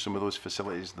manage some of those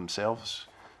facilities themselves,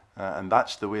 and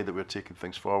that's the way that we're taking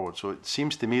things forward. So it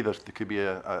seems to me there could be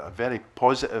a very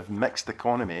positive mixed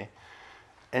economy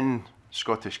in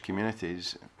Scottish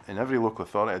communities. In every local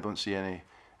authority, I don't see any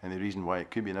reason why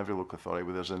it could be in every local authority,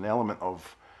 where there's an element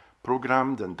of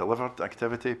programmed and delivered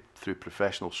activity through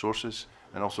professional sources,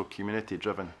 and also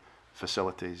community-driven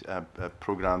facilities,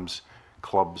 programmes,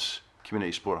 clubs,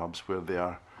 community sport hubs, where they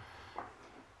are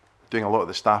doing a lot of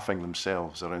the staffing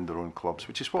themselves around their own clubs,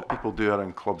 which is what people do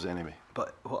around clubs anyway.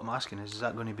 But what I'm asking is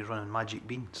that going to be running magic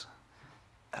beans?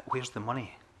 Where's the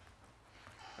money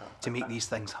to make these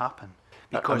things happen?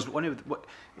 Because one of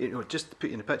the, just to put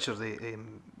you in the picture,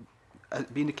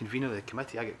 being the convener of the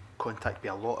committee, I get contacted by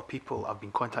a lot of people. I've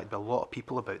been contacted by a lot of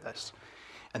people about this,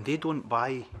 and they don't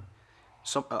buy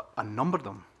a number of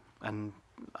them, and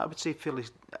I would say fairly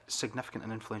significant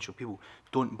and influential people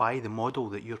don't buy the model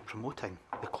that you're promoting,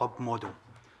 the club model.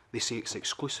 They say it's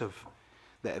exclusive,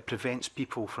 that it prevents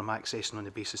people from accessing on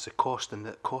the basis of cost, and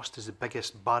that cost is the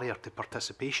biggest barrier to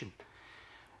participation.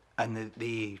 And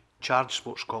they charge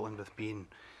Sport Scotland with being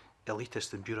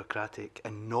elitist and bureaucratic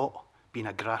and not being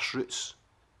a grassroots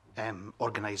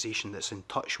organisation that's in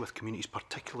touch with communities,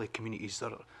 particularly communities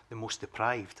that are the most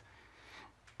deprived.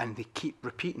 And they keep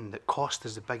repeating that cost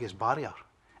is the biggest barrier,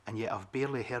 and yet I've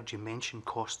barely heard you mention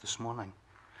cost this morning.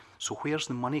 So where's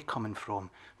the money coming from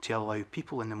to allow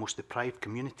people in the most deprived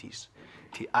communities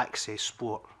to access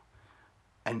sport,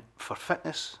 and for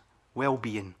fitness,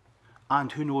 well-being,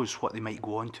 and who knows what they might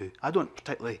go on to? I'm not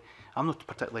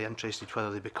particularly interested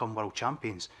whether they become world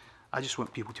champions. I just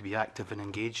want people to be active and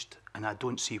engaged, and I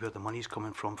don't see where the money's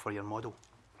coming from for your model.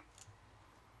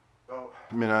 Well,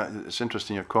 I mean, it's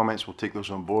interesting, your comments, we'll take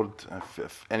those on board.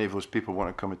 If any of those people want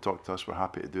to come and talk to us, we're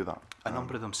happy to do that. A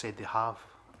number of them said they have.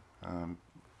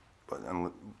 But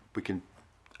we can...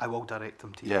 I will direct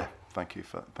them to you. Yeah, thank you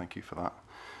for that.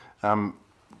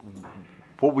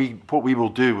 What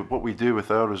we do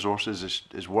with our resources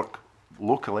is work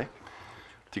locally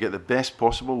to get the best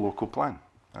possible local plan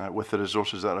with the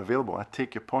resources that are available. I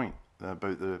take your point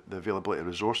about the availability of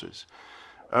resources.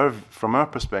 From our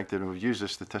perspective, and we've used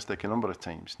this statistic a number of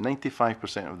times,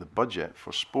 95% of the budget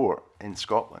for sport in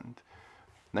Scotland,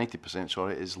 90%,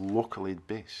 sorry, is locally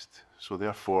based. So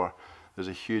therefore, there's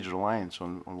a huge reliance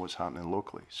on what's happening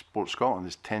locally. Sport Scotland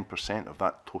is 10% of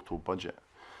that total budget.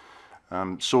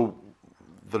 So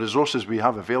the resources we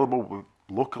have available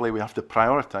locally, we have to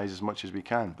prioritise as much as we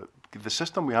can. But the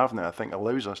system we have now, I think,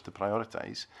 allows us to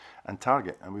prioritise and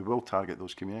target, and we will target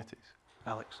those communities.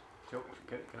 Alex? So,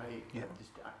 can I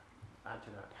just add to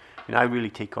that? And I really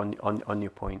take on your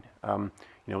point. You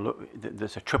know, look,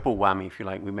 there's a triple whammy, if you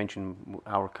like. We mentioned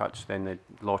our cuts, then the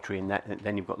lottery, and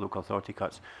then you've got local authority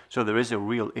cuts. So there is a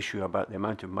real issue about the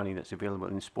amount of money that's available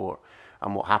in sport.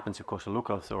 And what happens, of course, the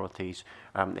local authorities,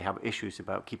 they have issues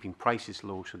about keeping prices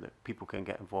low so that people can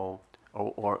get involved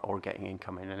or getting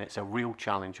income in. And it's a real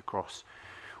challenge across.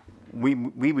 We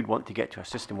would want to get to a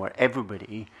system where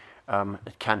everybody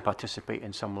can participate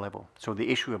in some level. So the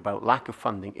issue about lack of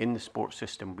funding in the sports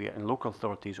system, be it in local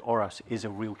authorities or us, is a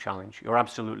real challenge. You're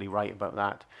absolutely right about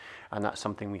that, and that's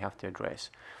something we have to address.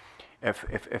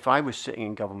 If I was sitting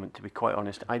in government, to be quite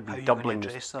honest, I'd be doubling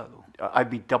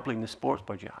the sports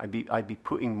budget. I'd be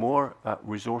putting more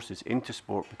resources into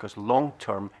sport, because long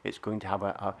term it's going to have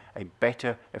a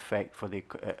better effect for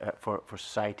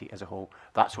society as a whole.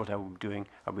 That's what I would be doing.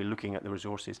 I'd be looking at the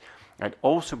resources. I'd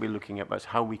also be looking at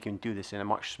how we can do this in a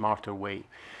much smarter way.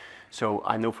 So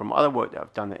I know from other work that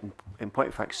I've done that in point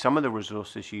of fact, some of the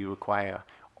resources you require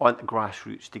on the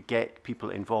grassroots to get people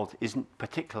involved isn't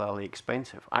particularly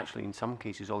expensive. Actually, in some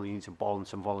cases, all you need is a ball and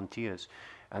some volunteers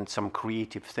and some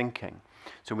creative thinking.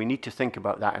 So we need to think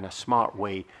about that in a smart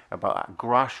way, about at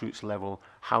grassroots level,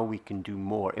 how we can do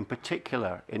more, in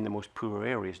particular in the most poor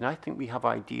areas. And I think we have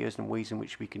ideas and ways in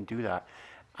which we can do that.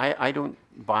 I don't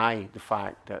buy the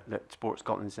fact that Sport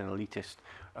Scotland is an elitist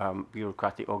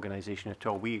bureaucratic organisation at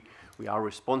all. We are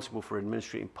responsible for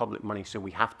administrating public money, so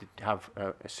we have to have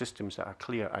systems that are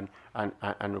clear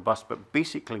and robust. But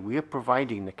basically, we are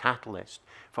providing the catalyst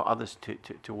for others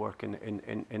to work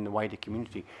in the wider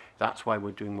community. That's why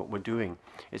we're doing what we're doing.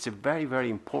 It's a very,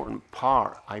 very important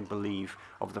part, I believe,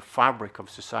 of the fabric of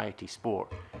society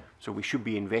sport. So we should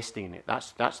be investing in it.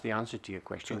 That's the answer to your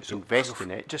question. So invest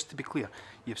in it. Just to be clear,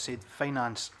 you've said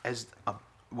finance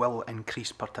will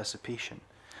increase participation.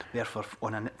 Therefore,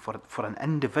 for an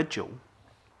individual,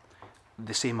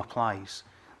 the same applies.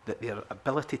 That their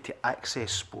ability to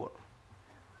access sport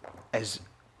there's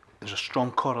a strong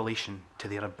correlation to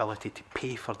their ability to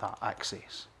pay for that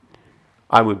access.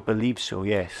 I would believe so,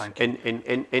 yes. Thank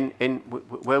you.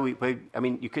 Where I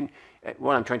mean, you can.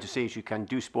 What I'm trying to say is you can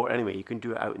do sport anyway. You can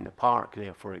do it out in the park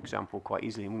there, for example, quite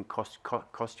easily. It wouldn't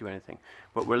cost you anything.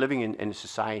 But we're living in a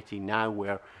society now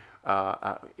where,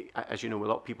 as you know, a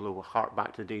lot of people will hark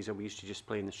back to the days that we used to just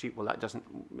play in the street. Well,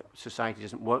 society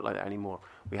doesn't work like that anymore.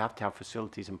 We have to have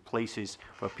facilities and places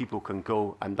where people can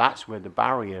go, and that's where the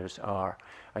barriers are,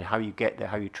 and how you get there,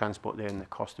 how you transport there, and the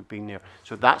cost of being there.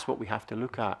 So that's what we have to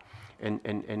look at in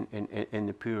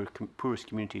the poorest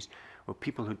communities, where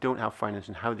people who don't have finance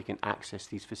and how they can access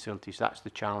these facilities. That's the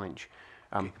challenge.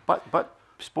 But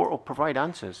sport will provide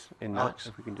answers in that,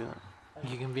 if we can do that.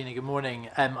 Thank you, Convener. Good morning.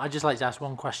 I'd just like to ask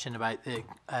one question about the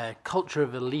culture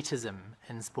of elitism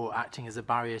in sport acting as a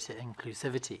barrier to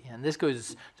inclusivity. And this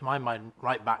goes, to my mind,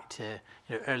 right back to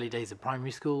early days of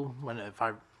primary school, when, if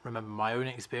I remember my own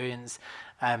experience,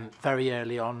 very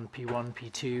early on, P1,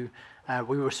 P2,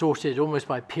 we were sorted almost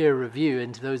by peer review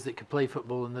into those that could play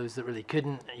football and those that really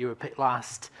couldn't. You were picked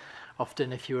last,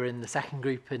 often if you were in the second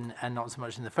group and not so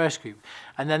much in the first group.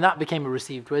 And then that became a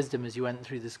received wisdom as you went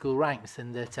through the school ranks,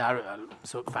 and that I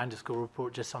sort of found a school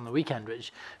report just on the weekend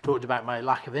which talked about my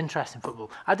lack of interest in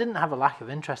football. I didn't have a lack of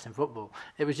interest in football.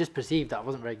 It was just perceived that I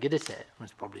wasn't very good at it.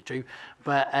 It's probably true.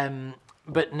 But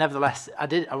nevertheless,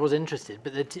 I was interested.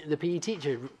 But the PE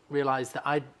teacher realised that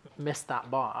I'd missed that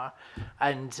bar,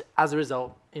 and as a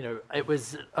result, it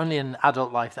was only in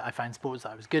adult life that I found sports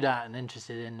that I was good at and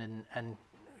interested in and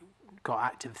got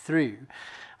active through.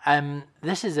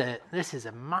 This is a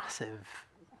massive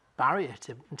barrier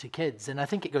to kids, and I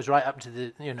think it goes right up to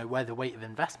the where the weight of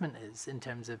investment is, in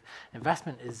terms of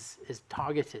investment is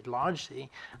targeted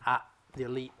largely at the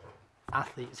elite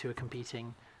athletes who are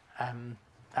competing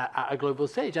at a global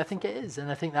stage. I think it is, and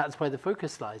I think that's where the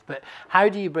focus lies. But how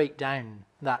do you break down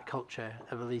that culture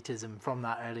of elitism from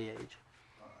that early age?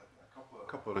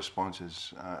 A couple of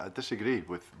responses. I disagree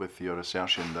with your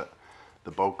assertion that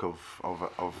the bulk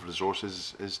of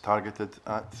resources is targeted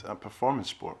at performance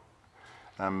sport.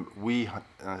 I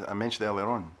mentioned earlier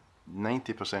on,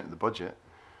 90% of the budget,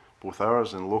 both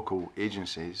ours and local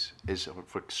agencies, is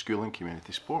for school and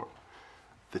community sport.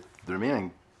 The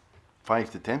remaining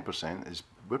 5 to 10% is,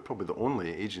 we're probably the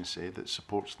only agency that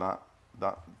supports that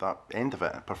end of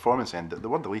it, performance end. The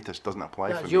word elitist doesn't apply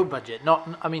for me. That's your budget,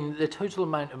 I mean, the total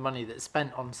amount of money that's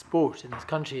spent on sport in this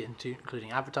country,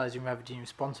 including advertising revenue,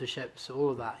 sponsorships, all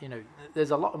of that,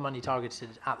 there's a lot of money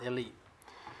targeted at the elite.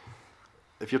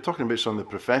 If you're talking about some of the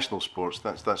professional sports,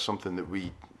 that's something that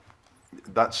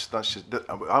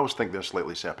I always think they're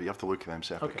slightly separate. You have to look at them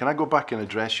separate. Okay. Can I go back and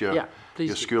address your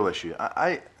school issue?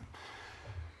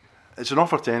 It's an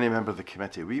offer to any member of the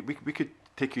committee. We could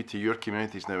take you to your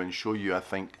communities now and show you, I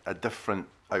think, a different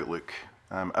outlook.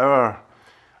 Our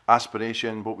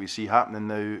aspiration, what we see happening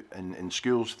now in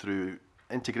schools through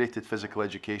integrated physical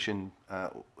education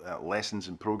lessons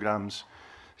and programmes,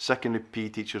 secondary PE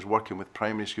teachers working with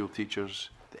primary school teachers,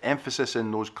 the emphasis in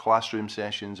those classroom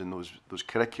sessions and those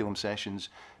curriculum sessions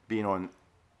being on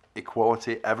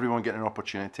equality, everyone getting an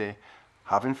opportunity,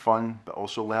 having fun, but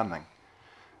also learning.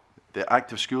 The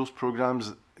active schools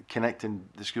programmes connecting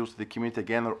the schools to the community,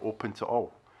 again, are open to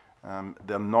all.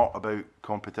 They're not about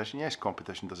competition. Yes,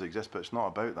 competition does exist, but it's not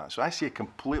about that. So I see a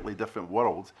completely different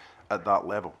world at that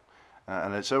level.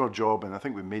 And it's our job, and I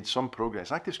think we've made some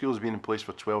progress. Active schools have been in place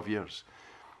for 12 years.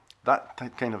 That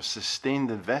kind of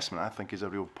sustained investment, I think, is a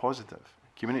real positive.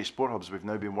 Community sport hubs, we've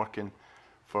now been working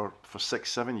for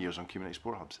 6-7 years on community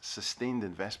sport hubs. Sustained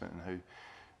investment in how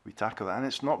we tackle that, and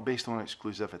it's not based on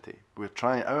exclusivity.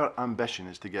 Our ambition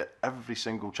is to get every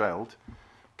single child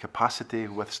capacity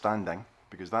withstanding,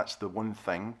 because that's the one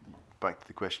thing, back to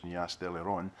the question you asked earlier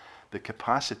on, the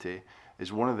capacity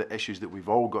is one of the issues that we've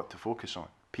all got to focus on,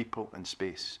 people and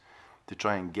space, to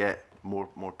try and get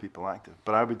more people active.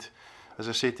 But I would, as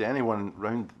I say to anyone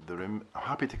around the room, I'm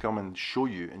happy to come and show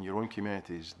you in your own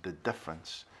communities the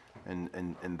difference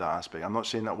in that aspect. I'm not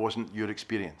saying that wasn't your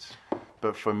experience,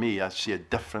 but for me, I see a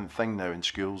different thing now in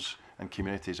schools and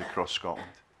communities across Scotland.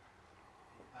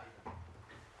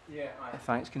 Yeah,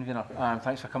 thanks, Convener.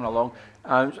 Thanks for coming along.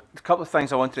 A couple of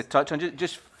things I wanted to touch on.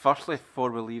 Just firstly,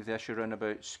 before we leave the issue around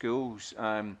about schools,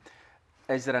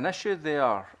 is there an issue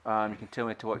there? You can tell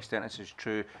me to what extent this is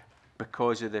true.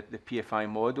 Because of the PFI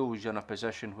models, you're in a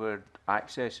position where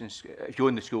access, if you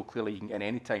own the school, clearly you can get in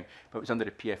any time, but it's under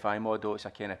the PFI model, it's a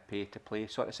kind of pay-to-play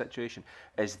sort of situation.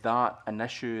 Is that an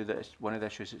issue, that is one of the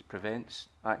issues that prevents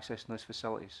access to those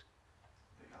facilities?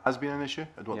 It has been an issue.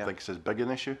 I don't think it's as big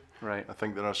an issue. Right. I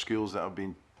think there are schools that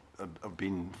have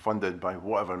been funded by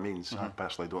whatever means. I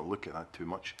personally don't look at that too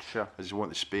much. Sure. I just want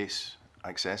the space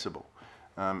accessible.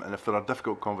 And if there are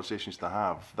difficult conversations to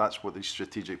have, that's what these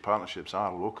strategic partnerships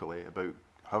are locally, about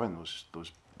having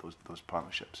those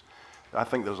partnerships. I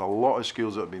think there's a lot of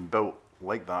schools that have been built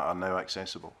like that are now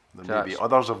accessible. There may be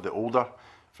others of the older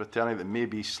fraternity that may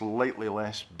be slightly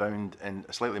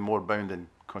more bound in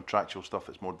contractual stuff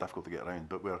that's more difficult to get around.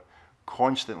 But we're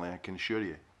constantly, I can assure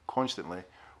you, constantly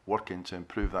working to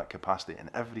improve that capacity in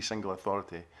every single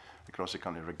authority across the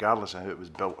country, regardless of how it was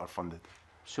built or funded.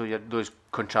 So those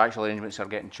contractual arrangements are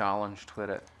getting challenged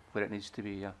where it needs to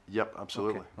be, yeah? Yep,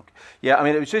 absolutely. Okay. Yeah, I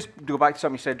mean, it was just to go back to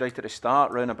something you said right at the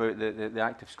start, round about the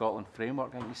Active Scotland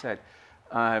framework, I think you said,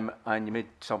 and you made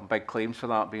some big claims for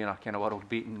that being a kind of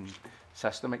world-beating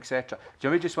system, etc.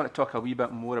 Do you just want to talk a wee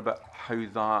bit more about how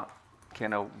that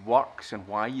kind of works and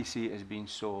why you see it as being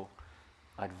so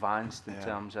advanced in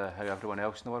terms of how everyone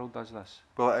else in the world does this?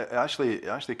 Well, it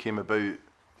actually came about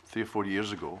 3 or 4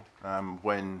 years ago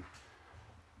when,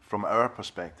 from our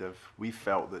perspective, we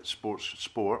felt that sport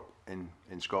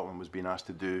in Scotland was being asked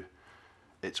to do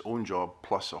its own job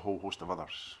plus a whole host of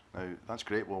others. Now, that's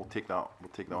great. We'll take that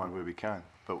on where we can.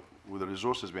 But with the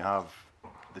resources we have,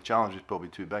 the challenge is probably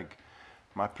too big.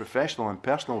 My professional and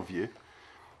personal view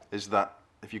is that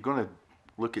if you're going to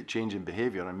look at changing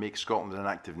behaviour and make Scotland an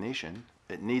active nation,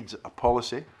 it needs a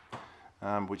policy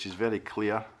which is very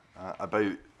clear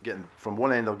about getting from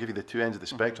one end. I'll give you the two ends of the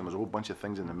spectrum. There's a whole bunch of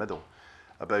things in the middle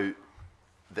about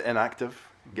the inactive,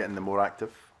 getting them more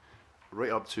active,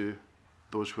 right up to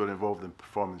those who are involved in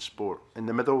performance sport. In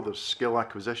the middle, there's skill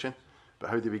acquisition, but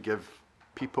how do we give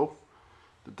people,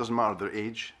 it doesn't matter their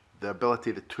age, the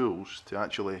ability, the tools to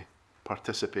actually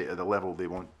participate at the level they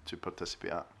want to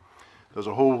participate at. There's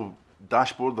a whole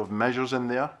dashboard of measures in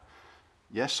there.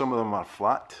 Yes, some of them are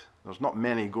flat. There's not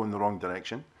many going the wrong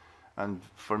direction. And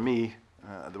for me,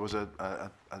 there was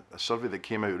a survey that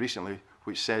came out recently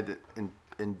which said that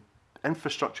in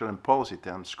infrastructure and policy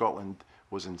terms, Scotland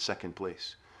was in second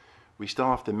place. We still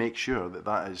have to make sure that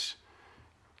that is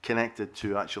connected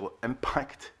to actual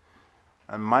impact.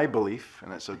 And my belief,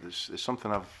 and it's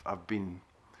something I've been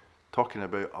talking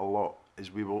about a lot,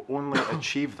 is we will only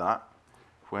achieve that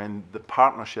when the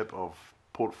partnership of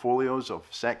portfolios of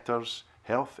sectors,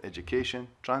 health, education,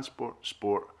 transport,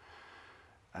 sport,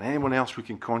 and anyone else who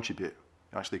can contribute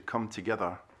actually come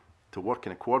together to work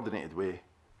in a coordinated way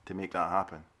to make that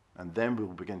happen. And then we'll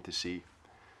begin to see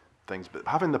things. But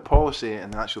having the policy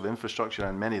and actual infrastructure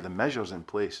and many of the measures in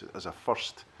place as a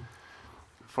first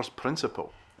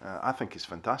principle, I think is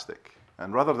fantastic.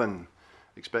 And rather than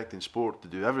expecting sport to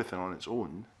do everything on its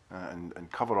own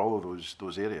and cover all of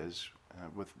those areas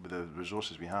with the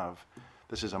resources we have,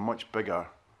 this is a much bigger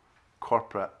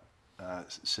corporate,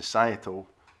 societal,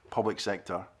 public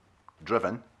sector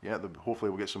driven. Yeah,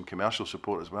 hopefully we'll get some commercial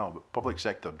support as well, but public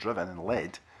sector driven and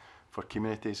led for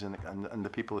communities and the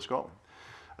people of Scotland.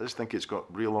 I just think it's got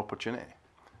real opportunity,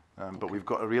 but we've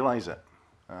got to realise it,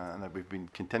 and we've been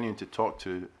continuing to talk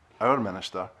to our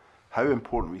minister how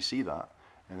important we see that,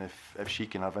 and if she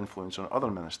can have influence on other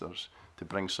ministers to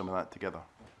bring some of that together.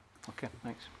 Okay,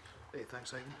 thanks.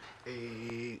 Thanks,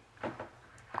 Ivan.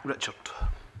 Richard.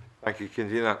 Thank you,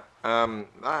 Convener. I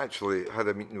actually had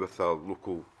a meeting with a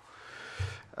local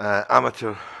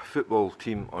amateur football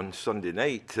team on Sunday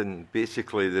night, and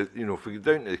basically, if we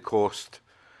go down to the cost,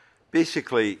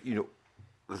 basically,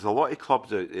 there's a lot of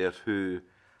clubs out there who,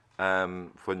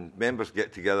 when members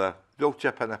get together, they'll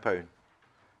chip in £1,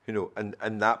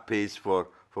 and that pays for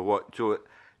what. So,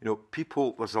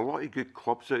 people, there's a lot of good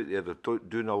clubs out there that are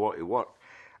doing a lot of work.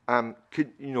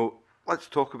 Let's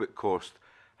talk about cost.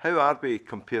 How are we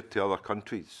compared to other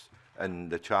countries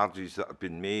and the charges that have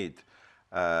been made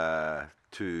for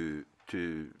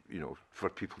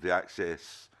people to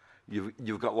access?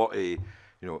 You've got a lot of,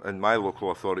 in my local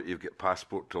authority, you've got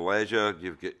Passport to Leisure.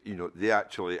 You've got, they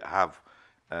actually have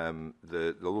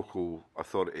the local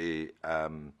authority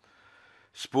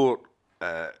sport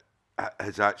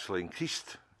has actually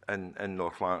increased in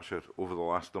North Lanarkshire over the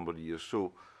last number of years.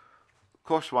 So,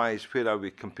 cost-wise, where are we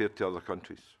compared to other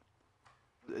countries?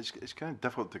 It's kind of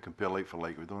difficult to compare like for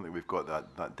like. We don't think we've got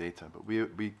that data, but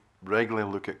we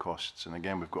regularly look at costs. And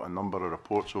again, we've got a number of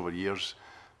reports over years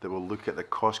that will look at the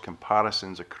cost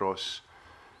comparisons across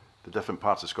the different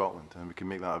parts of Scotland, and we can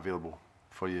make that available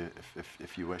for you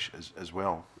if you wish as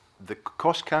well. The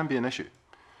cost can be an issue,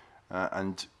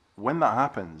 and when that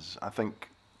happens, I think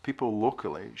people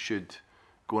locally should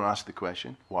go and ask the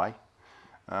question, why?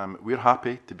 We're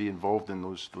happy to be involved in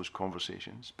those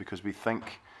conversations because we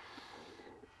think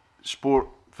sport,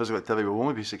 physical activity will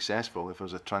only be successful if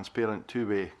there's a transparent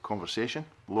two-way conversation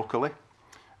locally.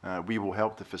 We will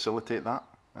help to facilitate that,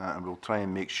 and we'll try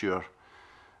and make sure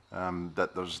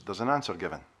that there's an answer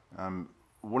given.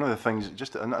 one of the things,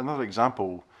 just another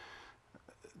example,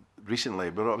 recently,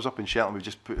 but I was up in Shetland, we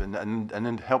just put in, and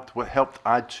then helped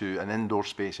add to an indoor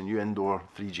space, a new indoor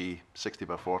 3G 60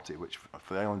 by 40, which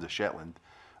for the island of Shetland,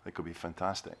 I think would be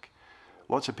fantastic.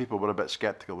 Lots of people were a bit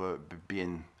sceptical about it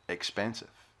being expensive.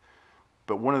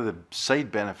 But one of the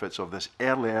side benefits of this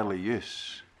early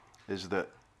use is that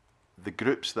the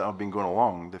groups that have been going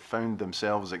along, they found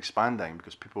themselves expanding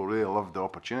because people really loved the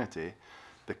opportunity.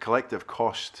 The collective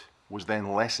cost was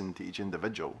then lessened to each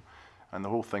individual, and the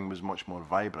whole thing was much more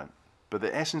vibrant. But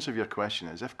the essence of your question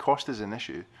is, if cost is an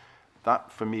issue,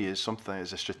 that for me is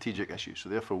a strategic issue. So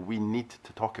therefore we need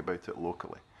to talk about it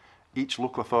locally. Each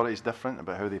local authority is different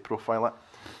about how they profile it.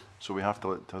 So we have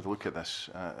to look at this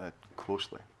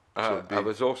closely. So I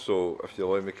was also, if you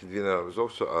allow me, convener, I was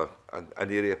also at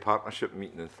an area partnership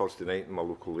meeting on Thursday night in my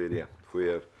local area,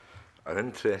 where an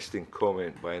interesting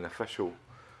comment by an official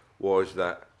was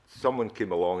that someone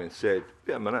came along and said,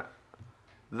 wait a minute,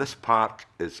 this park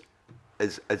is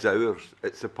ours,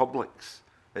 it's the public's,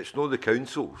 it's not the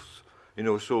council's, you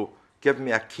know, so give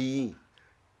me a key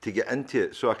to get into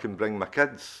it so I can bring my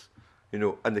kids, you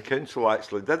know, and the council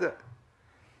actually did it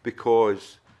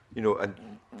because, you know, and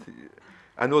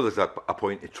I know there's a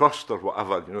point of trust or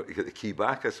whatever, you know, to get the key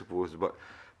back, I suppose, but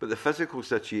the physical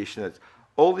situation is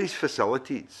all these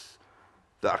facilities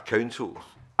that are councils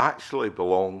actually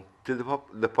belong to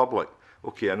the public.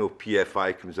 Okay, I know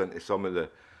PFI comes into some of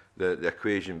the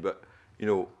equation, but you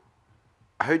know,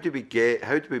 how do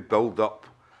we build up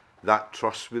that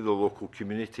trust with the local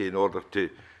community in order to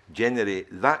generate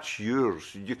that's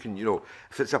yours? You can, you know,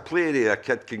 if it's a play area, a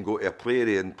kid can go to a play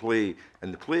area and play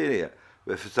in the play area.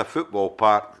 But if it's a football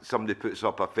park, somebody puts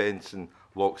up a fence and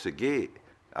locks a gate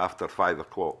after 5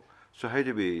 o'clock. So how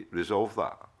do we resolve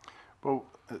that? Well,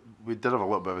 we did have a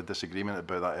little bit of a disagreement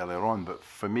about that earlier on, but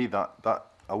for me, that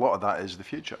a lot of that is the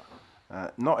future.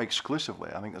 Not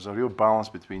exclusively. I think there's a real balance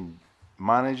between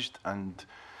managed and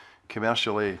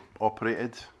commercially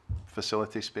operated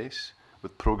facility space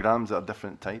with programs that are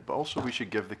different type, but also we should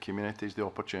give the communities the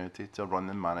opportunity to run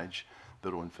and manage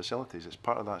their own facilities. It's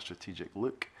part of that strategic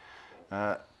look.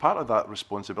 Part of that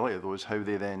responsibility, though, is how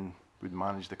they then would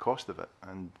manage the cost of it.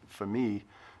 And for me,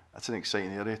 that's an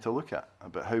exciting area to look at,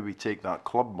 about how we take that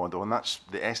club model, and that's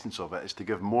the essence of it, is to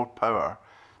give more power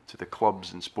to the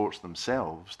clubs and sports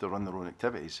themselves to run their own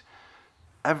activities.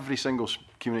 Every single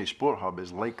community sport hub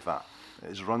is like that.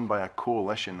 It is run by a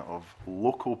coalition of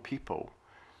local people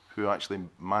who actually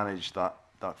manage that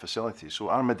facility. So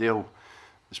Armadale,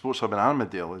 the sports hub in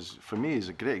Armadale is, for me, is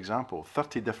a great example.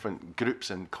 30 different groups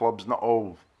and clubs, not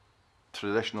all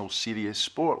traditional serious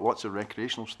sport, lots of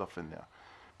recreational stuff in there.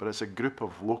 But it's a group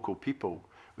of local people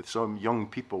with some young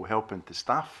people helping to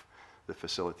staff the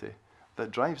facility that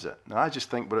drives it. Now, I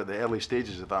just think we're at the early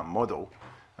stages of that model,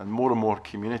 and more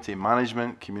community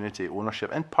management, community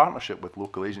ownership, in partnership with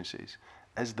local agencies,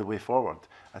 is the way forward.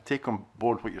 I take on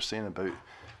board what you're saying about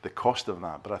the cost of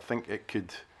that, but I think it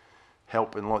could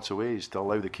help in lots of ways to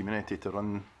allow the community to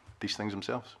run these things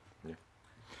themselves. Yeah.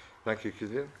 Thank you,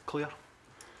 Claire. Claire?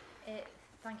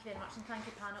 Thank you very much, and thank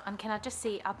you, panel. And can I just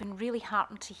say, I've been really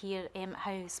heartened to hear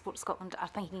how Sports Scotland are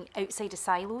thinking outside of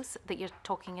silos, that you're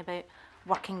talking about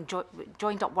working,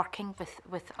 joined up working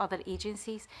with other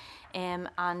agencies, and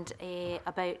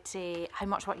about how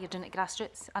much work you're doing at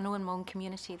grassroots. I know in my own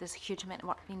community there's a huge amount of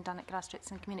work being done at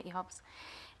grassroots and community hubs.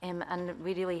 And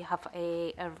we really have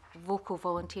our local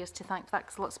volunteers to thank for that,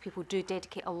 because lots of people do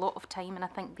dedicate a lot of time, and I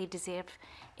think they deserve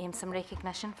some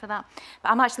recognition for that.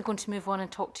 But I'm actually going to move on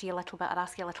and talk to you a little bit, or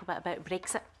ask you a little bit about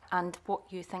Brexit and what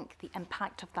you think the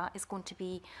impact of that is going to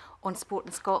be on sport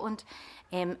in Scotland.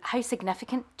 How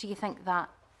significant do you think that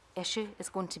issue is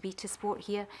going to be to sport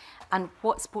here, and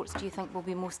what sports do you think will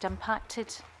be most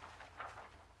impacted?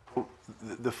 Well,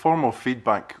 the formal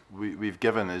feedback we've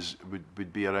given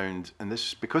would be around, and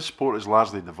this because sport is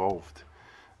largely devolved.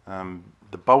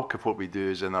 The bulk of what we do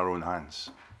is in our own hands,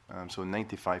 so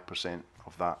 95%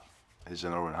 of that is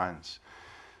in our own hands.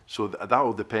 So that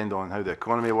will depend on how the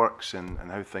economy works and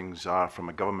how things are from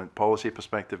a government policy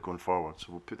perspective going forward. So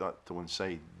we'll put that to one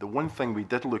side. The one thing we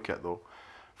did look at, though,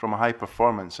 from a high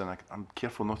performance, and I'm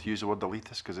careful not to use the word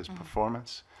elitist because it's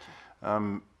performance.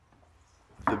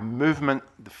 The movement,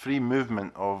 the free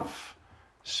movement of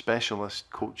specialist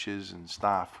coaches and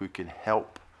staff who can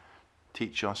help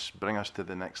teach us, bring us to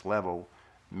the next level,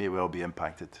 may well be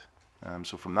impacted.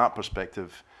 So from that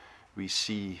perspective, we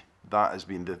see that as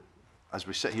being as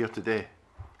we sit here today,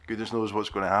 goodness knows what's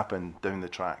going to happen down the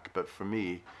track. But for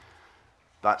me,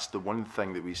 that's the one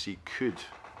thing that we see could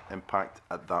impact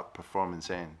at that performance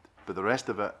end. But the rest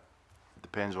of it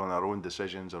depends on our own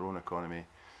decisions, our own economy,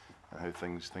 how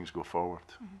things go forward.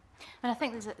 And I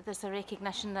think there's a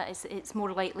recognition that it's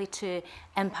more likely to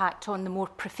impact on the more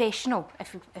professional,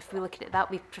 if we look at it that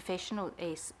way, professional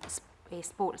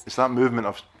sports. It's that movement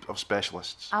of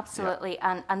specialists. Absolutely,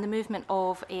 yeah. And the movement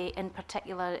of, in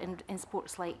particular, in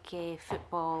sports like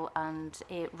football and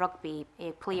rugby,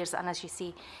 players, and as you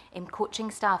say,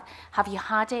 coaching staff. Have you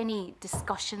had any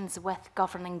discussions with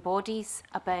governing bodies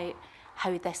about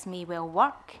how this may well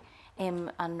work?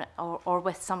 Or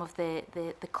with some of the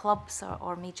clubs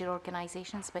or major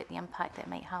organisations about the impact that it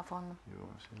might have on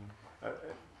them?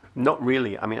 Not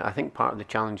really. I mean, I think part of the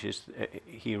challenge is,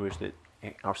 here is that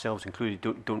ourselves included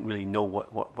don't really know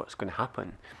what's going to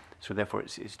happen. So therefore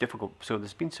it's difficult. So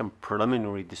there's been some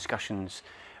preliminary discussions,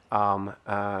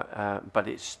 but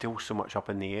it's still so much up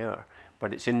in the air.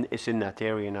 But it's in that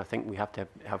area, and I think we have to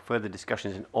have further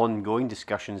discussions and ongoing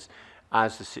discussions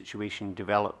as the situation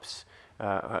develops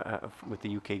with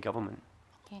the UK government.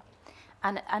 Okay.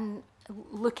 And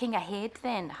looking ahead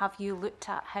then, have you looked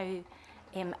at how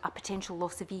a potential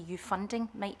loss of EU funding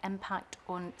might impact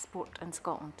on sport in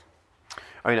Scotland?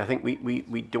 I mean, I think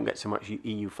we don't get so much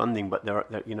EU funding, but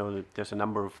there's a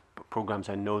number of programs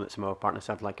I know that some of our partners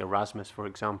have, like Erasmus, for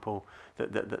example,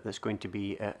 that's going to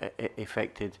be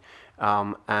affected.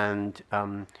 And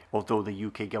although the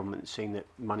UK government is saying that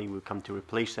money will come to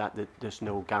replace that there's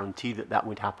no guarantee that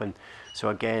would happen. So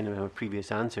again, in my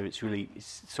previous answer, it's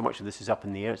so much of this is up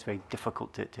in the air. It's very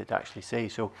difficult to actually say.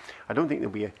 So I don't think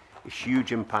there'll be a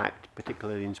huge impact,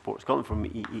 particularly in Sport Scotland,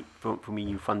 from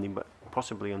EU funding, but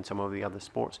possibly on some of the other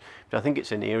sports. But I think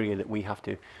it's an area that we have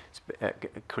to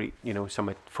create,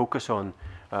 some focus on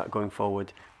going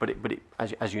forward. But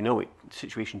as you know, the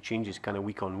situation changes kind of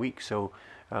week on week, so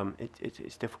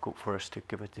it's difficult for us to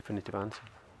give a definitive answer.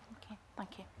 Okay,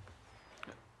 thank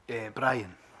you.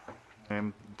 Brian.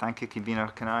 Thank you, convener.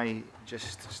 Can I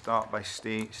just start by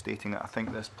stating that I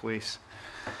think this place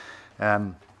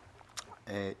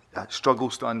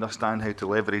struggles to understand how to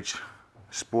leverage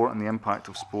sport and the impact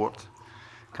of sport.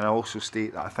 Can I also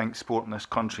state that I think sport in this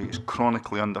country is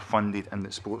chronically underfunded, and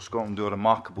that Sport Scotland do a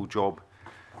remarkable job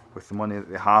with the money that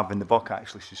they have, and the buck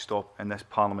actually should stop in this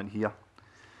Parliament here.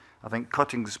 I think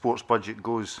cutting the sports budget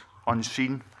goes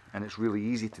unseen, and it's really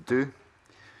easy to do.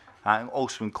 And it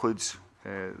also includes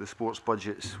the sports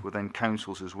budgets within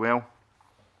councils as well.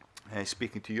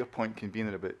 Speaking to your point,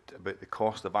 convener, about the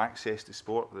cost of access to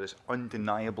sport, there is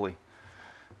undeniably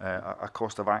a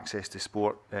cost of access to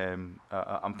sport.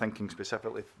 I'm thinking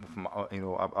specifically from,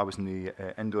 I was in the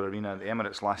indoor arena at the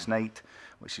Emirates last night,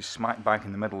 which is smack bang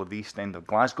in the middle of the east end of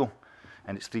Glasgow,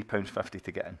 and it's £3.50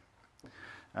 to get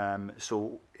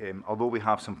in. Although we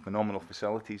have some phenomenal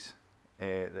facilities,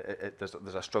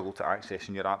 there's a struggle to access,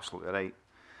 and you're absolutely right.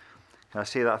 Can I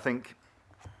say that I think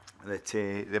that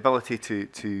the ability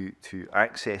to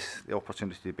access the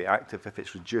opportunity to be active, if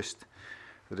it's reduced,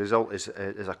 the result is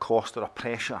a cost or a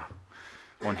pressure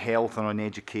on health and on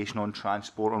education, on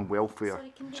transport, on welfare.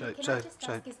 Sorry, can I just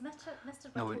ask, is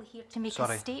Mr. Buckle here to make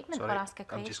a statement or ask a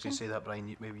question? I'm just going to say that,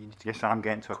 Brian, maybe you need to... Yes, I'm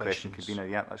getting to a question, convener,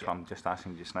 yeah, that's what I'm just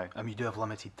asking just now. You do have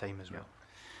limited time as well.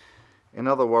 In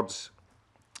other words,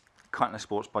 cutting a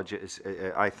sports budget is,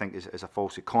 I think, is a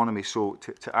false economy. So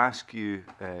to ask you,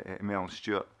 Mel and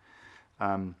Stuart,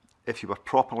 if you were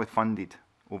properly funded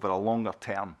over a longer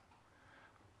term,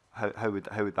 how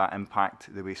would that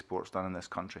impact the way sport's done in this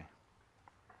country?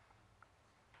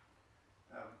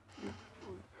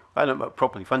 I don't know about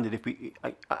properly funded.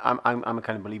 I'm a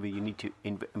kind of believer you need to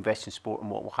invest in sport, and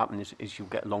what will happen is you'll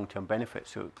get long-term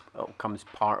benefits. So it comes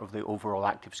part of the overall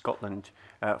Active Scotland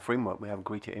framework. We have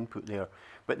greater input there.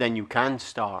 But then you can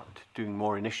start doing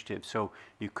more initiatives. So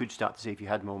you could start to say, if you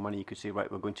had more money, you could say,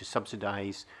 right, we're going to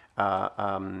subsidise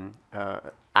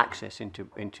access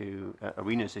into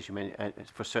arenas, as you mentioned,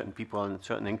 for certain people on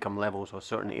certain income levels or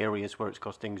certain areas where it's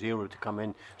costing zero to come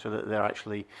in, so that they're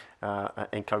actually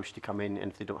encouraged to come in,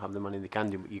 and if they don't have the money they can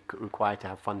do, but you're required to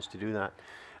have funds to do that.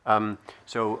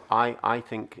 So I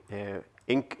think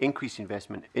increased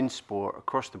investment in sport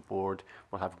across the board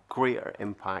will have greater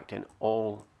impact in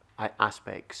all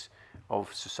aspects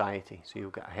of society. So you'll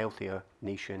get a healthier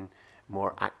nation,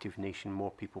 more active nation,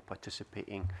 more people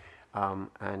participating,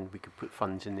 and we could put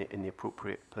funds in the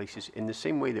appropriate places in the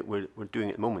same way that we're doing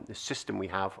at the moment. The system we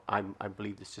have, I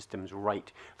believe the system's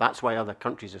right. That's why other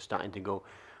countries are starting to go,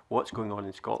 what's going on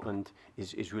in Scotland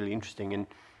is really interesting. And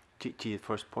to your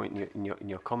first point in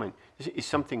your comment, this is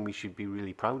something we should be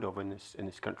really proud of in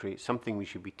this country. It's something we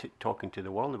should be talking to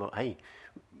the world about. Hey,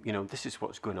 this is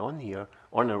what's going on here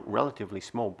on a relatively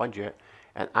small budget,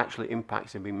 and actually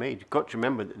impacts have been made. You've got to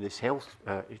remember that this health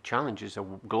challenge is a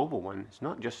global one. It's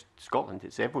not just Scotland,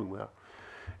 it's everywhere.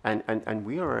 And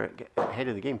we are ahead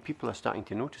of the game. People are starting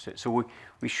to notice it. So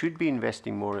we should be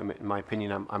investing more, in my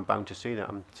opinion. I'm bound to say that.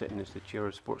 I'm sitting as the chair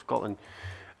of Sport Scotland,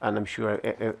 and I'm sure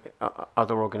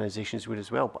other organisations would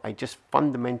as well. But I just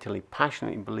fundamentally,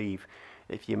 passionately believe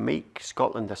if you make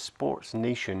Scotland a sports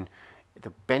nation,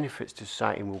 the benefits to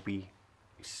society will be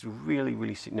really,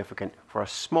 really significant. For a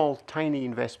small, tiny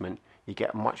investment, you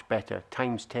get much better,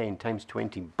 times 10, times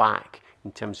 20 back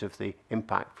in terms of the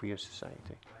impact for your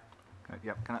society.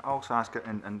 Yep. Can I also ask,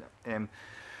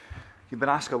 you've been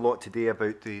asked a lot today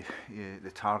about the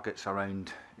targets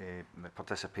around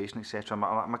participation, etc.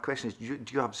 My question is,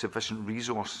 do you have sufficient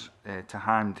resource to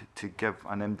hand to give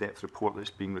an in-depth report that's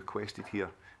being requested here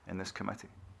in this committee?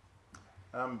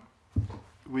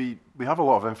 We have a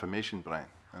lot of information, Brian,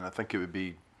 and I think it would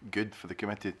be good for the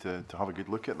committee to have a good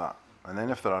look at that. And then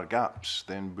if there are gaps,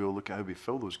 then we'll look at how we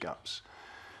fill those gaps.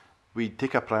 We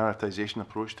take a prioritisation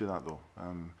approach to that, though.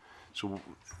 So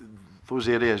those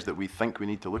areas that we think we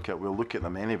need to look at, we'll look at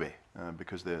them anyway,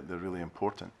 because they're really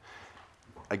important.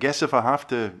 I guess if I have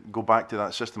to go back to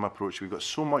that system approach, we've got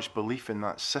so much belief in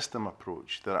that system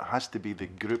approach that it has to be the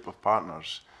group of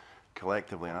partners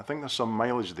collectively. And I think there's some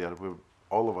mileage there where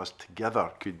all of us together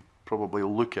could probably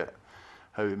look at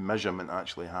how measurement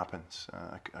actually happens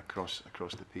across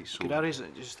the piece. So, could I raise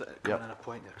just a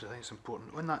point there, because I think it's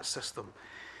important. On that system,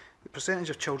 the percentage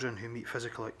of children who meet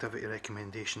physical activity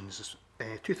recommendations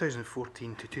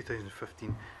 2014 to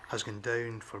 2015 has gone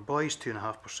down for boys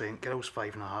 2.5%, girls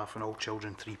 5.5%, and all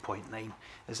children 3.9%.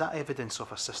 Is that evidence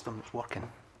of a system that's working?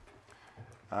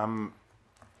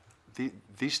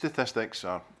 These statistics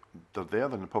they're there,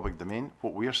 they're in the public domain.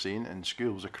 What we are seeing in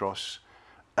schools across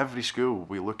every school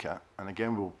we look at, and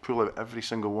again we'll pull out every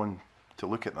single one to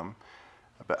look at them,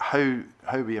 about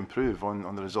how we improve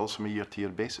on the results from a year-to-year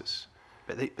basis.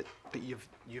 But you've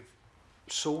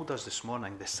sold us this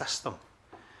morning the system,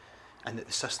 and that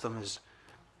the system is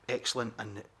excellent,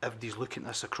 and that everybody's looking at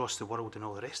this across the world and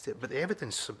all the rest of it. But the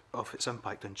evidence of its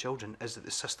impact on children is that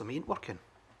the system ain't working.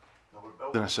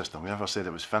 Building a system. We never said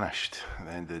it was finished at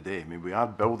the end of the day. I mean, we are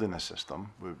building a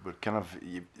system. We're kind of,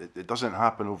 it doesn't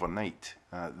happen overnight.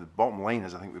 The bottom line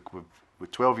is, I think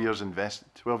with 12 years of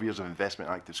investment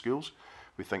in active schools,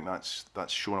 we think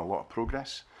that's shown a lot of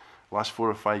progress. Last 4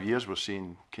 or 5 years, we're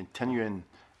seeing continuing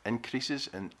increases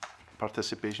in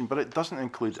participation, but it doesn't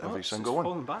include every single one.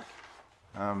 Falling back.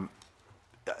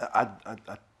 I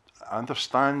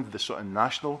understand the sort of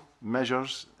national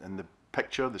measures and the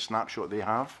picture, the snapshot they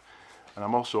have, and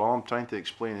all I'm trying to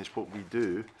explain is what we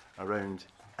do around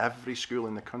every school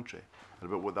in the country, and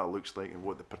about what that looks like and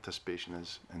what the participation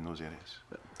is in those areas.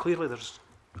 But clearly, there's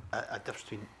a difference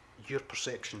between your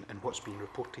perception and what's being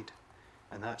reported,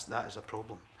 and that is a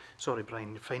problem. Sorry,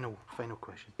 Brian. Final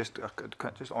question. Just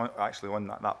actually on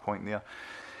that point there,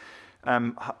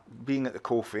 being at the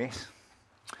coalface,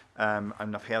 and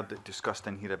I've heard it discussed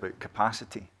in here about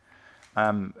capacity.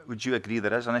 Would you agree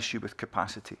there is an issue with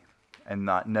capacity? In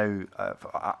that now,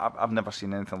 I've never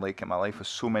seen anything like it in my life, with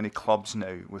so many clubs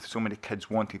now, with so many kids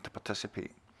wanting to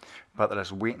participate, but there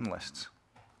is waiting lists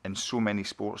in so many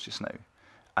sports just now.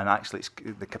 And actually, it's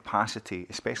the capacity,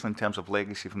 especially in terms of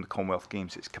legacy from the Commonwealth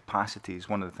Games, its capacity is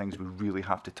one of the things we really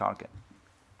have to target.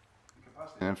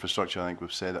 In infrastructure, I think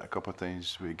we've said it a couple of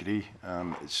times, we agree.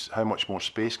 It's how much more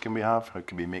space can we have? How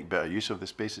can we make better use of the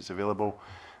space that's available?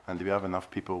 And do we have enough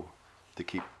people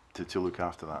to look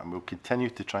after that? And we'll continue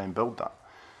to try and build that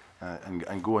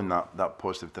and go in that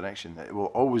positive direction. It will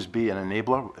always be an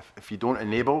enabler. If you don't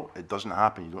enable, it doesn't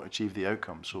happen. You don't achieve the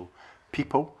outcome. So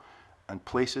people and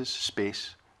places,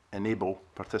 space, enable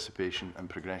participation and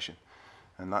progression.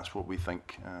 And that's what we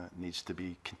think needs to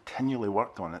be continually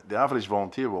worked on. The average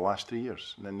volunteer will last 3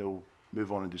 years, and then they'll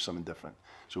move on and do something different.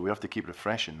 So we have to keep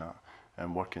refreshing that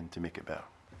and working to make it better.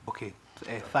 Okay,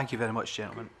 thank you very much,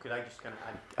 gentlemen. Could I just kind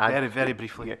of add very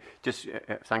briefly? Yeah, just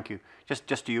thank you.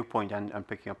 Just to your point, and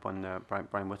picking up on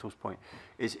Brian Whittle's point,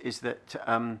 is that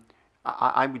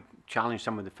I would challenge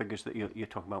some of the figures that you're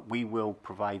talking about. We will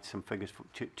provide some figures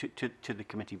to the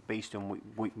committee based on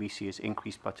what we see as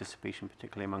increased participation,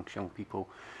 particularly amongst young people.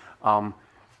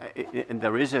 And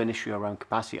there is an issue around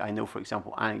capacity. I know, for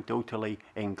example, anecdotally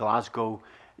in Glasgow,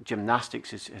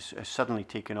 gymnastics has suddenly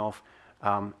taken off.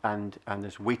 And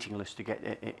there's waiting lists to get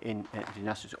in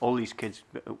gymnastics. All these kids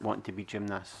want to be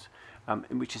gymnasts,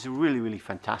 which is a really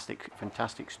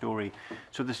fantastic story.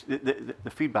 So the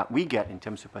feedback we get in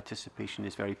terms of participation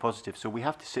is very positive. So we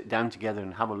have to sit down together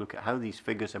and have a look at how these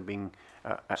figures are being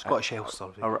Scottish Health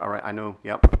Survey. I know.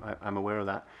 Yep, I'm aware of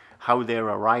that. How they're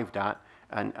arrived at,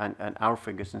 and our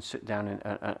figures and sit down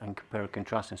and compare and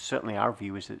contrast. And certainly our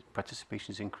view is that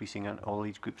participation is increasing in all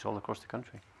age groups all across the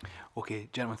country. Okay,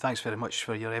 gentlemen, thanks very much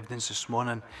for your evidence this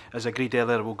morning. As agreed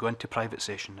earlier, we'll go into private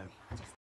session now.